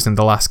them losing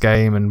the last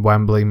game and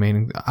Wembley,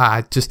 meaning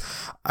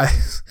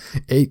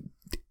it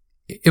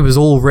was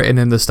all written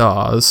in the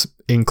stars,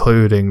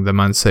 including the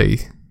Man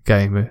City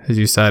game. As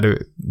you said,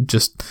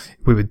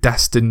 we were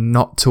destined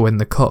not to win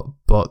the cup,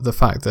 but the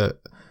fact that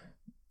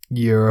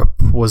Europe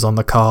was on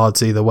the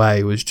cards either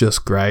way was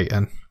just great,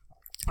 and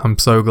I'm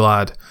so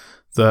glad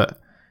that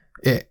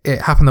it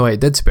happened the way it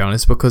did, to be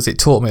honest, because it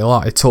taught me a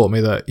lot. It taught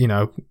me that,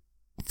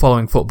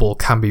 following football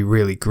can be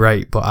really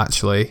great, but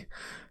actually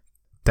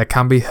there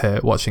can be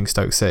hurt watching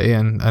Stoke City,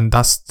 and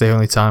that's the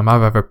only time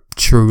I've ever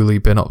truly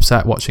been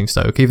upset watching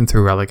Stoke. Even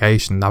through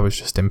relegation, that was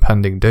just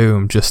impending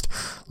doom. Just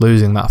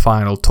losing that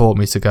final taught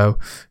me to go,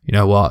 you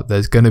know what,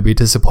 there's going to be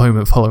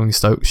disappointment following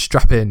Stoke.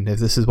 Strap in if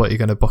this is what you're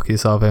going to book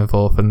yourself in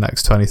for the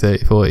next 20,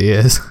 30, 40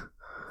 years.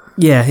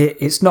 Yeah,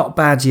 it's not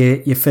bad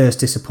your first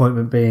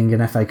disappointment being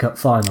an FA Cup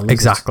final.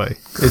 Exactly.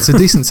 It's a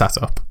decent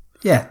setup.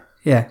 Yeah,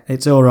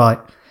 it's all right.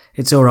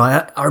 It's all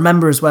right. I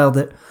remember as well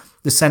that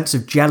the sense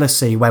of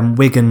jealousy when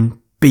Wigan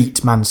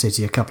beat Man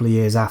City a couple of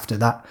years after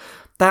that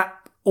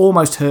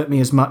almost hurt me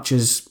as much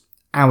as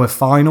our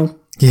final.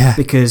 Yeah.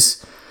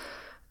 Because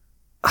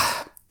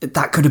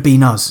that could have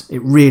been us.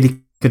 It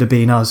really could have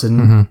been us.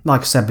 And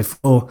like I said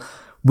before,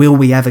 will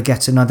we ever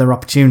get another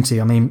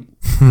opportunity? I mean,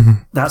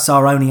 that's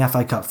our only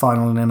FA Cup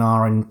final in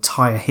our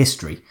entire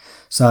history.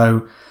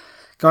 So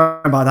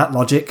going by that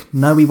logic,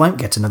 no, we won't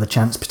get another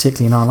chance,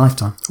 particularly in our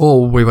lifetime.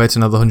 Or we wait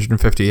another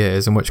 150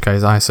 years, in which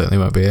case I certainly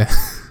won't be here.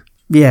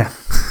 Yeah.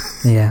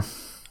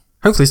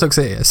 Hopefully Stoke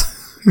City is.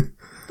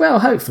 Well,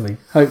 hopefully.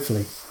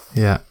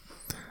 Yeah.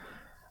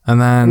 And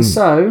then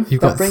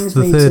you've got brings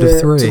the me third of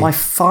three. To my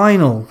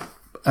final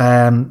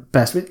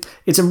best.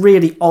 It's a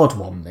really odd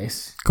one,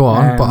 this. Go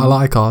on, but I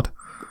like odd.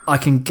 I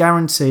can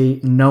guarantee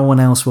no one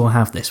else will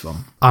have this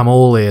one. I'm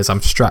all ears.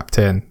 I'm strapped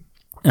in.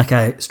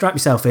 Okay, strap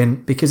yourself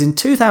in, because in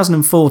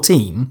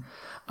 2014,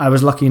 I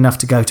was lucky enough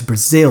to go to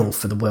Brazil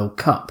for the World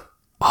Cup.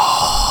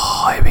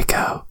 Oh, here we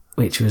go.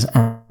 Which was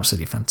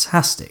absolutely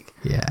fantastic.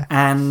 Yeah.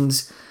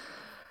 And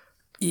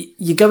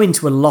you go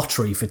into a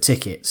lottery for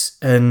tickets,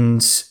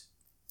 and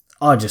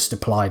I just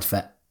applied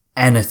for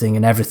anything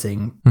and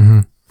everything. Mm-hmm.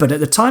 But at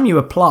the time you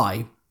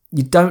apply,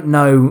 you don't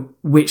know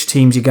which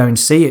teams you're going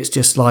to see. It's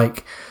just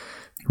like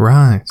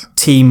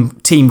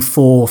team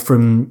 4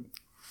 from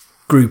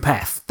Group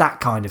F, that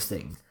kind of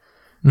thing.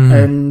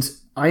 And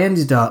I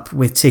ended up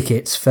with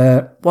tickets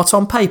for what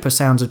on paper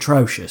sounds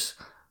atrocious: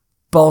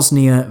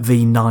 Bosnia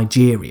v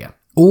Nigeria.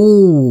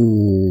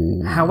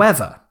 Ooh.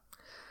 However,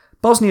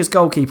 Bosnia's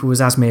goalkeeper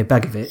was Asmir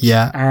Begovic,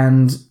 yeah,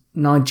 and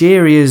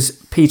Nigeria's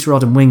Peter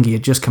Odemwingie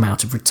had just come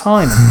out of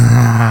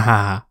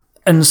retirement.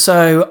 And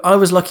so I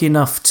was lucky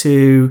enough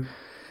to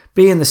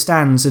be in the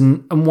stands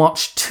and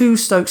watch two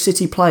Stoke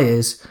City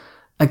players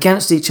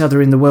against each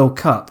other in the World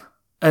Cup.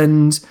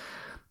 And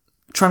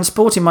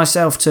transporting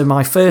myself to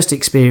my first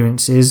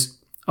experiences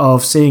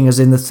of seeing us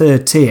in the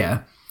third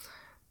tier,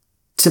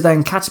 to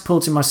then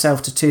catapulting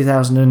myself to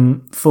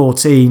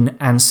 2014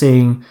 and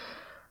seeing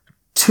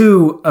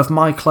two of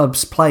my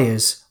club's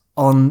players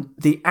on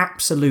the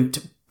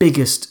absolute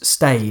biggest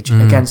stage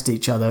against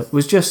each other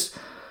was just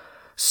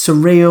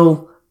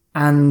surreal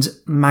and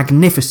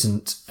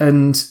magnificent.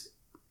 And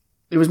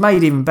it was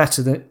made even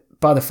better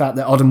by the fact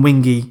that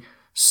Odemwingie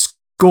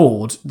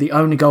scored the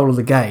only goal of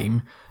the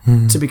game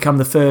to become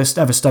the first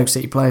ever Stoke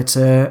City player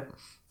to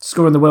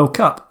score in the World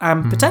Cup.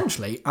 And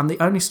potentially, I'm the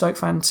only Stoke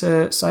fan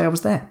to say I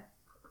was there.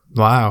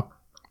 Wow.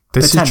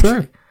 This is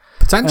true.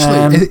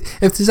 Potentially.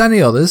 If there's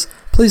any others,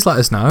 please let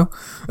us know.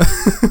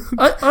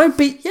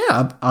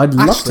 I'd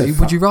love Actually, to.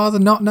 would you rather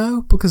not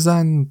know? Because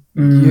then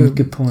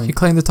good point. you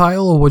claim the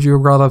title, or would you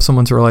rather have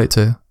someone to relate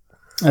to?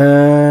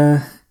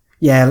 Don't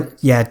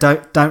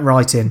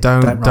write in.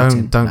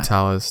 Don't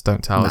tell us.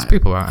 Don't tell us.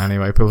 People won't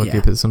anyway. People will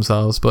keep it to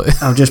themselves.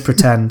 But I'll just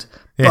pretend.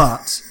 Yeah.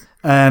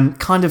 But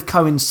kind of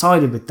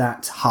coincided with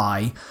that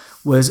high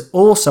was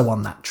also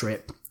on that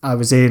trip. I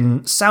was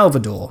in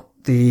Salvador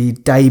the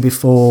day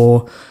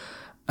before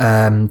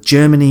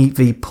Germany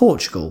v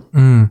Portugal.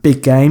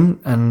 Big game,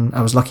 and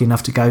I was lucky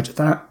enough to go to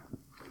that.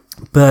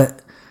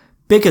 But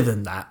bigger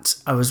than that,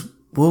 I was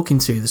walking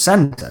through the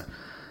centre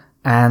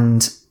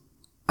and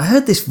I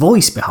heard this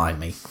voice behind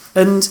me.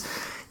 And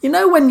you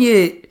know when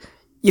you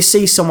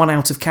see someone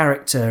out of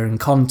character and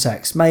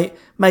context,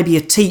 maybe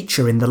a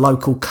teacher in the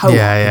local co-op,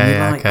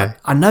 okay.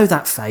 I know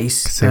that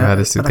face,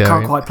 but I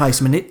can't quite place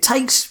him. And it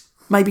takes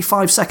maybe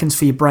 5 seconds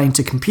for your brain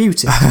to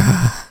compute it.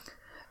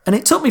 And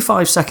it took me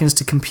 5 seconds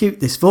to compute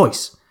this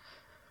voice.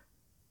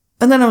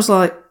 And then I was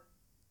like,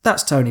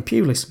 that's Tony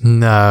Pulis.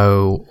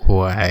 No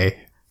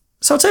way.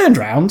 So I turned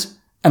round,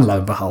 and lo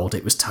and behold,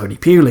 it was Tony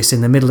Pulis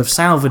in the middle of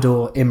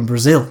Salvador in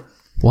Brazil.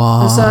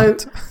 What? And so,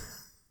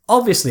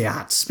 obviously, I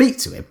had to speak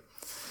to him.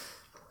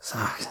 So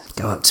I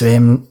go up to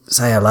him,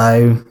 say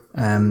hello,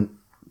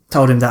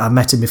 told him that I'd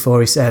met him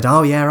before. He said,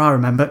 oh yeah, I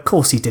remember. Of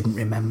course he didn't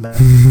remember.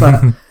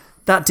 But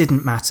that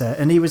didn't matter.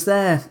 And he was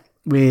there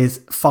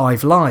with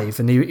 5 Live,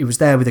 and he was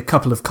there with a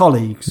couple of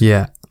colleagues.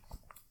 Yeah.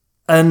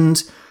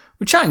 And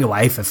we're chatting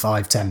away for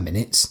 5-10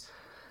 minutes.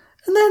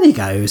 And then he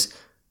goes,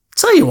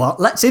 tell you what,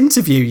 let's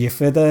interview you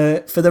for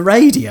the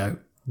radio.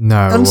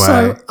 No and way.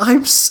 So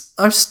I've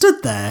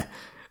stood there,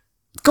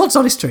 God's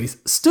honest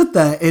truth, stood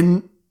there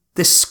in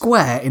this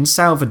square in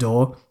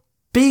Salvador,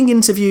 being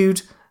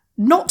interviewed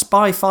not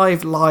by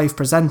 5 Live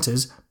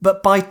presenters,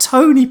 but by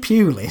Tony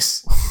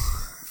Pulis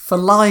for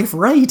live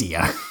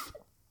radio,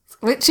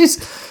 which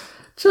is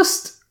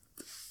just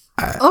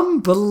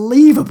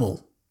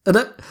unbelievable. And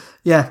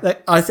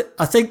I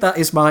think that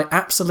is my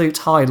absolute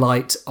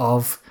highlight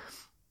of.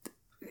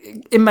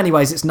 In many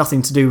ways, it's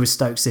nothing to do with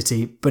Stoke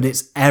City, but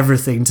it's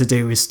everything to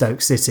do with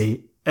Stoke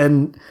City.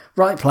 And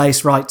right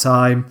place, right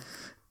time,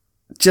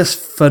 just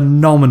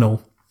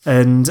phenomenal.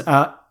 And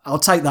I'll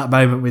take that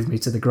moment with me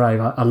to the grave.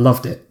 I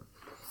loved it.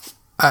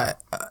 I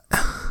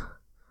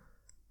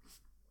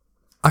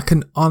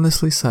can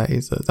honestly say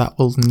that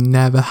will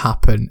never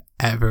happen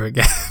ever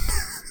again.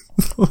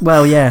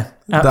 Well, yeah,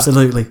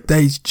 absolutely.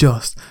 They've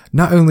just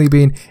not only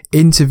been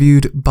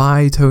interviewed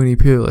by Tony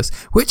Pulis,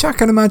 which I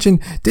can imagine,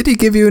 did he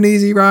give you an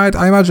easy ride?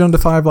 I imagine under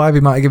 5 Live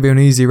he might have given you an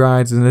easy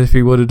ride than if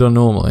he would have done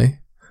normally.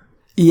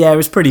 Yeah, it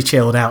was pretty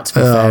chilled out, to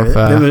be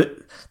fair.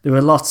 There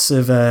were lots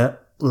of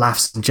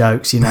laughs and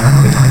jokes, you know.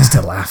 He likes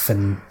to laugh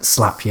and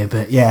slap you,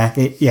 but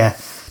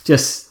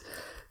just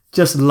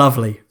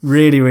lovely.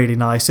 Really, really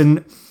nice.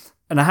 And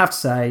I have to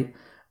say,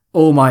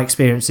 all my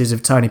experiences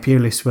of Tony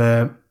Pulis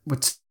were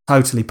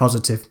totally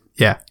positive.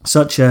 Yeah.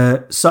 Such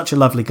a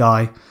lovely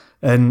guy.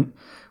 And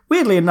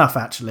weirdly enough,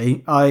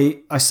 actually,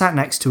 I sat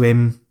next to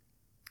him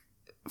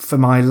for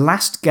my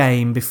last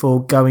game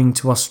before going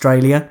to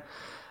Australia.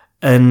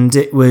 And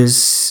it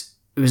was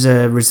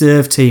a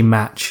reserve team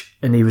match,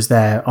 and he was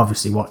there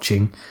obviously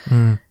watching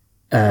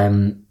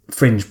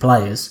fringe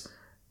players.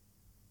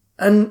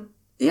 And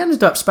he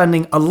ended up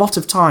spending a lot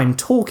of time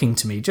talking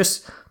to me,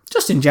 just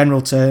in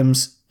general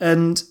terms.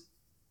 And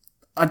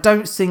I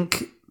don't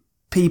think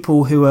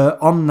people who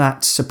are on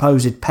that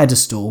supposed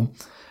pedestal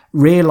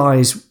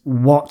realise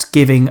what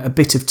giving a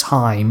bit of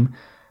time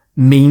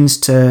means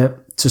to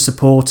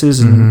supporters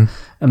and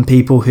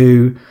people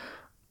who,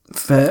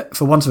 for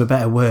want of a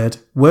better word,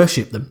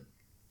 worship them.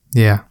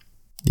 Yeah.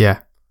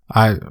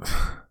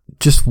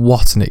 Just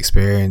what an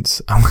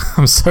experience.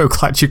 I'm so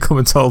glad you come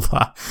and told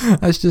that.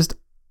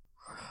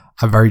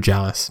 I'm very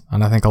jealous,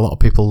 and I think a lot of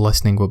people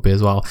listening would be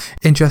as well.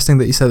 Interesting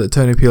that you said that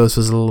Tony Pulis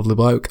was a lovely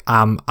bloke.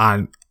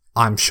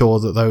 I'm sure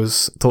that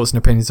those thoughts and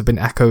opinions have been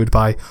echoed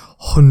by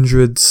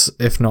hundreds,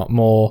 if not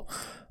more,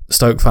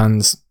 Stoke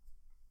fans.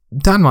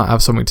 Dan might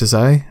have something to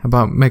say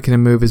about making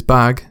him move his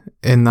bag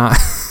in that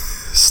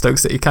Stoke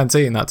City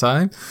canteen that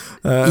time.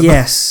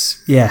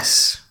 Yes.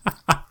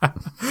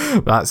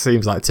 That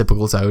seems like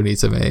typical Tony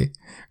to me,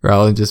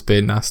 rather than just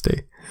being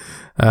nasty.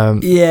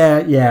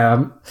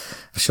 Yeah.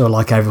 I'm sure,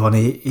 like everyone,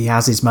 he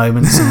has his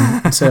moments,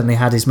 and certainly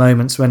had his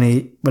moments when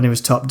he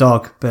was top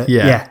dog. But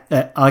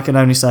I can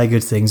only say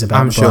good things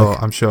about the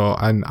bloke. I'm sure,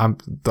 and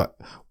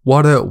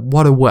what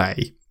a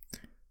way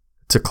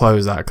to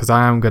close that, because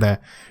I am gonna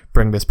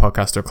bring this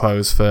podcast to a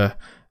close for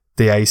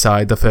the A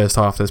side, the first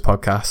half of this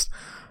podcast,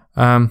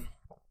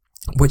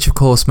 which of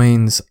course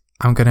means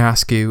I'm going to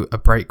ask you a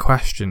break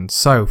question.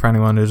 So, for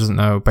anyone who doesn't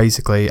know,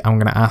 basically, I'm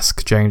going to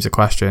ask James a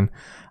question,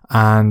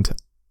 and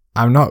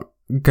I'm not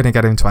going to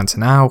get him to answer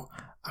now.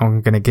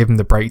 I'm going to give him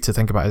the break to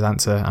think about his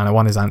answer, and I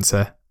want his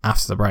answer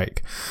after the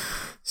break.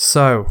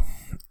 So,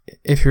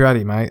 if you're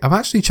ready, mate, I've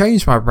actually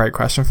changed my break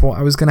question for what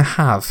I was going to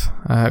have,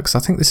 because I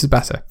think this is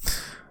better.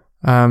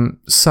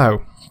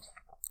 So,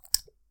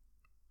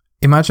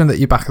 imagine that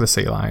you're back at the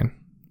sea line,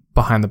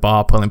 behind the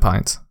bar, pulling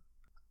pints,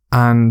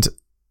 and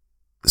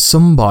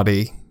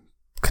somebody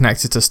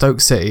connected to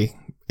Stoke City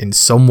in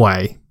some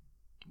way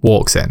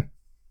walks in.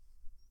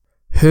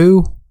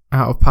 Who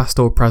out of past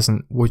or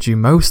present would you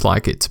most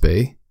like it to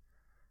be?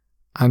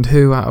 And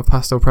who out of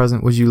past or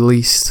present would you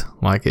least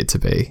like it to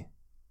be?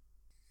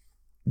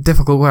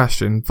 Difficult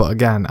question, but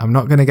again, I'm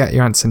not going to get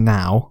your answer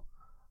now.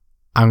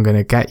 I'm going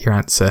to get your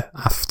answer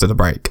after the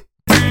break.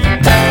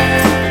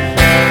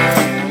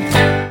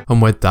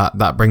 And with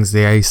that brings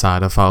the A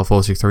side of File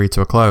 43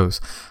 to a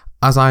close.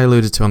 As I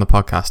alluded to on the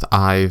podcast,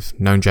 I've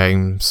known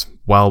James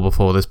well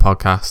before this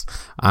podcast,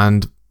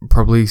 and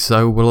probably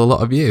so will a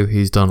lot of you.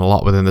 He's done a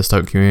lot within the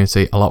Stoke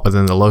community, a lot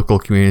within the local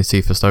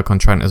community for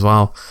Stoke-on-Trent as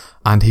well,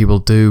 and he will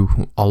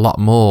do a lot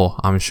more,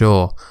 I'm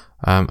sure.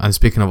 And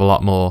speaking of a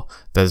lot more,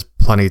 there's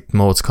plenty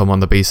more to come on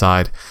the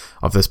B-side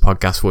of this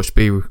podcast, which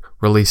will be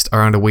released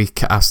around a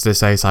week after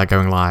this A-side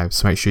going live,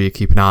 so make sure you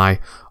keep an eye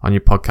on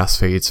your podcast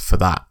feeds for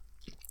that.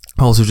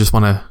 I also just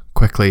want to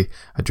quickly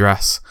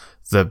address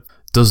the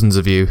dozens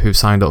of you who've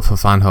signed up for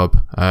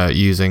FanHub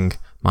using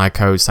my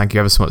codes. Thank you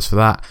ever so much for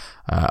that.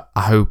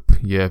 I hope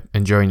you're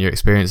enjoying your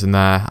experience in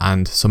there,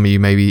 and some of you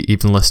maybe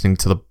even listening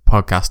to the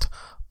podcast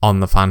on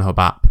the FanHub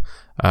app.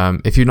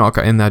 If you've not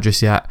got in there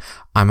just yet,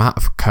 I'm out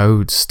of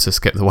codes to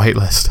skip the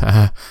waitlist.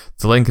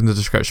 The link in the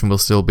description will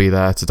still be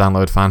there to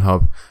download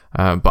FanHub,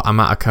 but I'm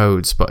out of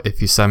codes. But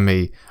if you send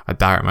me a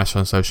direct message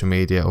on social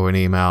media or an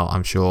email,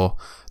 I'm sure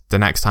the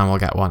next time I'll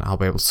get one, I'll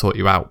be able to sort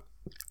you out.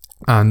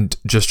 And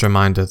just a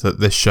reminder that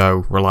this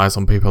show relies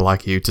on people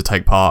like you to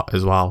take part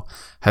as well.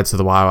 Head to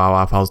the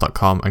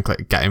YYYFiles.com and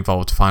click Get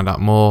Involved to find out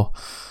more.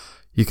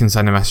 You can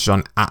send a message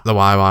on @the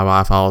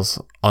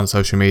YYYFiles on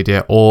social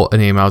media, or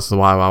an email to the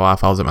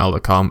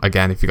YYYFiles@mail.com.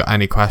 Again, if you've got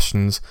any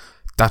questions,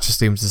 that just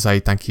seems to say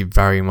thank you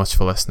very much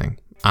for listening.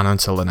 And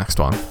until the next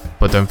one.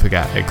 But don't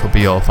forget, it could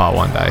be your fault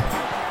one day.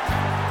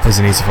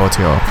 Visinisa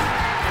Fortior.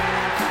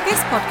 This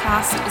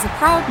podcast is a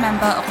proud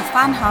member of the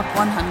FanHub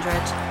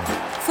 100.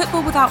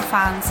 Football without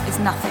fans is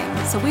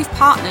nothing, so we've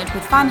partnered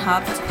with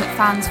FanHub to put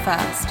fans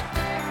first.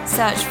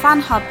 Search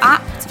FanHub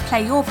app to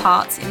play your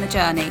part in the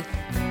journey.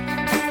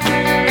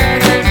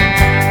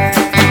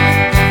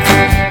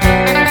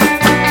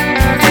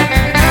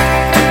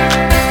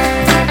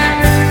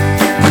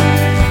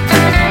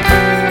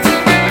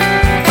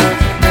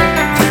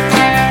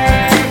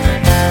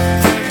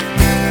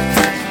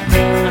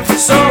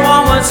 So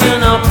onwards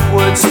and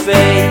upwards,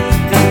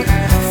 baby,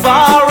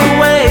 far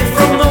away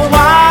from the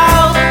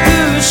wild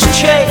goose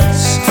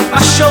chase.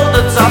 My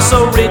shoulders are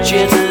so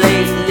rigid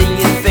lately,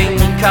 you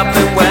think I've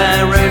been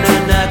wearing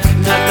a neck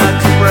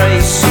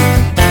brace.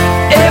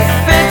 If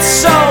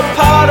it's all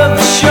part of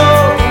the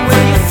show,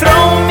 will you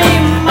throw me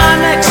my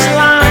next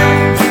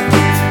line?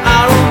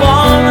 I don't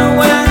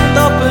wanna end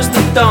up as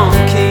the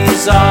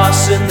donkey's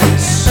arse in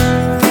this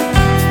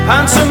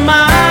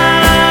pantomime.